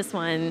you hear this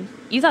one.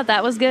 You thought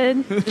that was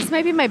good? This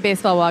might be my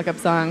baseball walk-up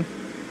song.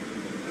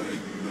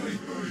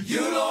 You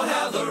don't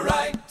have the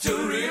right to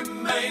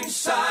remain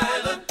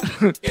silent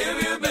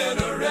if you've been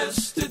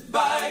arrested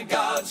by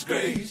God's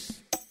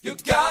grace. You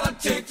gotta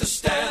take the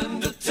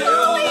stand to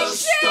tell the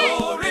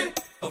story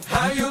of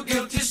how your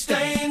guilty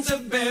stains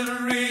have been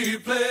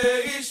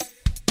replaced.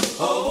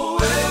 Oh,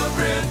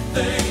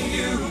 everything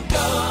you've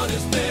done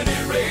has been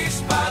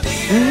erased by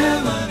the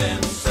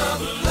evidence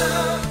of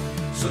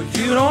love. So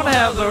You don't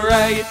have the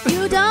right.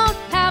 You don't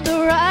have the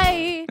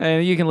right.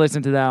 And you can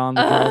listen to that on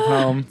the drive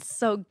home.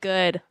 So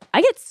good.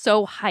 I get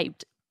so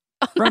hyped.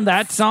 From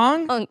that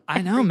song?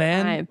 I know,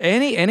 man. time.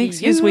 Any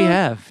excuse we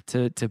have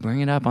to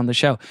bring it up on the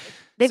show.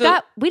 We So-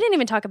 didn't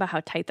even talk about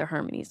how tight their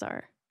harmonies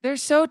are. They're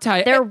so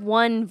tight. They're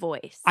one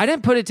voice. I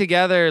didn't put it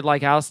together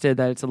like Alice did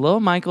that it's a little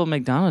Michael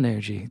McDonald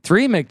energy.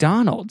 3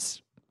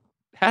 McDonald's.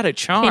 Had a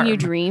charm. Can you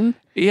dream?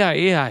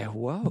 Yeah.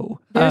 Whoa.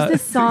 There's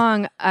this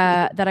song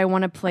that I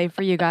want to play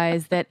for you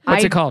guys that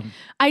What's it called?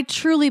 I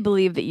truly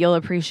believe that you'll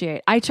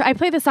appreciate. I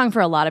play this song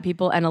for a lot of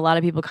people, and a lot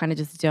of people kind of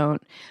just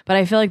don't. But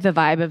I feel like the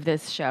vibe of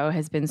this show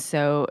has been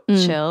so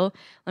chill.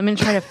 I'm going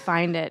to try to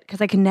find it because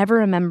I can never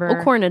remember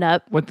We'll corn it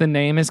up. What the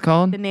name is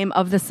called? the name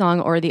of the song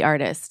or the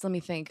artist. Let me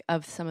think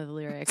of some of the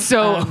lyrics.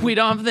 So we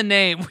don't have the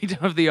name. We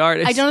don't have the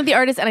artist. I don't have the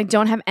artist, and I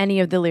don't have any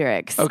of the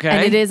lyrics. Okay.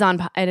 and it is on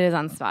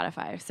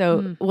Spotify.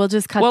 So we'll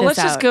just cut Well, this let's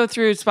out. just go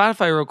through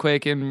Spotify real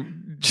quick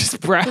and just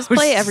browse. Just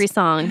play every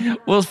song.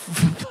 We'll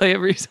play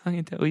every song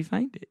until we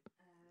find it.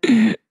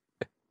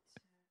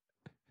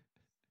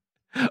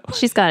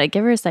 She's got it.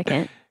 Give her a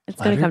second.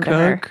 It's going to come to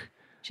her. Cook.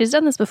 She's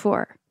done this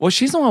before. Well,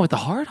 she's the one with the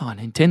heart on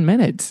in 10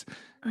 minutes.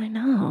 I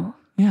know.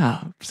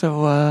 Yeah.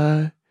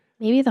 So,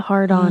 Maybe the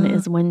hard on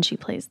is when she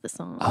plays the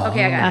song.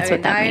 Okay, I got it. That's Okay,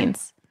 what that 9.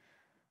 means.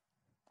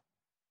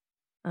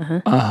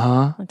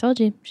 I told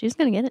you. She's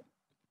going to get it.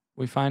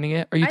 We finding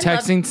it? Are you I love-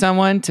 texting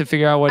someone to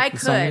figure out what I the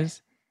song could.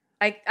 is?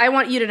 I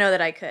want you to know that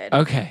I could.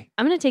 Okay.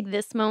 I'm going to take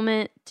this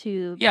moment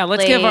to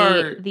let's play give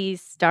our the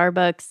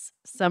Starbucks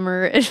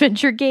summer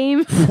adventure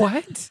game.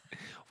 What?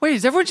 Wait,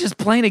 is everyone just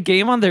playing a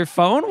game on their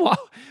phone?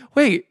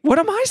 Wait, what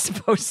am I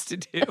supposed to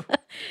do?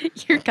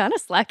 You're kind of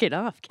slacking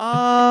off.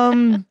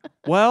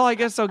 Well, I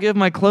guess I'll give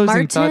my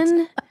closing thoughts.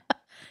 Martin.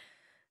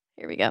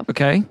 Here we go.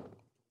 Okay.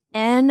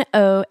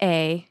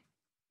 NOAKES.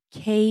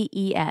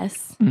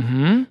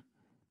 Mm-hmm.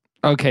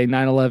 Okay,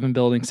 9/11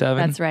 Building 7.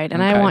 That's right.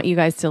 And Okay. I want you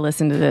guys to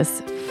listen to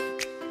this.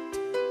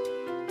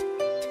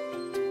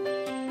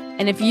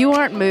 And if you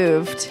aren't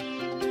moved,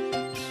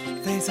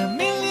 There's a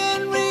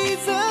million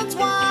reasons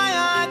why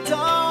I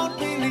don't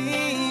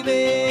believe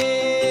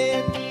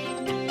it.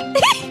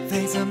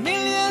 There's a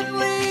million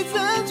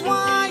reasons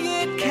why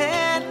it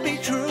can't be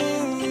true.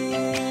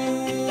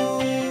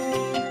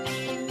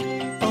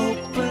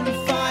 Open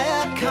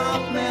fire,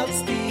 can't melt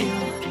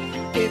steel.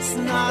 It's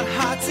not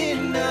hot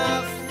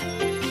enough.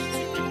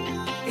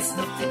 It's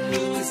nothing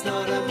new, it's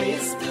not a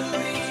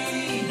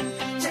mystery.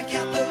 Check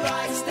out the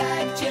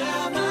Reichstag,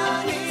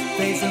 Germany.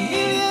 There's a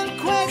million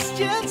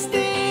questions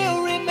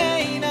still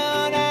remain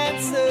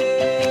unanswered.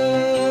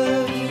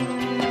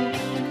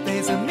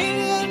 There's a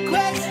million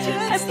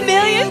questions. A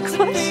million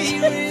still to be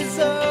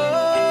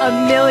resolved. a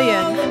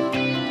million.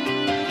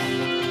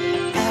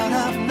 Out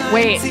of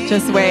Wait, 19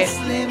 just wait.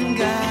 Muslim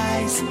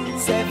guys,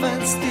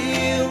 7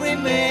 still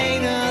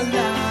remain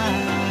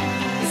alive.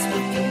 It's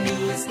nothing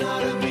new, it's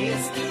not a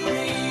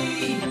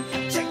mystery.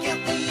 Check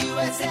out the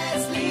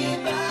USS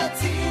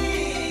Liberty.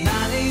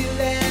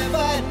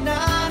 9/11,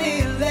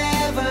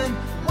 9/11.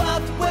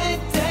 What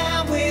went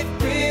down with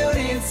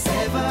Building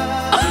 7?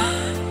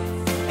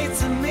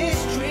 It's a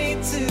mystery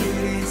to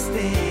this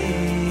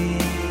day.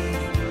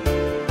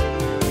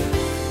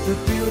 The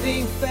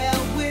building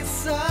fell with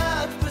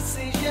such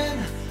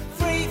precision.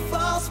 Free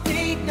fall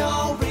speed,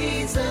 no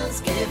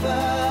reasons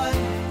given.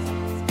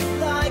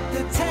 Like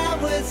the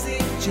towers,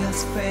 it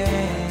just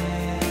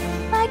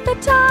fell. Like at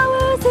the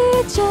towers,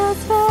 it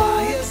just fell.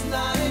 Fire's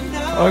not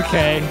enough.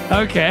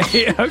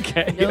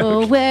 Okay.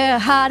 Nowhere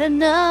hot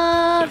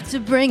enough to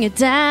bring it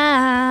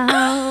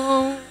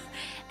down.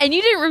 And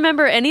you didn't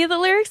remember any of the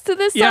lyrics to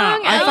this Yeah,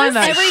 song? I find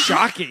that every-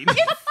 shocking.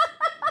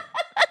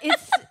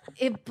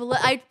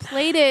 I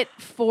played it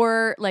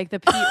for like the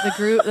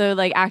group, the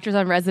like actors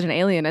on Resident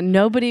Alien, and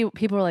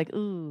people were like,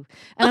 "Ooh,"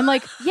 and I'm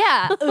like,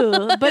 "Yeah,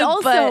 ooh," but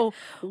also,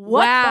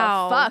 what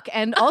wow. the fuck?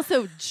 And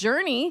also,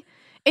 Journey.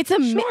 It's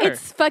Sure.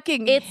 it's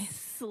fucking it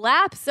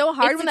slaps so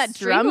hard It's when that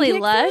drum extremely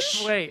kicks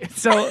lush. in. Wait,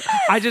 so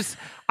I just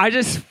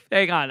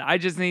hang on. I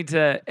just need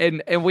to,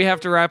 and we have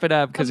to wrap it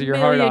up because of your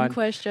hard on.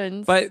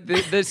 questions. But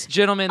this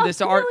gentleman,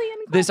 this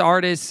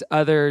artist's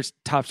other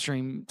top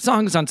stream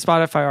songs on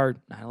Spotify are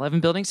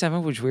 9/11 Building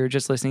 7, which we were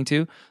just listening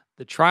to,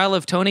 The Trial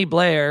of Tony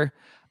Blair,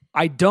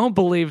 I Don't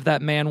Believe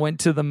That Man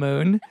Went to the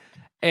Moon,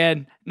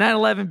 and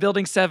 9/11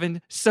 Building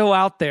 7, So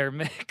Out There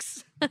mix.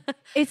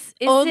 It's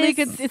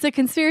it's a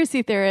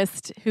conspiracy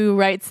theorist who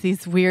writes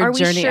these weird. Are we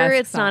Journey-esque sure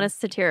it's not a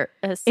songs.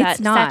 It's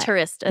not.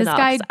 satirist This enough?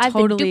 guy I've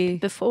been totally-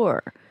 duped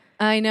before.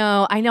 I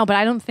know, but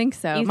I don't think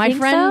so. You My think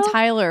friend so?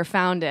 Tyler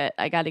found it.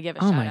 I got to give a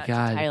shout my out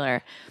God. to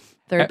Tyler,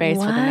 third base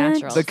for the What?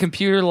 Naturals. The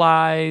computer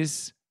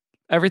lies.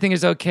 Everything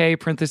is okay.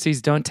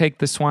 Parentheses. Don't take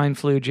the swine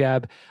flu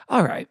jab.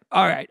 All right.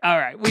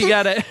 We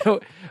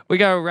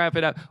gotta wrap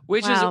it up.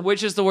 Which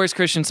is the worst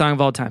Christian song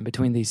of all time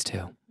between these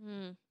two?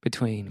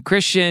 Between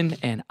Christian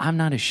and I'm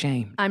Not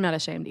Ashamed. I'm not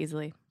ashamed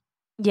easily.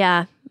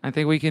 Yeah, I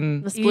think we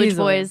can. the Splooge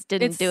Easily. Boys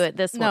didn't It's- do it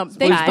this no, one.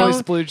 they Splooge Boys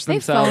phoned- splooged They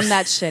themselves. phoned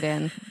that shit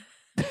in.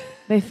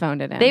 They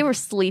phoned it in. They were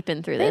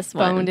sleeping through They this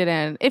one. phoned it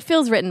in. It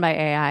feels written by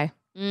AI.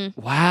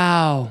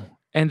 Wow.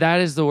 And that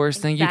is the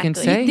worst thing you can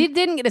Exactly. say? They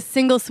didn't get a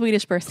single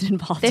Swedish person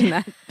involved in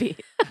that beat.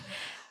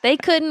 They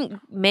couldn't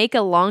make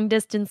a long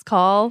distance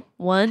call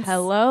once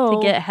Hello.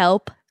 to get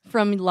help.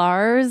 From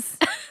Lars.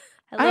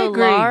 Hello, I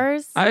agree.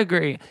 Lars. I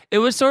agree. It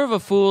was sort of a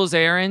fool's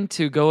errand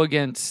to go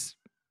against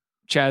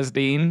Chaz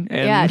Dean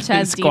and Yeah, his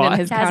Chaz Dean squad. and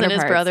his Taz and his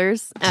counterparts.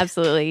 brothers.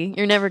 Absolutely.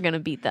 You're never going to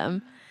beat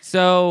them.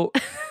 So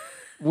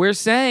we're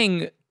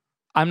saying,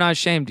 I'm Not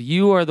Ashamed.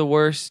 You are the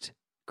worst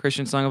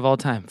Christian song of all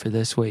time for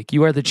this week.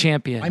 You are the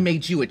champion. I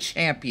made you a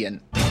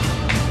champion.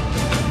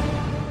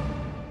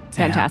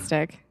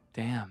 Fantastic.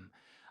 Damn.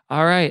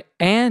 All right.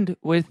 And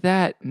with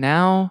that,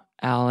 now,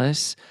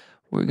 Alice,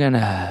 we're going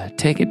to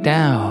take it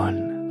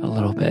down a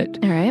little bit.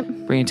 All right.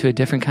 Bring it to a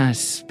different kind of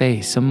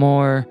space, a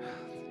more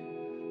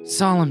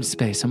solemn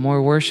space, a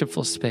more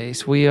worshipful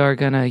space. We are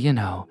going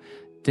to,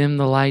 dim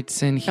the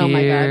lights in here. Oh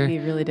my God, we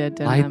really did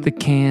dim light them. the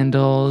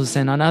candles.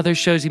 And on other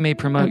shows, you may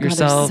promote Oh God,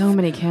 yourself there's so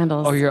many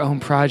candles. or your own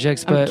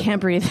projects, but I can't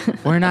breathe.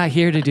 we're not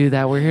here to do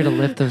that. We're here to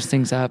lift those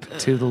things up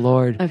to the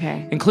Lord.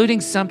 Okay.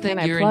 Including something Can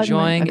I you're plug my-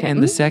 enjoying okay.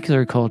 in the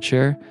secular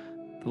culture.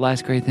 The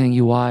last great thing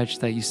you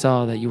watched, that you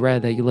saw, that you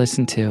read, that you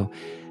listened to.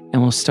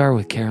 And we'll start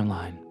with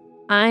Caroline.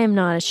 I am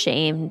not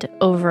ashamed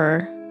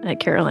over at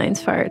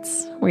Caroline's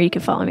Farts, where you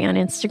can follow me on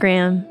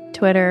Instagram,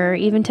 Twitter,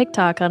 even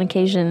TikTok on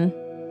occasion.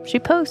 She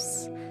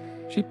posts.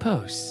 She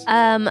posts.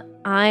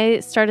 I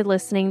started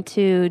listening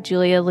to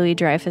Julia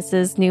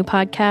Louis-Dreyfus's new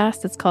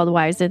podcast. It's called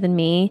Wiser Than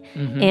Me,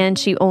 and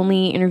she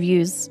only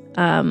interviews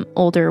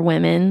older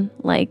women,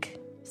 like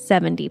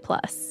 70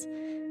 plus,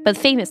 but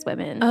famous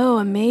women. Oh,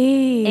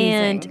 amazing.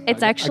 And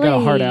it's actually I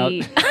got a heart out.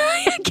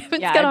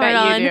 Kevin's Yeah, got a I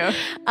heart bet you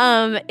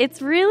on.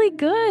 It's really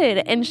good,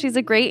 and she's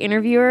a great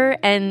interviewer.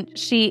 And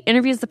she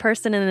interviews the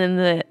person, and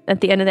then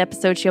at the end of the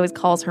episode, she always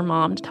calls her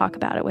mom to talk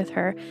about it with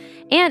her.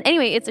 And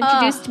anyway, it's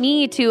introduced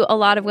me to a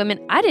lot of women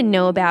I didn't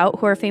know about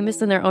who are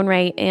famous in their own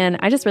right, and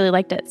I just really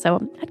liked it.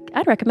 So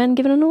I'd recommend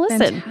giving it a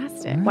listen.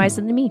 Fantastic.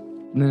 Wiser Than Me.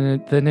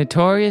 The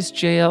notorious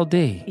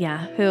JLD.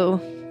 Yeah,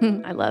 who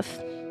I love.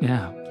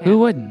 Yeah. Who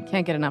wouldn't?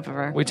 Can't get enough of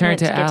her. We turn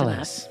to Can't get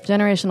Alice.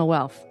 Generational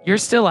wealth. You're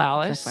still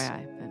Alice.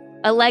 FYI.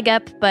 A leg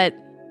up, but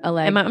A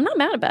leg. I'm not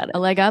mad about it. A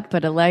leg up,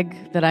 but a leg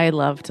that I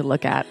love to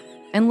look at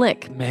and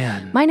lick.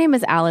 Man. My name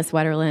is Alice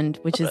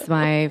Wetterlund, which is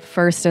my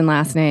first and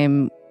last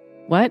name.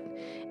 What?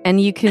 And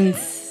you can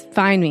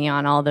find me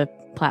on all the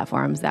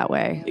platforms that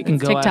way. You can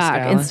It's go ask TikTok,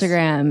 Alice.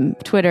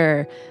 Instagram,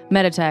 Twitter,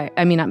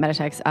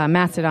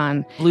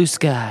 Mastodon, Blue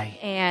Sky.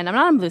 and I'm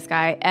not on Blue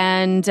Sky.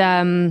 And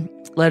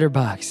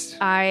Letterboxd.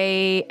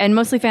 and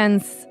Mostly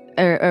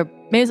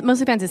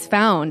Fans is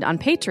found on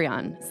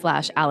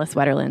Patreon/Alice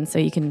Wetterlund. So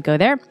you can go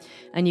there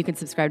and you can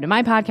subscribe to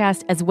my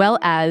podcast as well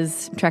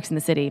as Treks in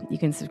the City. You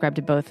can subscribe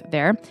to both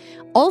there.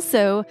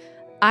 Also,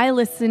 I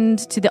listened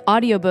to the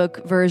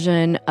audiobook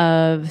version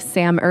of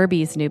Sam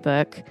Irby's new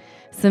book.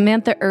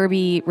 Samantha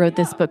Irby wrote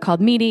this book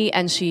called Meaty,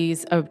 and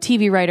she's a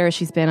TV writer.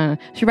 She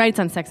writes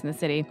on Sex and the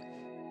City.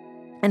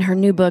 And her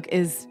new book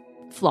is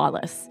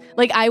flawless.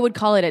 Like, I would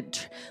call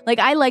it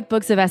I like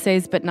books of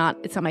essays, but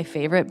it's not my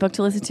favorite book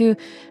to listen to.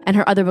 And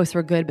her other books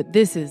were good, but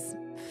this is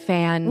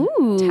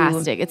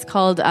fantastic. It's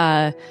called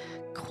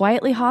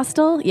Quietly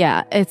Hostile.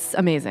 Yeah, it's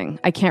amazing.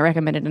 I can't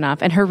recommend it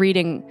enough. And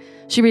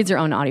she reads her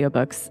own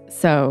audiobooks,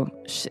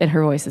 and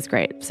her voice is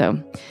great.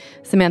 So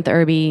Samantha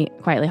Irby,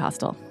 Quietly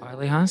Hostile.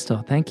 Quietly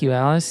Hostile. Thank you,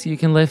 Alice. You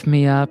can lift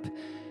me up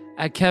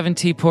At Kevin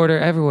T. Porter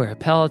everywhere.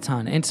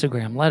 Peloton,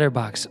 Instagram,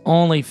 Letterboxd,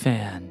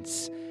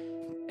 OnlyFans.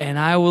 And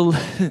I will...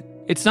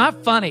 It's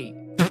not funny.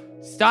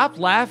 Stop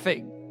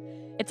laughing.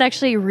 It's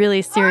actually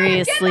really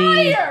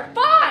seriously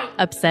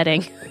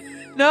upsetting.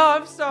 No,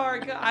 I'm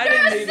sorry. I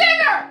didn't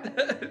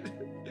mean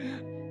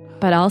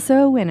But also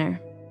a winner.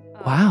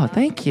 Wow,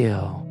 thank you.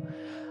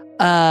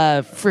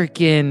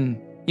 Freaking...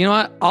 You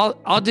know what?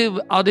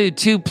 I'll do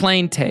 2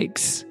 plane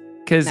takes.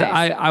 Because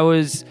Nice. I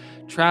was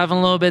traveling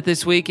a little bit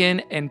this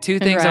weekend, and 2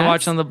 things I Congrats.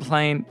 watched on the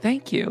plane.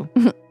 Thank you.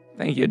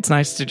 Thank you. It's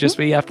nice to just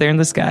be up there in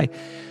the sky.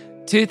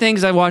 2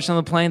 things I watched on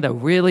the plane that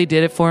really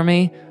did it for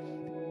me.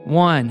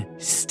 1,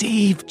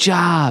 Steve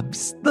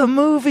Jobs. The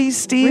movie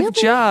Steve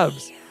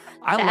Jobs.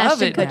 I The love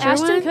Ashton it. Kutcher now.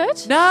 Ashton one?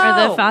 Kutcher?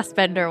 No. Or the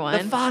Fassbender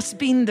one? The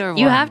Fassbinder one.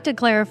 You have to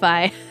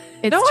clarify.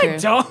 It's No, true. I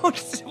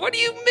don't. What do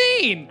you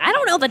mean? I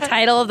don't know the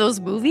title of those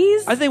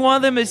movies. I think one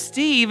of them is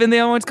Steve, and the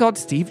other one's called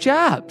Steve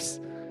Jobs.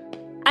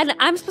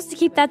 I'm supposed to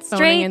keep that Phoning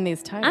straight. in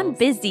these titles. I'm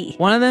busy.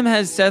 One of them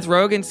has Seth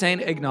Rogen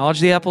saying, acknowledge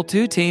the Apple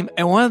II team,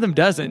 and one of them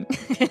doesn't.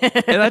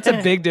 And that's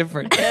a big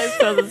difference.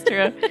 So that's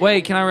true.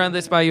 Wait, can I run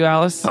this by you,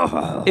 Alice?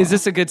 Is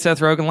this a good Seth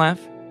Rogen laugh?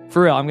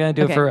 For real, I'm going to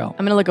do it for real.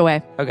 I'm going to look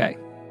away. Okay.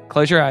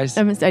 Close your eyes.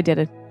 I did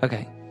it.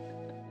 Okay.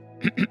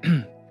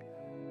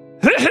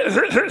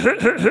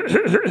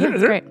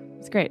 It's great.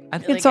 It's great. I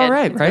think Really it's all good.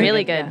 right, It's right?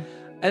 really good. Yeah.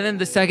 And then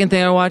the second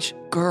thing I watch,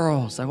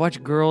 Girls. I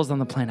watched Girls on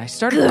the plane. I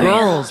started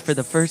Girls for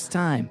the first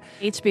time.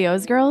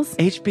 HBO's Girls?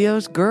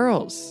 HBO's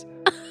Girls.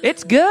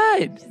 It's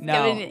good.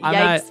 No, giving I'm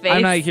yikes face.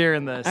 I'm not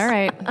hearing this. All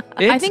right.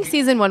 I It's- think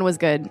season 1 was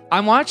good.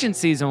 I'm watching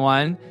season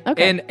 1.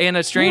 Okay. And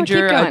a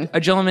stranger, keep going.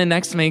 a gentleman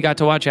next to me got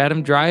to watch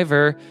Adam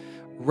Driver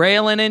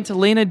railing into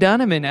Lena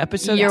Dunham in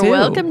episode 2. You're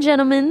welcome,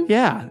 gentlemen.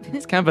 Yeah.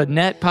 It's kind of a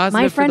net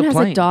positive My friend for the has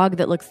plane. a dog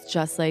that looks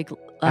just like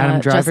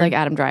Adam Driver? Just like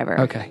Adam Driver.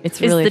 Okay. It's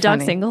Is really the dog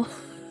funny. single?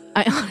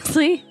 I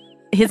honestly,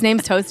 his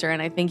name's Toaster,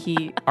 and I think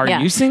he. Are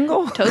yeah. you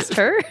single? Toast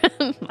her?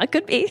 I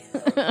could be.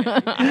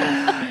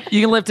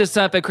 You can lift us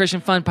up at Christian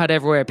Fun Pod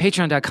everywhere,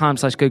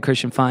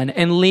 patreon.com/goodchristianfun,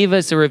 and leave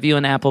us a review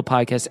on Apple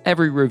Podcasts.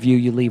 Every review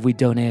you leave, we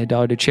donate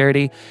 $1 to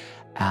charity.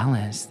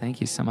 Alice, thank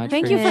you so much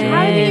Thank for you for joining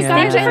having me, us.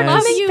 guys. Thank you for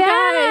coming you back.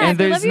 guys. And I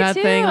there's love you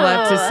nothing too.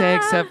 left to say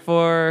except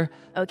for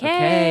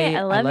Okay,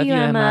 I love you,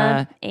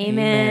 Emma.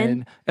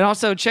 Amen. And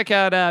also check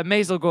out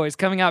Maisel Goys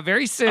coming out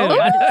very soon. Oh,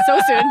 God, so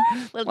soon.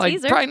 Little like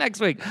teaser. probably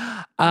next week.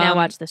 Now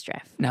watch this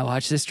drive. Now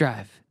watch this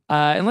drive.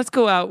 And let's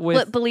go out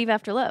with Believe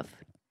After Love,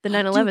 the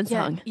 9/11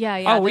 song. Yeah,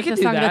 yeah. Oh, we that's could the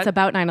do song that. that's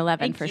about 9/11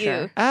 Thank for you.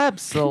 sure.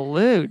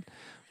 Absolute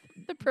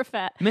The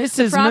prophet.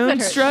 Mrs.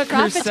 Moonstruck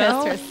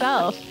herself.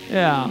 herself.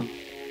 Yeah.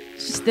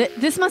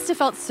 This must have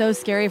felt so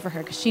scary for her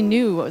because she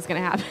knew what was going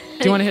to happen.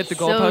 Do you want to hit the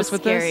So goalpost with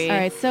scary. this? All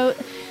right, so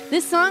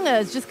this song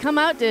has just come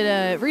out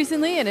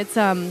recently, and it's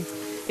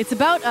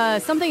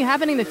about something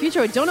happening in the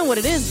future. I don't know what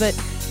it is, but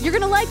you're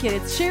gonna like it.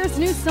 It's Cher's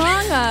new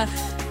song,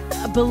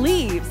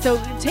 "Believe."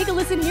 So take a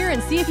listen here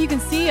and see if you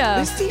can see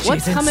This DJ's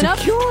what's coming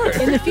insecure. up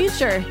in the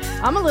future.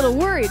 I'm a little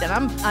worried, and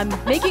I'm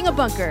making a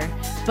bunker,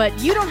 but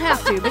you don't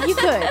have to, but you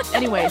could.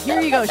 Anyway,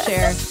 here you go,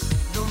 Cher.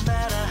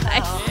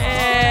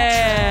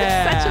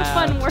 Such a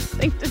fun word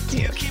thing to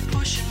do.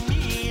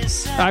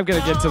 I'm going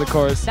to get to the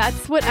chorus.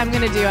 That's what I'm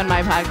gonna do on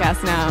my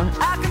podcast now.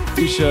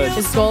 You should.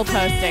 Is goal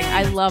posting.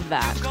 I love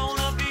that.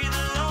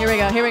 Here we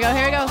go. Here we go.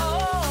 Here we go.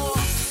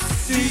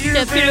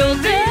 The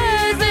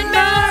filters and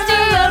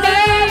bounty of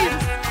days.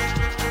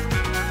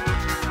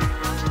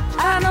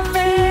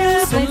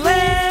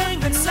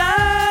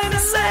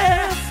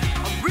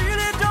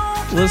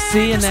 We'll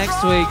see you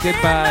next week.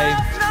 Goodbye.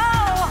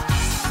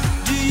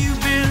 Do you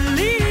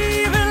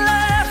believe in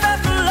life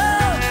after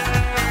love?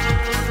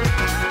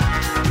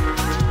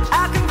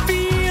 I can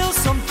feel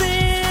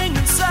something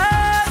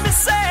inside me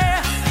say,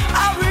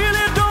 I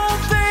really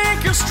don't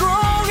think you're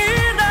strong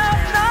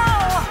enough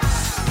now.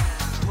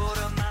 What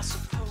am I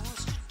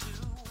supposed to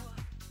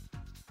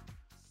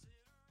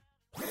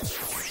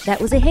do? That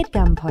was a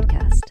HeadGum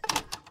podcast.